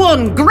number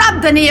 1,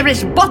 grab the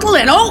nearest bottle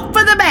and hope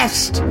for the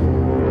best.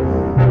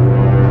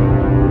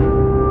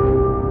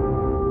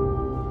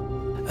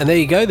 And there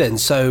you go then.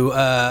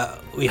 So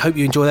we hope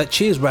you enjoy that.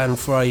 Cheers, Ran,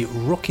 for a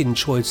rocking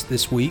choice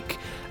this week.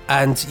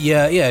 And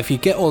yeah, if you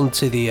get on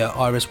to the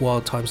Iris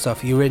Wild Time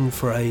stuff, you're in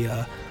for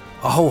a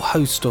whole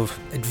host of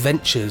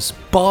adventures,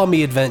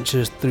 balmy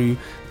adventures through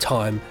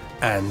time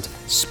and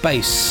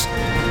space.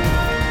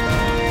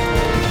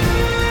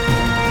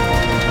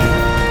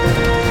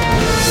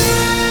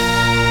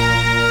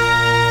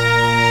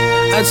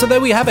 And so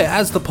there we have it.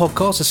 As the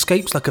podcast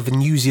escapes like a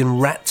Venusian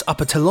rat up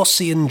a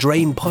Telossian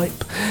drain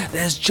pipe,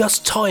 there's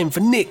just time for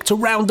Nick to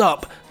round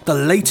up the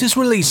latest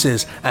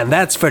releases, and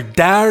that's for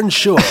darn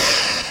sure.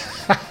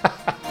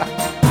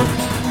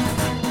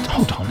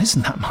 Hold on,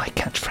 isn't that my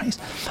catchphrase?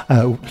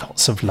 Oh,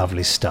 lots of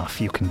lovely stuff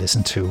you can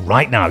listen to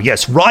right now.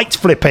 Yes, right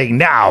flipping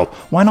now.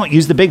 Why not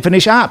use the Big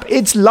Finish app?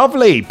 It's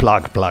lovely.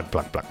 Plug.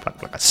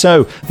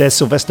 So there's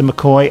Sylvester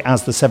McCoy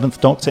as the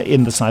 7th Doctor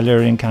in The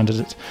Silurian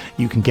Candidate.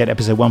 You can get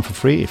episode 1 for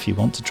free if you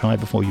want to try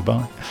before you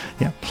buy.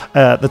 Yeah.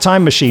 The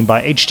Time Machine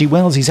by H.G.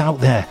 Wells. He's out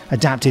there,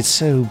 adapted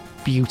so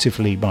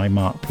beautifully by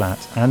Mark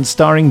Platt and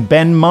starring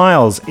Ben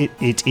Miles.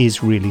 It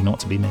is really not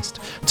to be missed.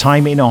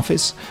 Time in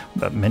Office,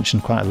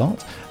 mentioned quite a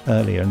lot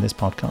earlier in this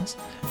podcast.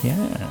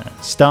 Yeah.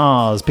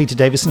 Stars Peter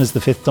Davison as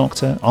the 5th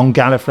Doctor on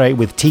Gallifrey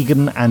with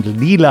Tegan and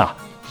Leela.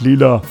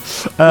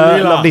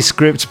 Lovely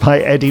script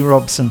by Eddie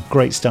Robson.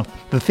 Great stuff.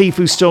 The Thief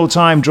Who Stole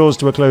Time draws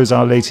to a close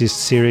our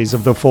latest series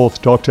of the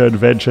 4th Doctor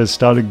adventures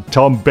starring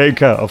Tom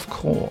Baker, of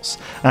course.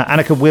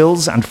 Annika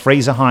Wills and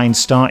Fraser Hines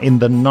star in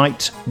The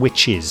Night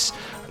Witches.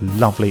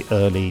 Lovely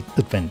early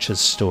adventures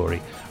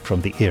story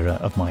from the era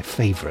of my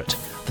favourite,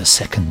 the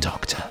 2nd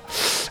Doctor.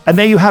 And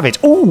there you have it.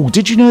 Oh,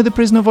 did you know The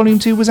Prisoner Volume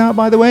 2 was out,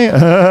 by the way?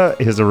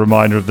 Here's a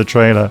reminder of the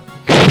trailer.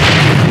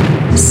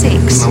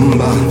 6.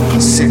 Number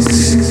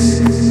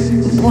 6.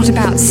 What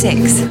about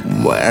 6?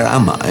 Where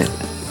am I?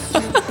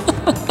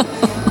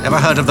 Ever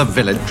heard of the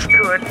village?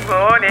 Good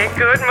morning.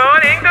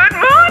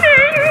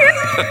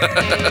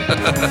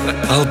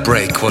 I'll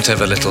break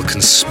whatever little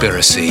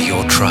conspiracy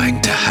you're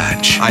trying to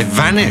hatch. I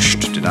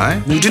vanished, did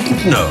I? You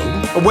didn't know?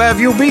 Where have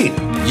you been?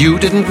 You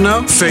didn't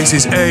know?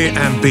 Phases A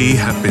and B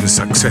have been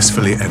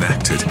successfully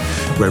enacted.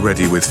 We're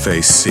ready with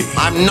Phase C.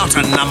 I'm not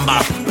a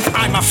number.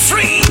 I'm a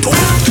freak.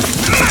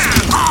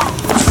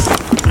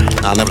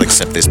 I'll never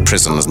accept this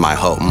prison as my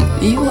home.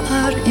 You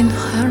are in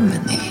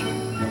harmony.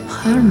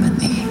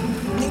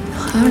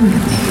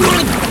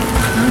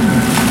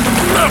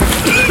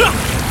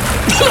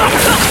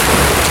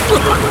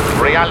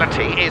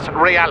 Reality is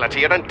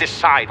reality. You don't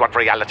decide what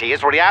reality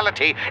is.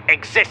 Reality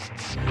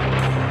exists.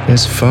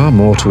 There's far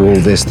more to all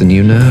this than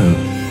you know.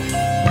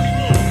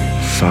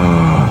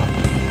 Far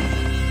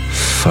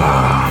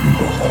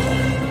more.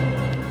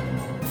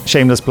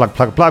 Shameless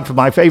plug for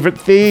my favourite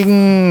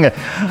thing.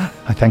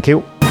 I thank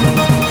you.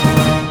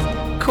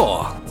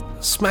 Cool.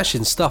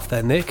 Smashing stuff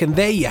there, Nick. And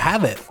there you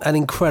have it. An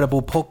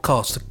incredible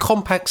podcast. A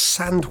compact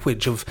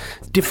sandwich of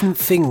different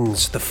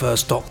things. The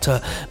 1st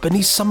Doctor,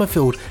 beneath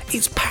Summerfield.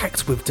 It's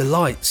packed with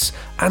delights.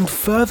 And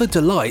further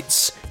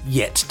delights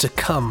yet to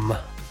come.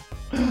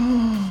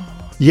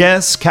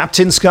 Yes,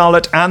 Captain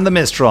Scarlet and the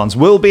Mysterons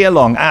will be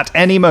along at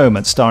any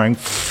moment, starring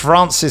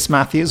Francis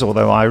Matthews,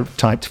 although I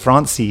typed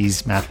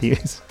Frances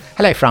Matthews.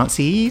 Hello,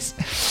 Frances.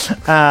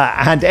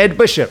 And Ed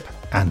Bishop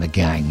and the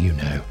gang, you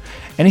know.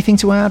 Anything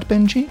to add,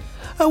 Benji?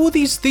 Oh, well,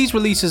 these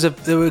releases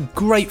they were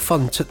great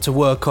fun to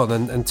work on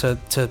and to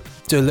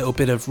do a little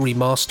bit of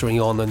remastering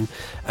on and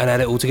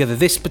add it all together.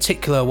 This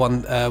particular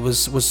one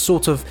was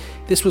sort of,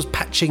 this was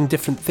patching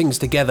different things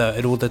together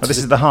in order to... This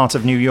is the Heart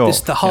of New York. This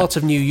is the Heart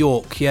of New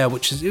York, yeah,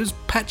 which is, it was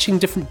patching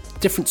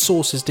different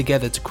sources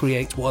together to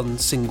create one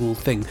single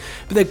thing.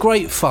 But they're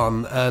great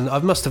fun, and I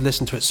must have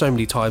listened to it so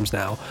many times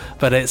now,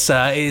 but it's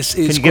Can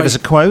you give us a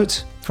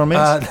quote from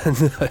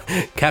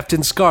it?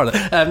 Captain Scarlet.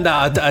 No,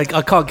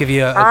 I can't give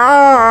you a...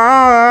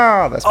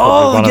 That's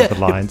probably one of the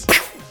lines.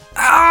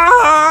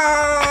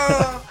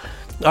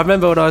 I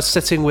remember when I was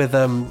sitting with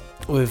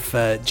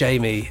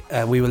Jamie,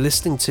 and we were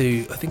listening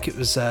to, I think it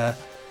was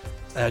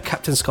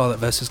Captain Scarlet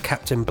versus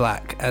Captain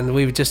Black, and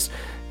we were just,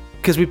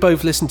 because we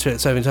both listened to it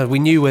so many times, we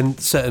knew when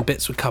certain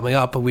bits were coming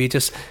up, and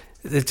there's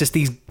just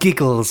these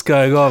giggles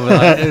going on.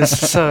 Like, it was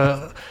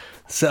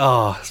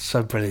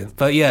so brilliant.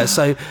 But yeah,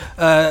 so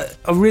I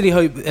really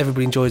hope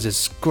everybody enjoys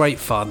this. Great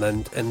fun,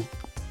 and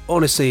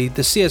honestly,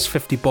 the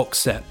CS50 box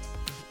set,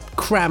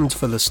 crammed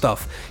full of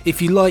stuff.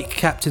 If you like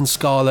Captain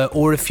Scarlet,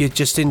 or if you're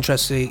just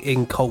interested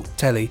in cult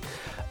telly,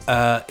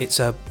 it's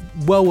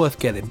well worth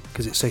getting,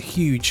 because it's a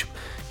huge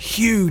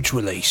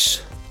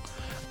release.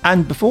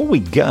 And before we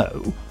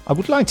go, I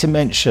would like to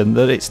mention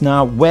that it's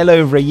now well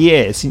over a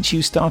year since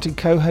you started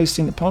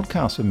co-hosting the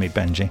podcast with me,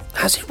 Benji.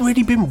 Has it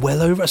really been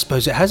well over? I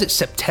suppose it has. It's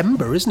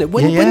September, isn't it?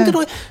 When did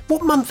I?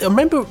 What month? I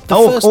remember the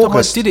first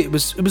August. time I did it. It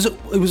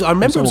was. I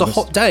remember it was a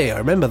hot day. I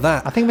remember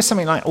that. I think it was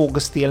something like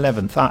August the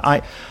 11th.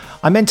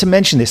 I meant to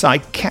mention this. I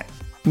kept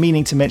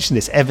meaning to mention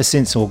this ever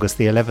since August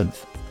the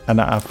 11th.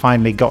 And I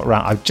finally got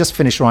around. I've just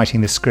finished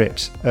writing the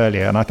script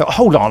earlier, and I thought,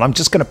 hold on, I'm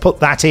just going to put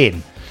that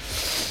in.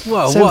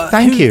 Well, so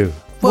thank you.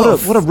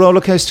 What a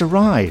roller coaster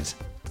ride.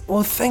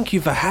 Well, thank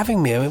you for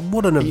having me. I mean,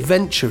 what an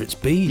adventure it's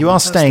been. You are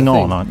staying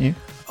on, aren't you?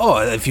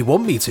 Oh, if you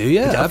want me to,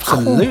 yeah,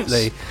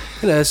 absolutely.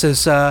 You know, it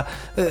says,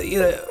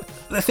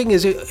 the thing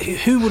is,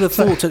 who would have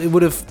thought that it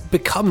would have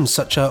become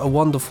such a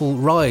wonderful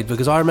ride?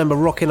 Because I remember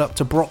rocking up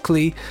to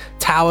Broccoli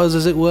Towers,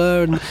 as it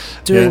were, and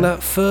doing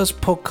that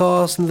first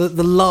podcast and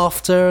the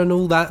laughter and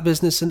all that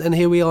business, and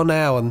here we are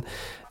now, and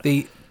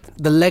the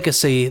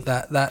legacy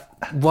that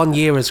 1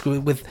 year is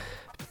with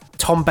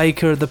Tom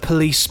Baker, the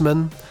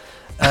policeman,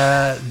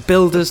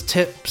 Builder's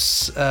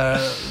Tips,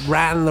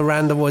 Ran the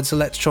Random Woods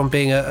Electron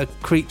being a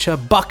creature,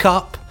 Buck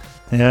Up.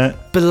 Yeah.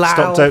 Bilal.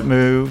 Stop, Don't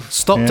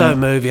Move. Don't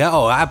Move, yeah.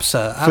 Oh,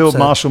 absolutely. Field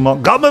Marshal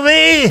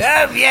Montgomery.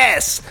 Oh,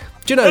 yes.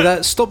 Do you know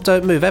that Stop,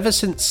 Don't Move, ever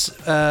since,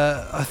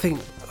 I think,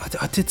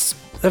 I did,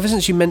 ever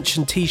since you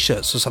mentioned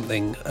T-shirts or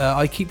something,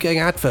 I keep getting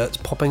adverts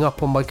popping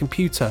up on my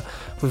computer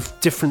with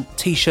different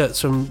T-shirts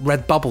from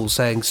Redbubble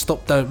saying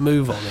Stop, Don't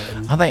Move on it.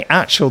 And are they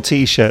actual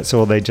T-shirts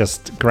or are they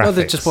just graphics? No,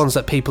 they're just ones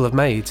that people have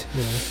made,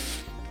 you know.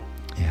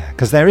 Yeah,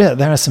 because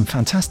there are some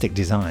fantastic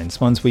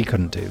designs, ones we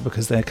couldn't do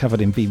because they're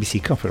covered in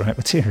BBC copyright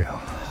material.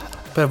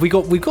 But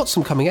we've got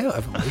some coming out,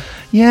 haven't we?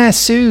 Yeah,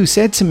 Sue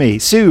said to me,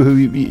 Sue, who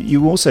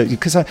you also,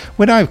 because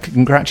when I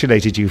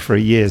congratulated you for a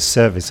year's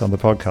service on the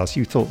podcast,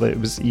 you thought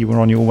that you were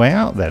on your way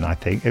out then, I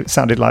think. It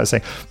sounded like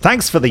saying,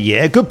 thanks for the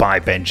year, goodbye,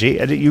 Benji.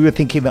 And you were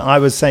thinking that I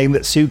was saying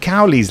that Sue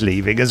Cowley's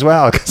leaving as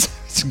well.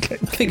 I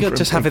think you're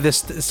just having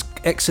this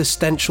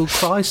existential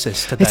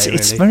crisis today.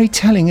 It's very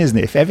telling, isn't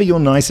it? If ever you're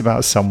nice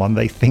about someone,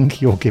 they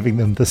think you're giving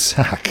them the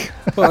sack.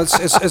 Well,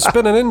 it's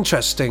been an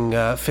interesting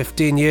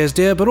 15 years,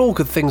 dear, but all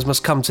good things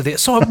must come to the...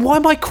 Sorry, why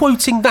am I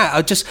quoting that?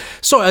 It just,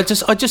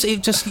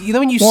 you know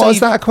when you say... What was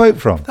that a quote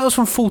from? That was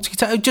from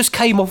 40... It just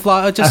came off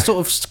like, I just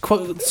sort of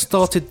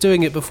started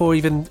doing it before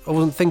I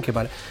wasn't thinking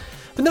about it.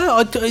 But no,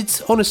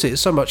 it's honestly,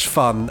 it's so much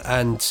fun,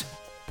 and...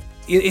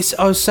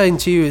 I was saying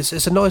to you,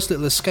 it's a nice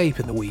little escape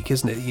in the week,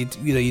 isn't it?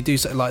 You do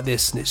something like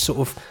this, and it's sort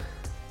of,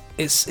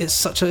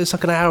 it's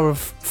like an hour of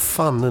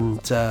fun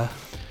and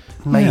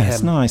mayhem. Yeah,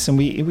 it's nice, and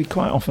we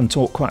quite often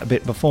talk quite a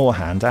bit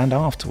beforehand and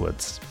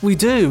afterwards. We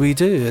do,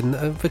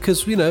 and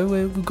because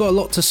we've got a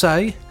lot to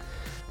say,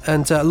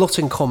 and a lot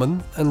in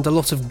common, and a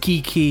lot of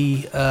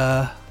geeky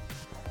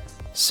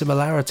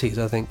similarities.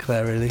 I think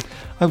there really.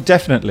 Oh,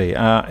 definitely.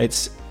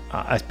 It's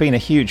been a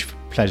huge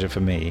pleasure for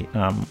me.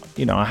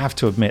 I have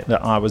to admit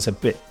that I was a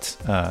bit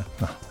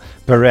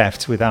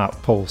bereft without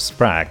Paul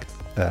Spragg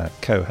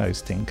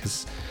co-hosting,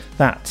 because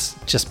that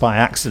just by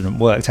accident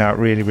worked out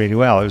really, really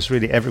well. It was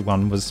really,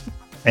 everyone was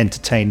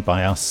entertained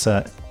by us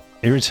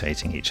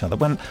irritating each other.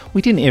 Well,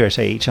 we didn't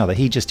irritate each other,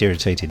 he just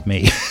irritated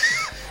me.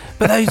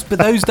 But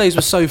those days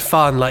were so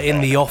fun, like in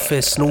the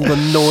office and all the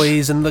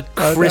noise and the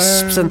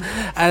crisps and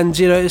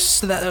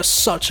that was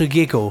such a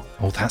giggle.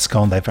 Oh, that's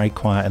gone. They're very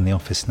quiet in the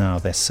office now.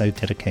 They're so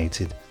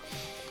dedicated.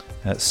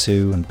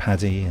 Sue and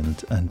Paddy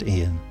and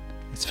Ian.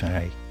 It's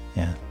very,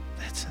 they're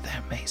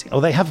amazing. Oh,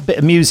 they have a bit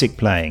of music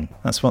playing.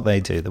 That's what they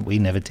do that we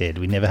never did.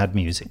 We never had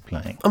music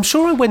playing. I'm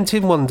sure I went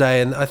in one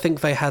day and I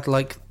think they had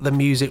like the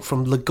music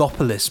from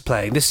Legopolis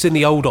playing. This is in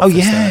the old office. Oh,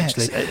 yeah.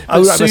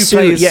 Actually.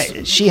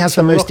 Sue, she has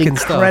the most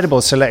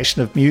incredible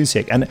selection of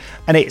music, and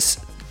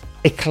it's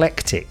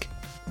eclectic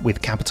with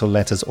capital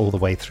letters all the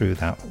way through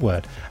that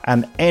word.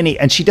 And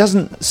she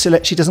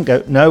doesn't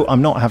go, no,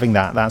 I'm not having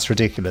that. That's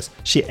ridiculous.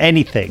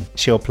 Anything,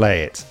 she'll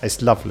play it.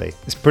 It's lovely.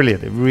 It's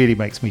brilliant. It really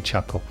makes me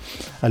chuckle.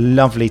 A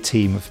lovely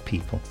team of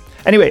people.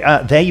 Anyway,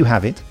 there you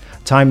have it.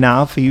 Time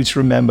now for you to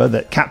remember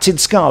that Captain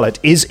Scarlet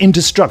is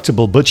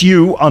indestructible, but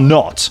you are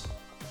not.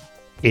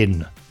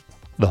 In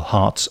the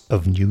heart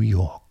of New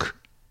York.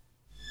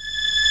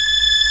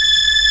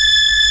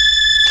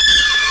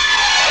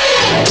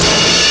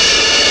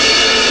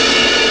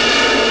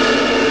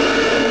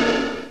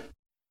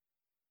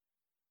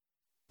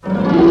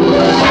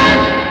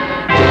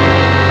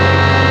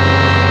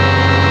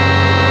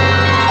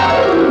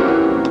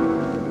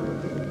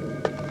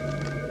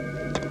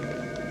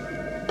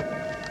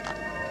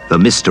 The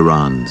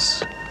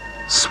Mysterons,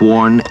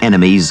 sworn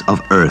enemies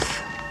of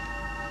Earth,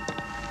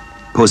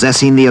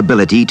 possessing the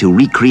ability to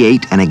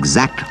recreate an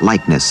exact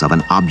likeness of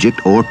an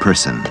object or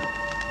person.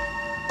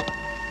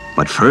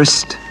 But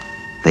first,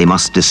 they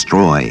must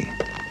destroy.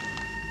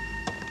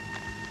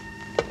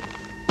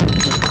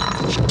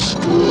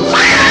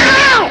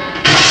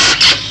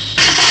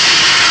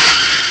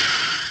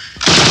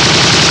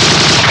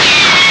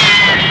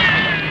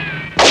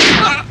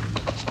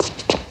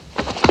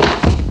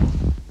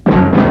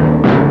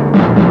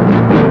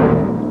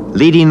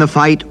 Leading the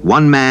fight,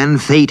 one man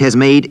fate has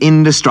made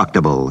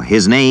indestructible.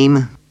 His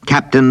name,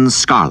 Captain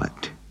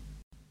Scarlet.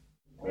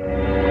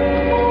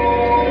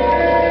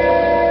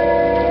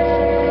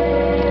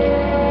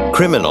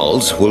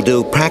 Criminals will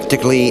do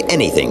practically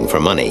anything for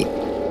money,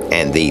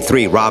 and the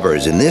three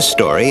robbers in this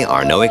story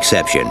are no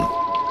exception.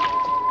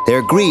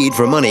 Their greed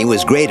for money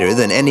was greater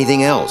than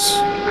anything else.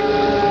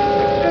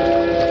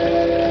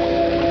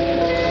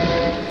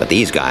 But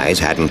these guys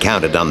hadn't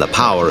counted on the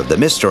power of the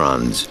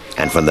Mysterons,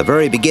 and from the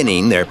very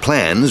beginning their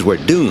plans were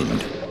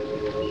doomed.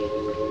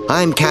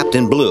 I'm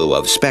Captain Blue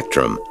of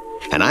Spectrum,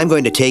 and I'm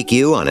going to take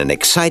you on an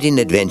exciting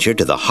adventure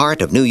to the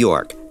heart of New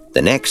York,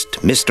 the next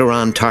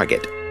Mysteron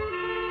target.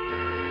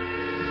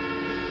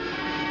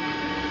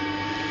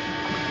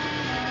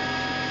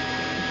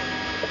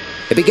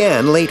 It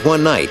began late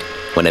one night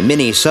when a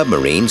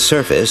mini-submarine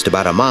surfaced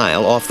about a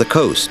mile off the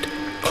coast,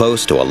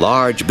 close to a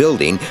large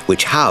building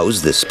which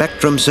housed the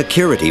Spectrum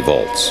security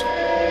vaults.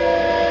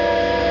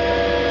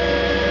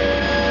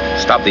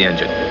 Stop the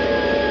engine.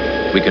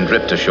 We can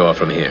drift ashore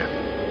from here.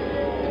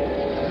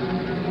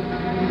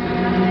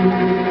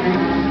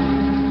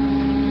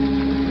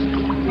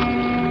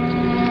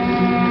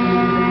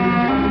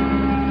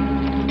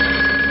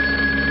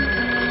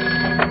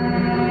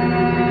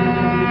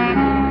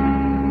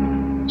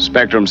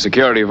 Spectrum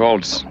security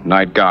vaults,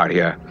 night guard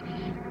here.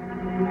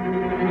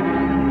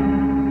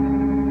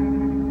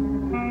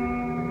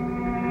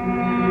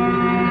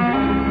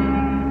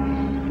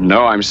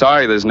 No, I'm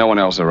sorry, there's no one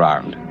else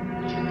around.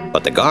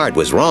 But the guard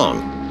was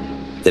wrong.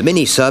 The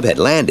mini-sub had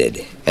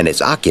landed, and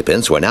its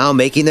occupants were now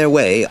making their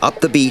way up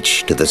the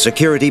beach to the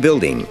security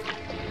building.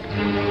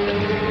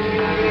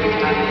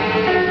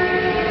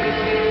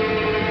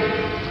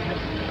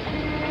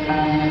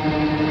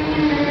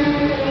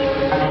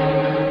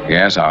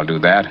 Yes, I'll do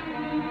that.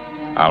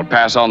 I'll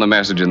pass on the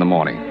message in the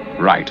morning.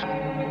 Right.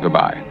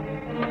 Goodbye.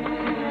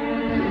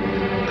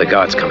 The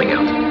guard's coming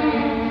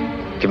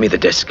out. Give me the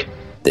disc.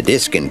 The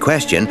disc in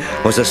question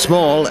was a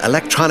small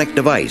electronic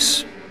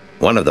device.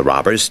 One of the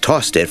robbers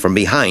tossed it from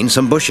behind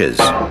some bushes.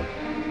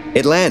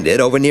 It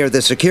landed over near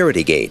the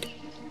security gate.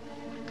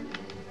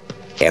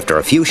 After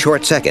a few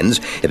short seconds,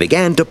 it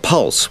began to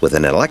pulse with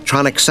an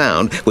electronic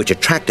sound which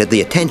attracted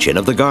the attention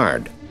of the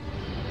guard.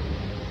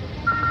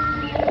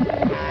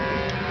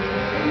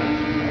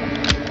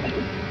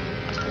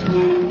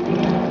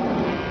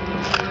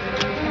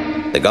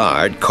 The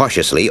guard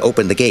cautiously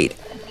opened the gate,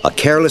 a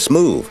careless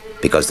move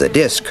because the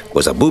disc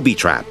was a booby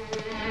trap.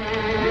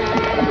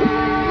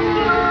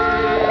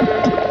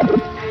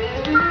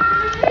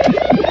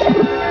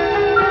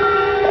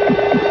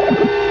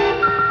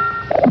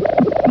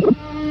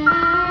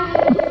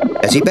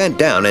 As he bent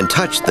down and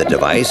touched the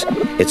device,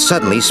 it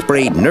suddenly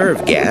sprayed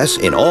nerve gas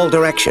in all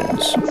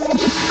directions.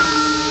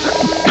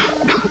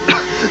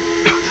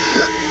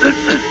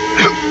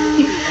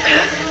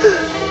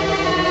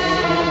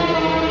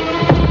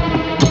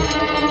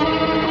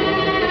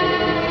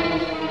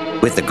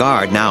 With the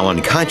guard now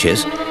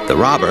unconscious, the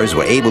robbers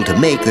were able to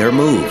make their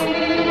move.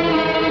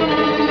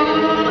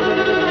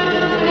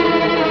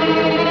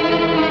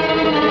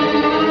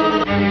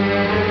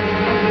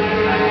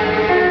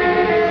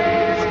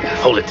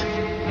 Hold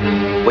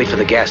it. Wait for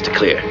the gas to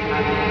clear.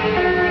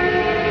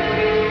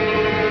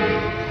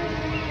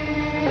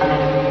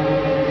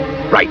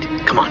 Right,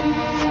 come on.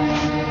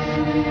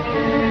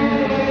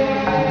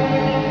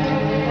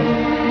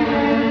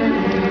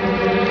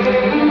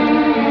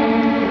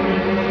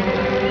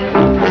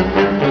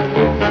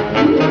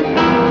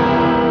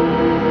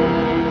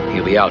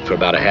 He'll be out for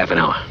about a half an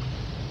hour.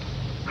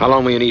 How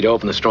long will you need to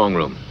open the strong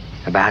room?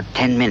 About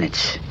 10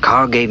 minutes.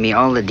 Carl gave me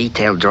all the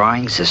detailed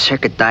drawings, the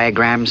circuit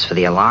diagrams for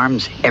the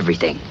alarms,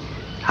 everything.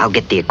 I'll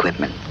get the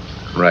equipment.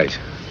 Right.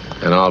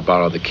 And I'll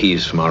borrow the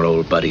keys from our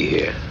old buddy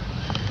here.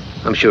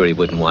 I'm sure he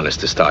wouldn't want us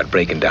to start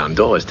breaking down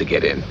doors to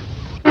get in.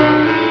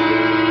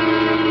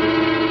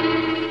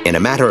 In a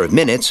matter of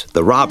minutes,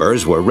 the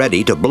robbers were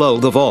ready to blow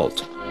the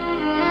vault.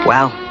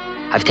 Well,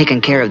 I've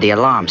taken care of the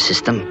alarm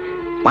system.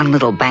 One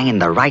little bang in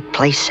the right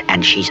place,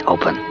 and she's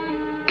open.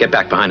 Get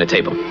back behind the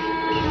table.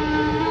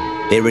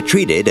 They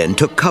retreated and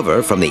took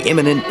cover from the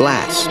imminent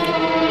blast.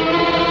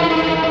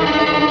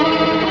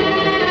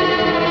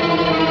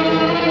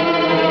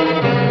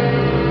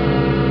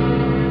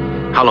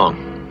 How long?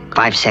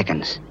 5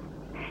 seconds.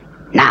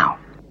 Now.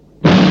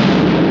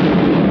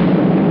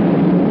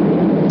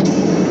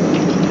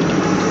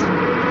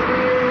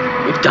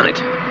 We've done it.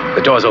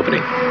 The door's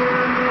opening.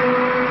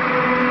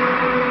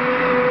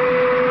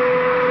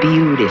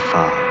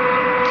 Beautiful.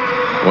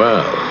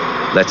 Well,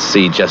 let's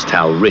see just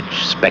how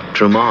rich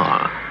Spectrum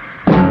are.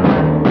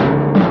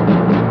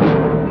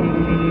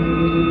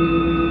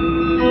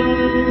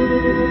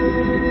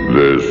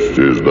 This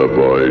is the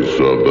voice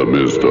of the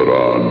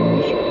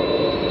Mysterons.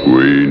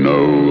 We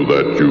know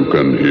that you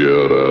can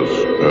hear us,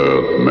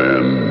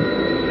 Earthmen.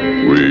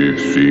 We've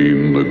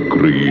seen the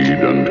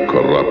greed and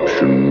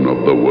corruption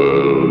of the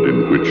world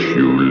in which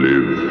you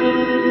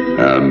live,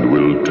 and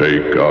will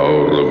take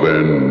our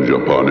revenge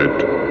upon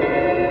it.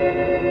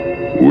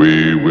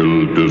 We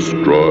will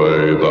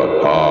destroy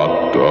the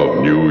heart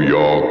of New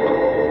York.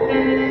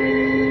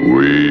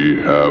 We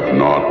have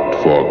not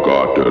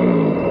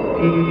forgotten.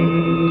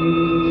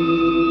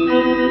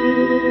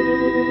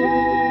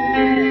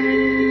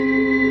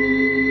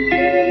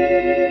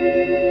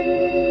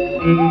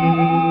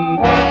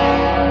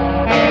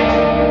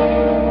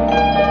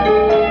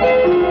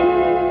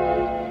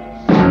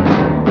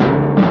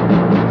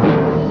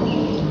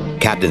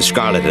 Captain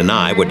Scarlet and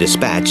I were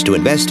dispatched to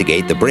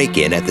investigate the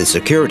break-in at the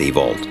security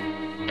vault.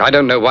 I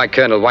don't know why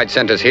Colonel White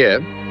sent us here.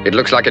 It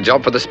looks like a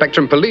job for the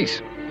Spectrum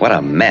Police. What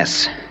a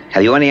mess.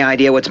 Have you any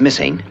idea what's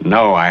missing?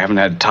 No, I haven't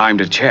had time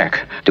to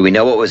check. Do we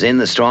know what was in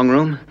the strong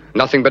room?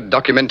 Nothing but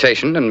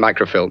documentation and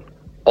microfilm.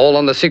 All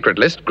on the secret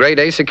list, grade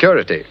A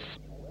security.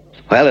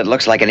 Well, it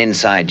looks like an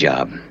inside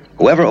job.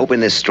 Whoever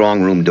opened this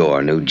strong room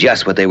door knew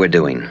just what they were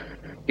doing.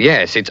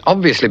 Yes, it's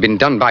obviously been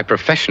done by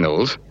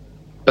professionals,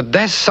 but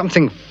there's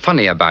something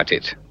funny about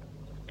it.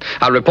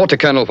 I'll report to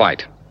Colonel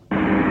White.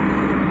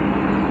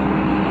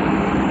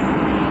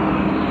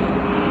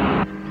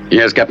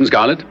 Yes, Captain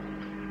Scarlet?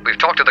 We've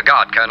talked to the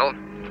guard, Colonel.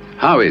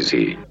 How is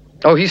he?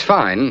 Oh, he's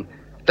fine.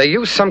 They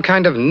used some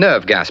kind of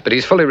nerve gas, but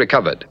he's fully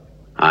recovered.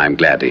 I'm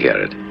glad to hear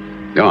it.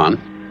 Go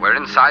on. We're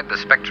inside the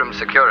Spectrum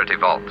security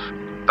vault,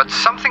 but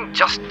something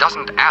just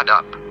doesn't add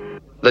up.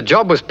 The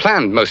job was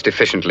planned most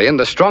efficiently, and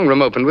the strong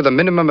room opened with a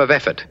minimum of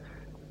effort.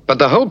 But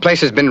the whole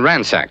place has been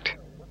ransacked.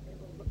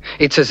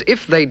 It's as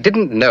if they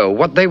didn't know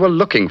what they were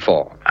looking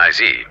for. I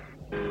see.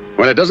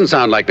 Well, it doesn't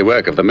sound like the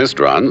work of the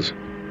Mysterons.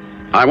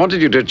 I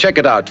wanted you to check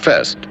it out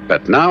first,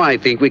 but now I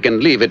think we can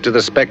leave it to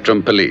the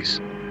Spectrum Police.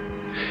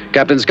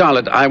 Captain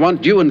Scarlet, I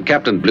want you and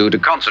Captain Blue to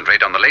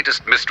concentrate on the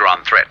latest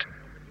Mysteron threat.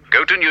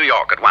 Go to New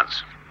York at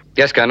once.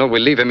 Yes, Colonel,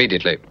 we'll leave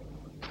immediately.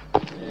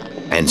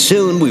 And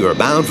soon we were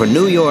bound for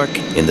New York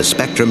in the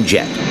Spectrum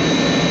jet.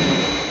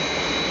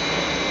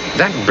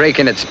 That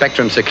break-in at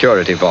Spectrum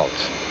security vault,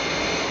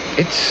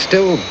 it's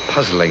still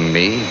puzzling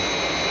me.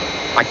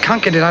 I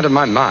can't get it out of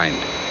my mind.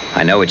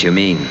 I know what you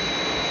mean.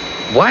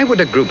 Why would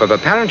a group of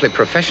apparently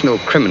professional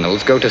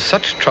criminals go to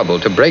such trouble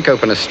to break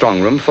open a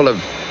strong room full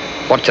of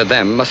what to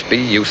them must be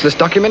useless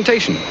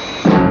documentation?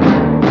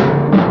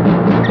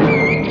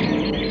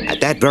 At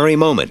that very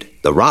moment,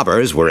 the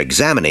robbers were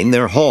examining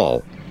their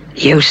haul.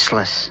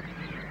 Useless.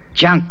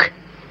 Junk.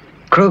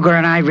 Kruger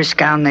and I risked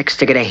down next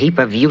to get a heap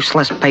of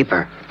useless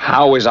paper.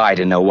 How was I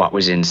to know what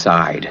was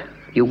inside?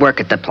 You work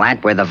at the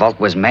plant where the vault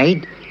was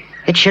made?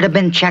 It should have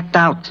been checked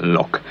out.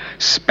 Look,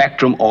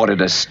 Spectrum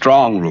ordered a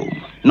strong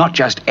room. Not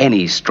just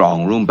any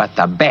strong room, but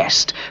the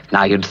best.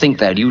 Now, you'd think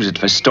they'd use it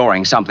for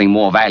storing something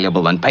more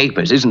valuable than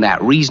papers. Isn't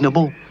that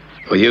reasonable?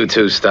 Will you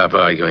two stop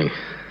arguing?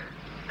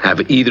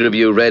 Have either of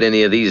you read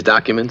any of these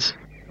documents?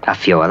 A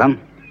few of them.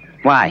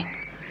 Why?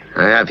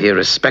 I have here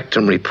a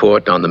Spectrum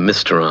report on the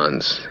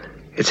Mysterons.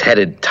 It's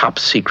headed Top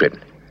Secret.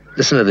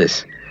 Listen to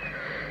this.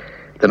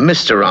 The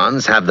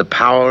Mysterons have the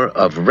power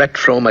of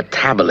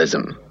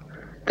retrometabolism.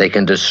 They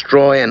can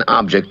destroy an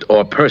object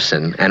or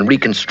person and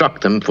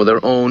reconstruct them for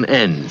their own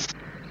ends.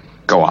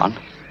 Go on.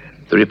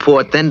 The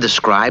report then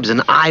describes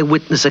an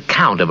eyewitness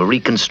account of a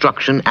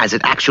reconstruction as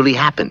it actually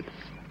happened.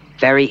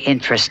 Very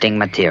interesting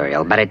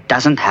material, but it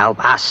doesn't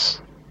help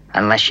us.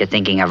 Unless you're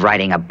thinking of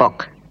writing a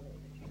book.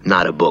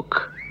 Not a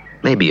book.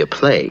 Maybe a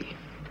play.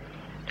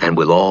 And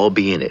we'll all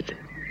be in it.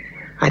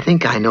 I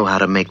think I know how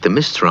to make the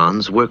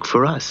Mysterons work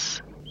for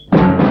us.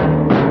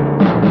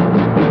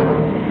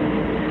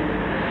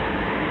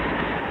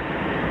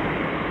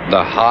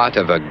 The heart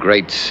of a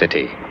great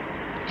city.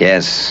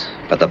 Yes,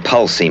 but the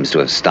pulse seems to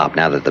have stopped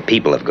now that the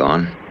people have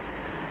gone.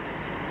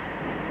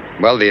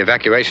 Well, the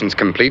evacuation's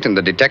complete, and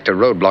the detector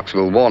roadblocks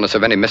will warn us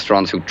of any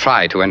Mysterons who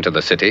try to enter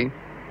the city.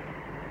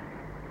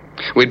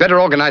 We'd better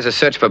organize a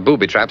search for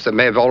booby traps that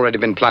may have already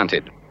been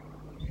planted.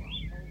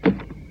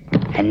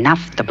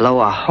 Enough to blow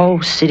a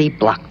whole city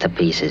block to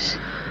pieces.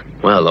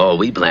 Well, all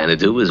we plan to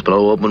do is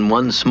blow open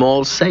one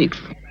small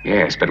safe.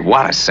 Yes, but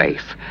what a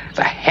safe.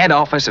 The head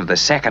office of the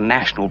Second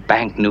National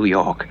Bank, New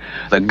York.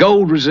 The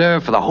gold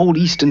reserve for the whole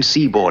eastern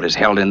seaboard is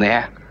held in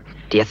there.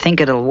 Do you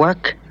think it'll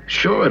work?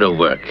 Sure it'll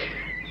work.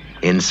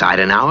 Inside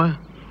an hour,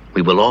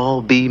 we will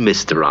all be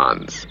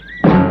Mysterons.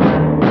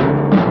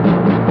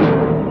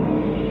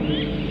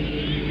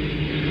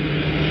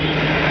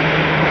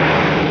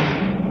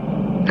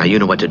 Now you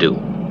know what to do.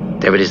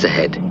 There it is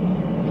ahead.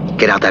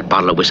 Get out that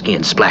bottle of whiskey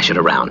and splash it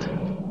around.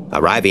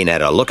 Arriving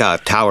at a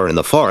lookout tower in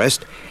the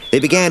forest, they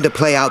began to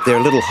play out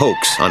their little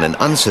hoax on an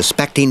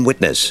unsuspecting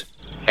witness.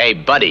 Hey,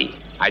 buddy,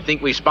 I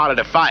think we spotted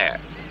a fire.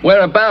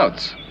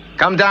 Whereabouts?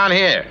 Come down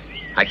here.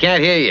 I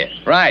can't hear you.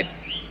 Right.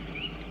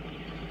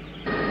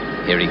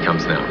 Here he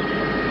comes now.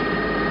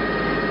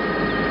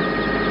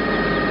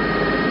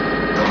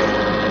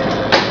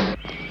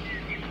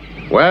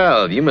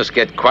 Well, you must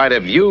get quite a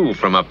view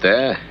from up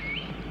there.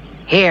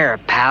 Here,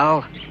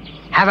 pal.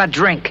 Have a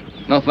drink.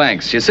 No,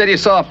 thanks. You said you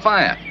saw a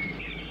fire.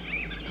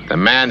 The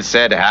man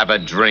said have a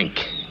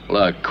drink.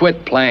 Look,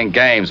 quit playing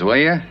games, will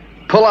you?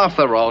 Pull off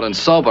the road and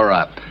sober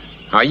up.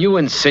 Are you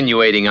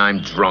insinuating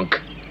I'm drunk?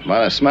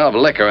 By the smell of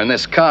liquor in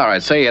this car,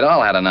 I'd say you'd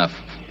all had enough.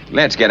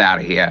 Let's get out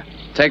of here.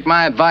 Take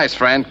my advice,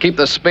 friend. Keep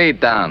the speed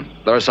down.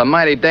 There are some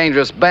mighty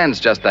dangerous bends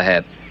just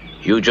ahead.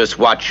 You just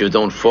watch you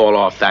don't fall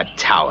off that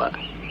tower.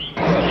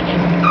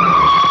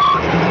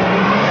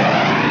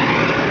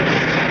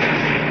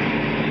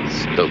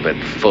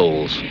 Stupid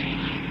fools.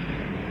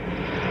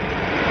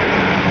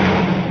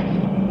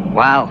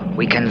 Well,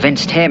 we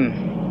convinced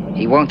him.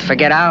 He won't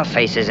forget our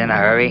faces in a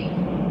hurry.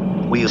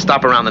 We'll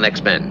stop around the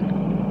next bend.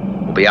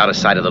 We'll be out of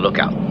sight of the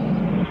lookout.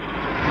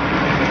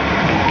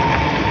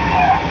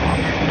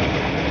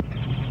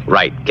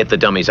 Right, get the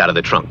dummies out of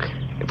the trunk.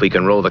 If we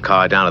can roll the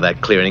car down to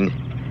that clearing,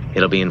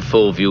 it'll be in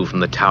full view from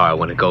the tower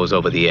when it goes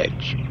over the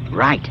edge.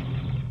 Right.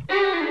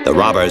 The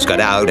robbers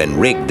got out and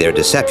rigged their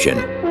deception.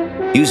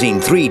 Using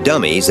 3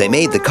 dummies, they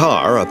made the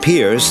car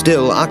appear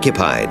still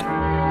occupied.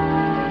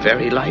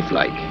 Very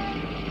lifelike.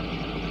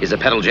 Is the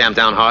pedal jammed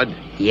down hard?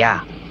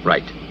 Yeah.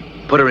 Right.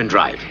 Put her in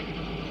drive.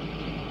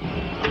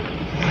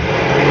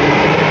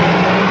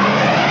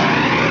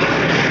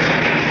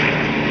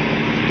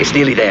 It's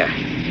nearly there.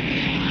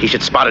 He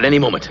should spot it any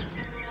moment.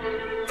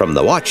 From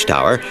the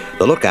watchtower,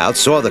 the lookout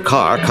saw the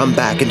car come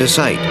back into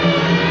sight.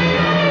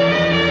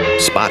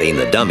 Spotting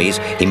the dummies,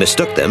 he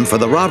mistook them for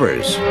the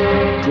robbers.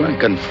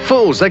 Drunken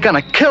fools, they're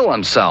gonna kill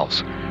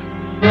themselves.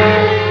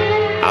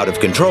 Out of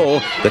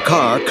control, the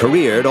car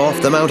careered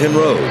off the mountain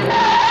road.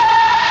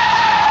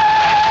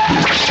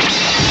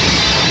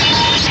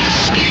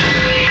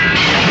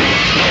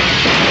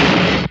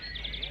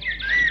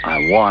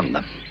 I warned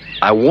them.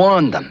 I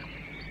warned them.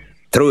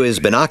 Through his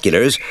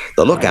binoculars,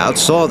 the lookout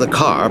saw the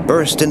car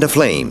burst into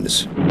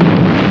flames.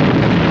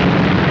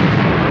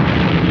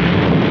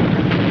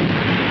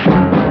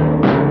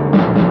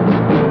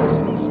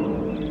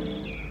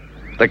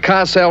 The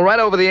car sailed right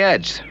over the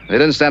edge. They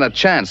didn't stand a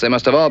chance. They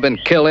must have all been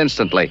killed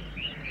instantly.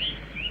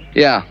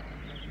 Yeah,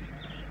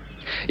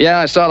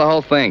 I saw the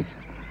whole thing.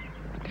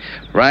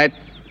 Right.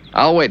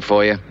 I'll wait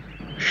for you.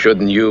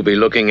 Shouldn't you be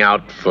looking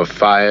out for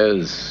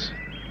fires?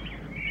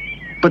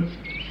 But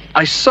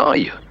I saw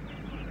you.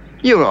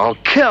 You were all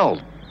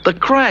killed. The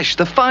crash,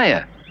 the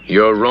fire.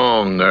 You're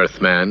wrong,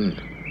 Earthman.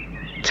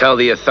 Tell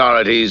the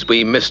authorities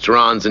we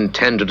Mysterons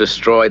intend to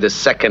destroy the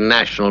Second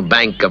National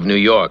Bank of New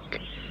York.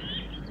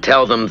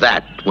 Tell them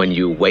that when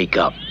you wake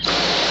up.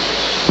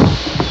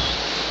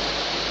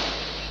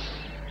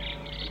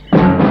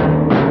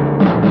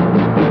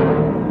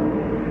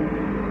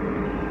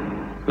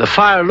 The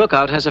fire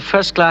lookout has a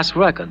first-class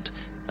record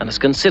and is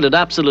considered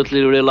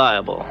absolutely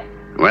reliable.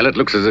 Well, it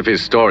looks as if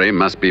his story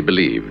must be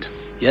believed.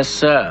 Yes,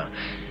 sir.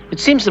 It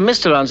seems the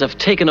Mysterons have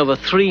taken over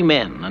 3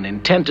 men and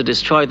intend to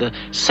destroy the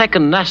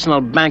Second National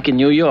Bank in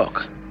New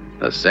York.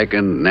 The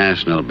Second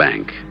National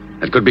Bank.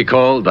 It could be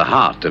called the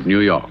heart of New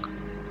York.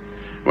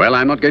 Well,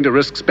 I'm not going to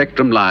risk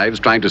Spectrum lives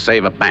trying to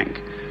save a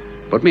bank.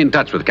 Put me in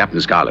touch with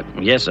Captain Scarlet.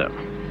 Yes, sir.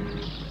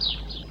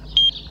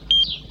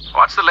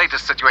 What's the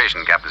latest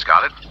situation, Captain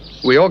Scarlet?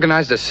 We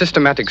organized a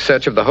systematic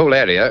search of the whole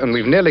area, and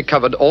we've nearly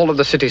covered all of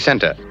the city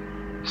center.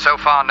 So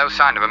far, no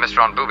sign of a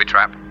Mysteron booby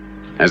trap.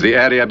 Has the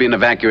area been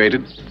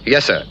evacuated?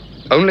 Yes, sir.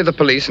 Only the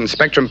police and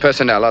Spectrum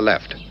personnel are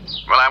left.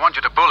 Well, I want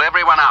you to pull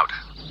everyone out.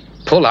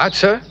 Pull out,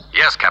 sir?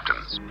 Yes, Captain.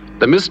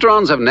 The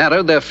Mysterons have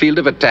narrowed their field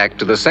of attack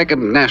to the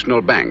Second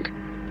National Bank.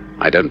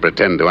 I don't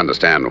pretend to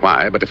understand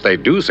why, but if they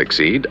do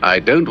succeed, I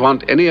don't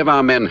want any of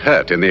our men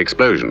hurt in the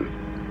explosion.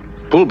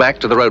 Pull back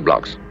to the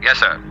roadblocks. Yes,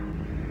 sir.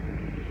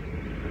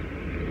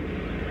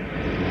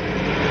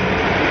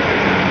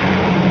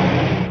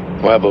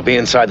 Well, we'll be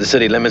inside the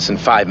city limits in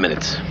 5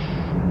 minutes.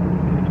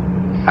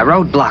 A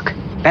roadblock.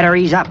 Better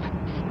ease up.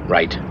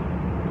 Right.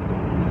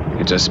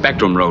 It's a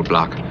Spectrum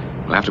roadblock.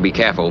 We'll have to be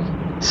careful.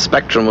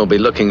 Spectrum will be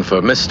looking for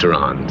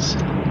Mysterons.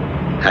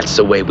 That's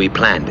the way we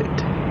planned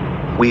it.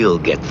 We'll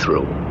get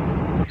through.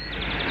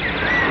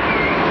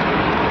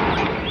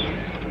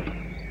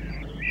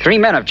 3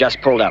 men have just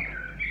pulled up.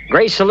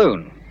 Gray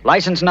Saloon.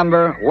 License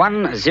number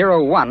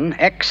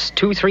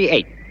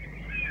 101X238.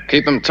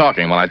 Keep them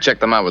talking while I check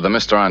them out with the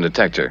Mysteron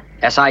detector.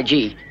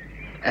 SIG.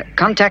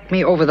 Contact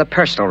me over the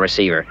personal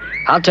receiver.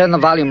 I'll turn the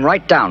volume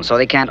right down so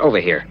they can't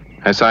overhear.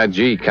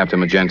 SIG, Captain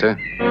Magenta.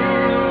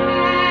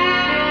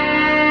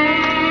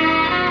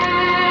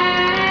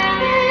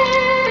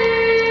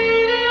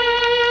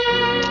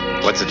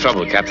 What's the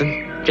trouble,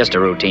 Captain? Just a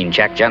routine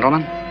check,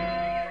 gentlemen.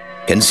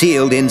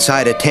 Concealed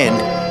inside a tent,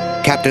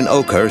 Captain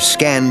Ochre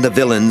scanned the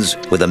villains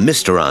with a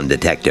Mysteron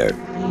detector.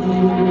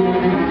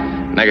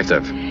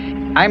 Negative.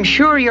 I'm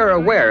sure you're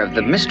aware of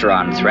the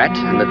Mysteron threat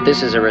and that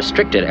this is a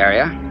restricted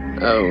area.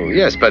 Oh,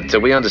 yes, but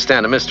we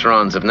understand the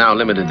Mysterons have now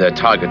limited their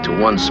target to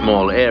one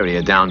small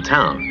area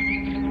downtown.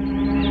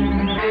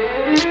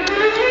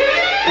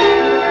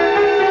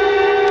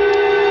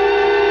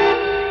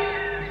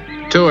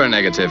 Two are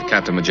negative,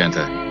 Captain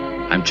Magenta.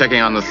 I'm checking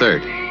on the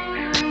third.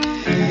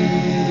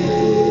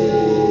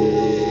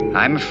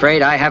 I'm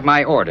afraid I have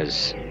my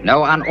orders.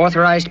 No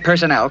unauthorized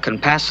personnel can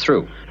pass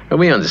through.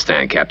 We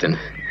understand, Captain.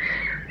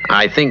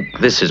 I think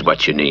this is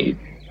what you need.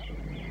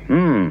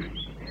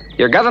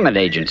 You're government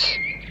agents.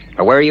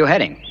 Where are you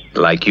heading?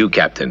 Like you,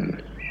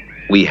 Captain.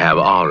 We have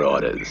our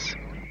orders.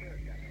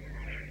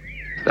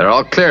 They're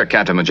all clear,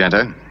 Captain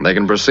Magenta. They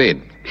can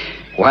proceed.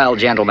 Well,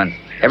 gentlemen,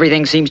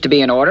 everything seems to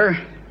be in order.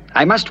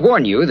 I must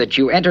warn you that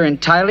you enter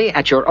entirely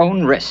at your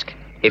own risk.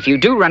 If you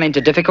do run into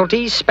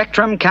difficulties,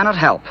 Spectrum cannot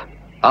help.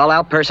 All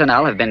our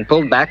personnel have been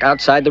pulled back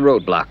outside the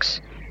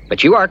roadblocks.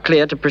 But you are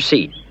clear to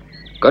proceed.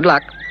 Good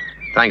luck.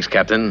 Thanks,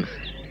 Captain.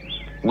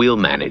 We'll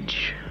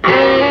manage.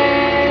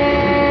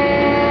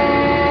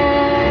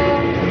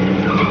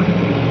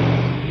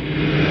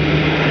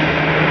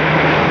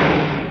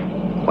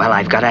 Well,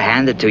 I've got to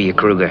hand it to you,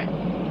 Kruger.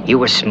 You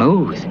were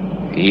smooth.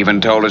 He even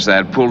told us they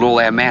had pulled all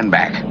their men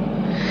back.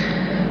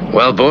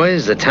 Well,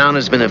 boys, the town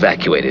has been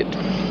evacuated.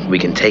 We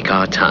can take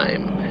our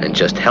time and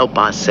just help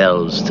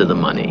ourselves to the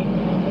money.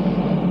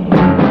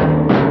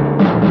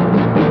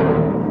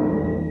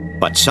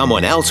 But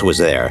someone else was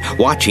there,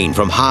 watching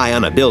from high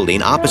on a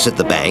building opposite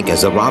the bank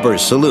as the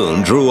robbers'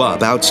 saloon drew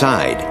up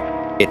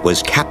outside. It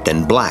was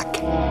Captain Black.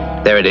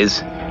 There it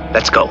is.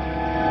 Let's go.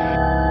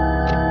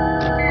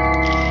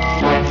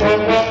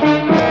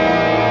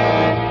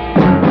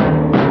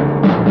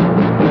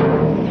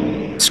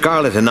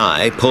 Scarlet and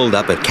I pulled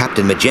up at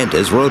Captain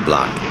Magenta's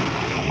roadblock.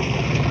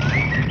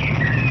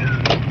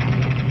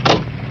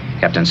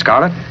 Captain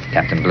Scarlet,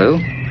 Captain Blue.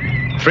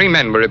 3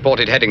 men were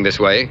reported heading this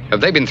way.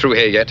 Have they been through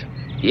here yet?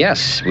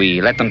 Yes,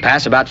 we let them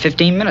pass about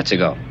 15 minutes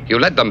ago. You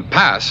let them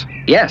pass?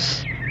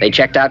 Yes, they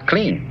checked out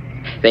clean.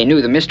 They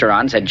knew the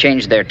Mysterons had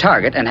changed their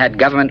target and had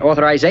government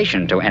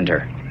authorization to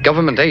enter.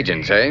 Government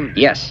agents, eh?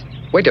 Yes.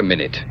 Wait a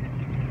minute.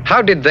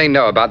 How did they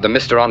know about the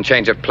Mysteron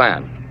change of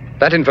plan?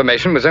 That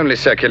information was only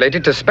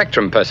circulated to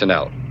Spectrum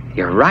personnel.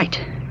 You're right.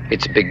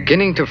 It's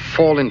beginning to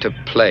fall into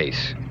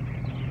place.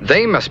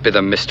 They must be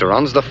the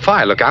Mysterons the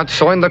fire lookout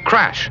saw in the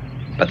crash.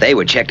 But they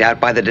were checked out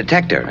by the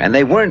detector, and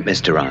they weren't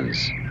Mysterons.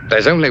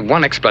 There's only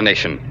one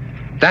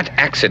explanation. That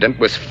accident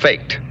was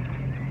faked.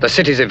 The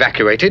city's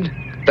evacuated.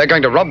 They're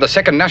going to rob the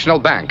Second National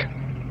Bank.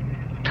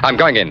 I'm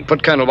going in.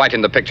 Put Colonel White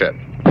in the picture.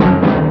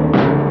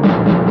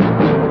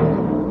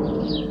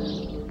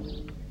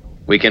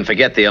 We can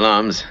forget the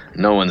alarms.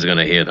 No one's going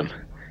to hear them.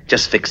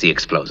 Just fix the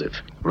explosive.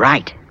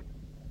 Right.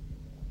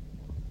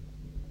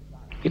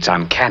 It's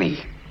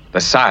uncanny.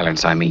 The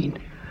silence, I mean.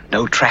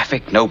 No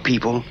traffic, no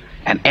people.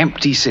 An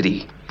empty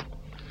city.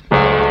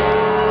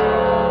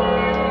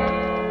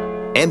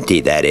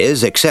 Empty, that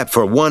is, except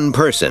for one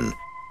person.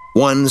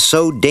 One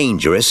so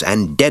dangerous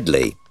and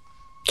deadly.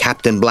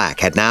 Captain Black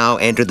had now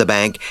entered the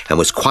bank and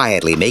was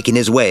quietly making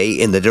his way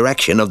in the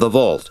direction of the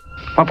vault.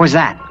 What was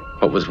that?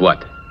 What was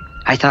what?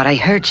 I thought I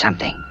heard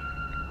something.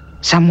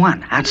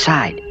 Someone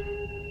outside.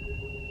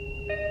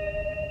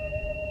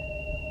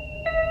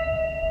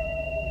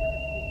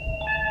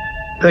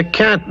 There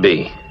can't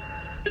be.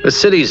 The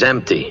city's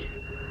empty.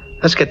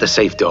 Let's get the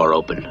safe door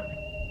open.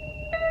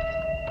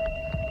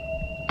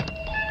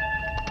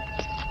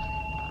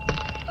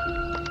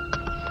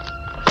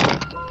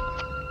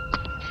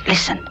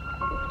 Listen.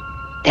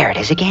 There it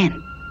is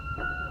again.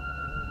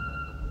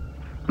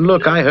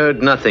 Look, I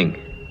heard nothing.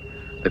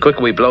 The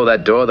quicker we blow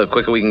that door, the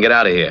quicker we can get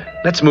out of here.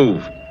 Let's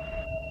move.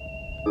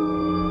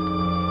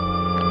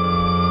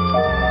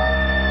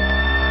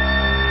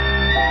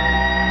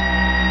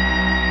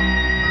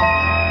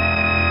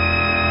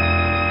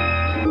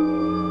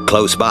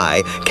 Close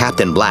by,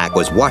 Captain Black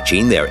was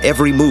watching their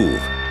every move.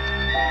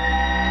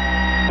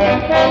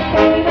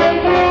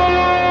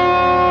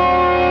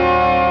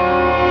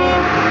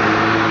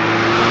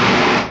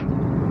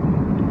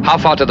 How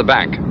far to the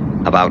bank?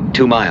 About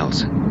 2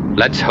 miles.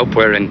 Let's hope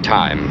we're in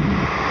time.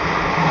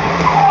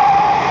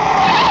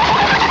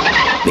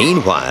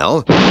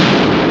 Meanwhile,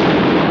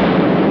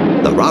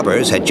 the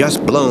robbers had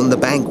just blown the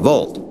bank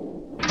vault.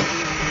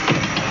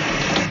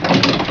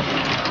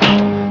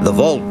 The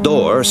vault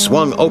door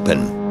swung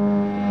open.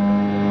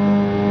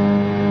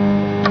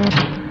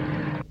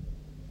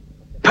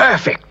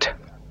 Perfect!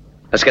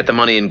 Let's get the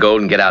money and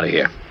gold and get out of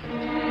here.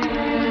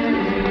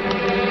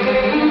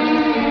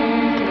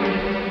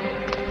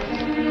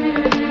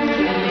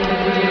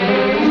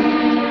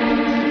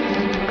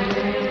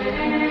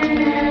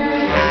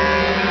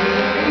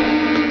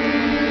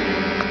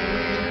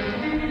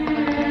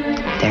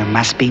 There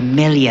must be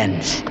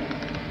millions.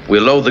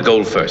 We'll load the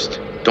gold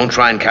first. Don't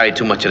try and carry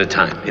too much at a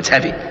time. It's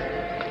heavy.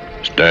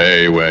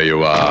 Stay where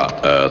you are,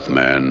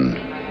 Earthmen.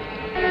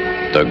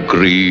 The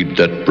greed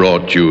that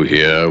brought you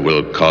here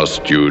will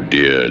cost you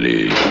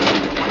dearly.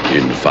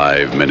 In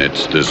 5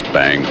 minutes, this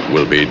bank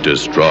will be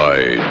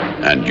destroyed,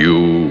 and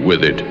you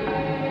with it.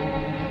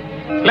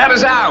 Let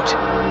us out!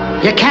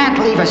 You can't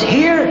leave us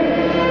here!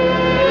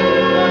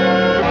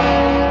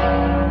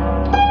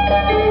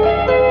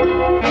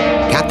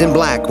 Captain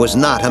Black was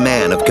not a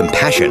man of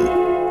compassion.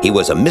 He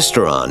was a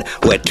Mysteron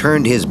who had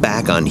turned his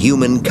back on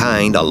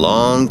humankind a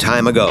long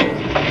time ago.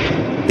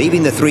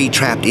 Leaving the 3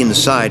 trapped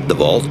inside the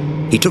vault,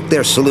 he took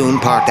their saloon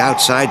parked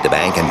outside the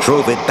bank and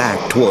drove it back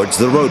towards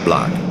the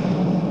roadblock.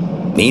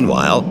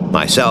 Meanwhile,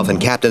 myself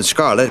and Captain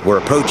Scarlet were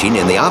approaching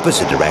in the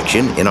opposite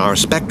direction in our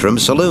Spectrum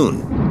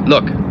saloon.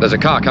 Look, there's a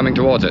car coming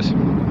towards us.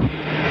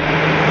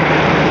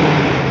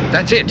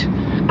 That's it.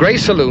 Grey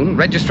Saloon,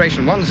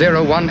 registration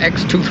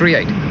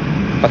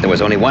 101X238. But there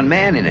was only one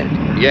man in it.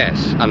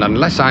 Yes, and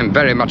unless I'm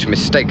very much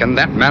mistaken,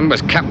 that man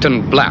was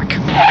Captain Black.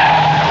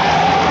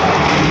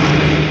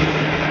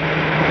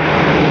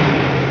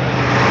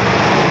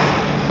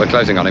 We're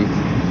closing on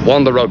him.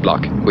 Warn the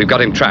roadblock. We've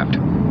got him trapped.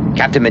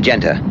 Captain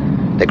Magenta,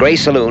 the Grey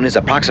Saloon is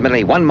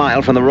approximately 1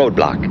 mile from the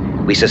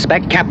roadblock. We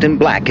suspect Captain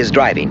Black is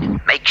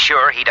driving. Make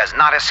sure he does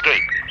not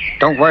escape.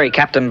 Don't worry,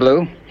 Captain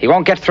Blue. He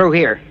won't get through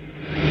here.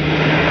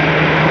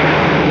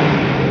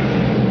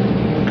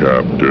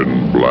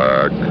 Captain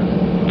Black,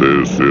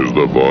 this is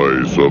the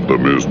voice of the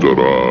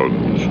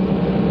Mysterons.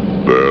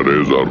 There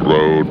is a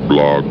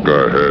roadblock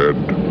ahead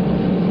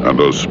and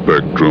a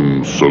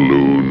Spectrum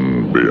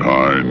saloon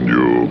behind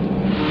you.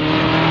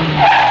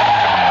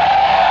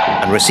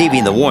 On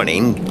receiving the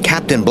warning,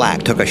 Captain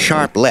Black took a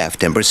sharp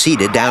left and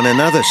proceeded down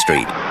another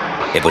street.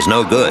 It was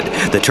no good.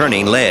 The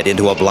turning led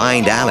into a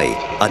blind alley,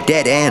 a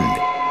dead end.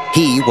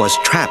 He was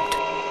trapped.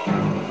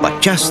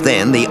 But just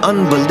then, the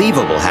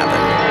unbelievable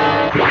happened.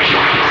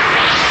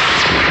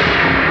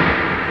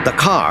 The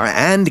car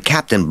and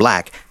Captain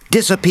Black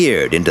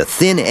disappeared into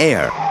thin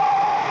air.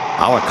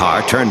 Our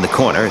car turned the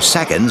corner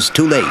seconds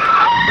too late.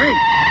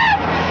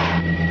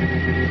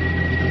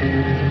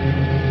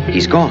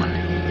 He's gone.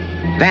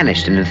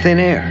 Vanished into thin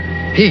air.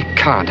 He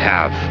can't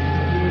have.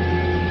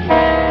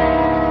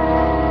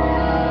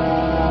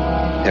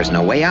 There's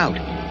no way out.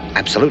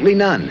 Absolutely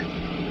none.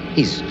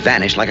 He's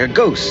vanished like a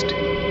ghost.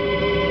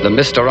 The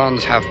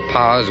Mysterons have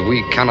powers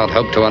we cannot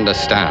hope to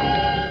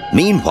understand.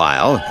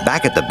 Meanwhile,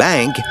 back at the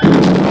bank,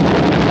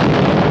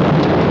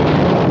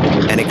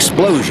 an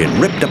explosion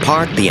ripped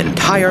apart the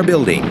entire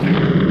building.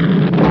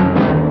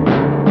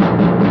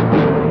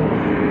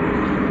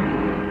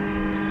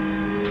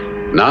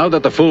 Now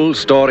that the full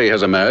story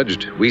has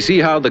emerged, we see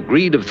how the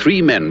greed of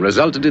 3 men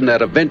resulted in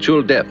their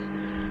eventual death.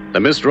 The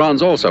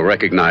Mysterons also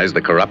recognize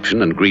the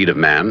corruption and greed of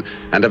man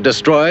and have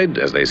destroyed,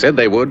 as they said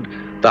they would,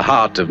 the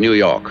heart of New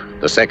York,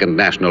 the Second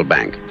National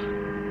Bank.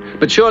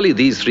 But surely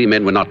these 3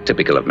 men were not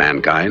typical of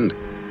mankind,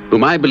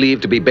 whom I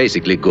believe to be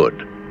basically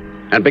good.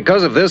 And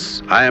because of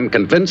this, I am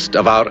convinced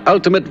of our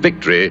ultimate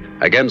victory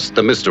against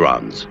the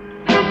Mysterons.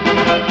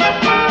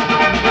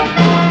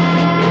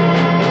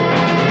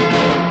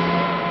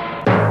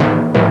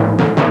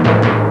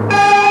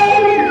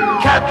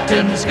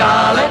 Captain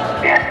Scarlet.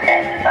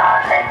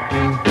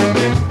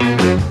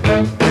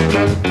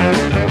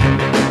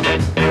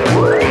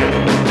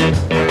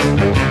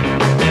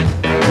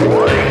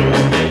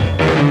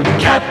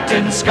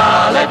 Captain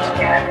Scarlet.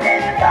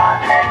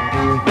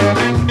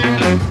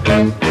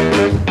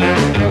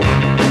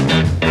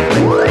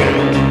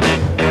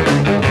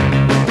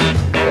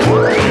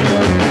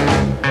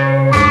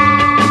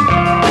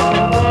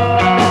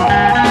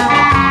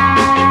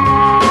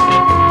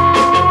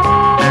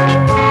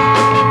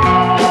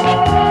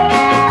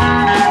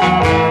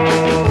 Captain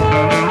Scarlet.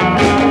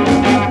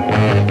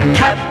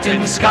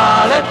 Captain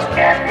Scarlet.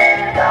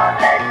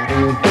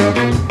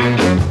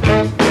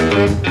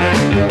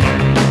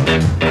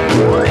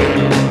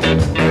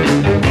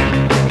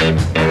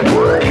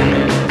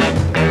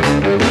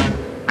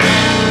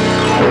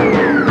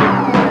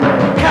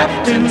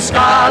 Captain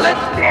Scarlet.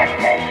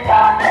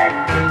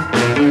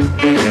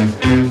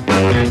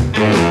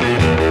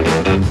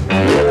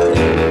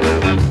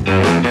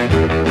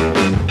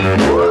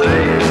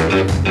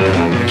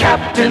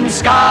 Captain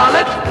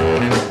Scarlet.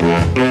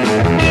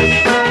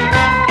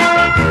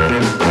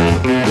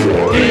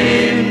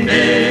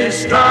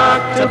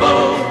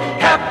 Indestructible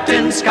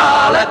Captain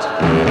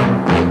Scarlet.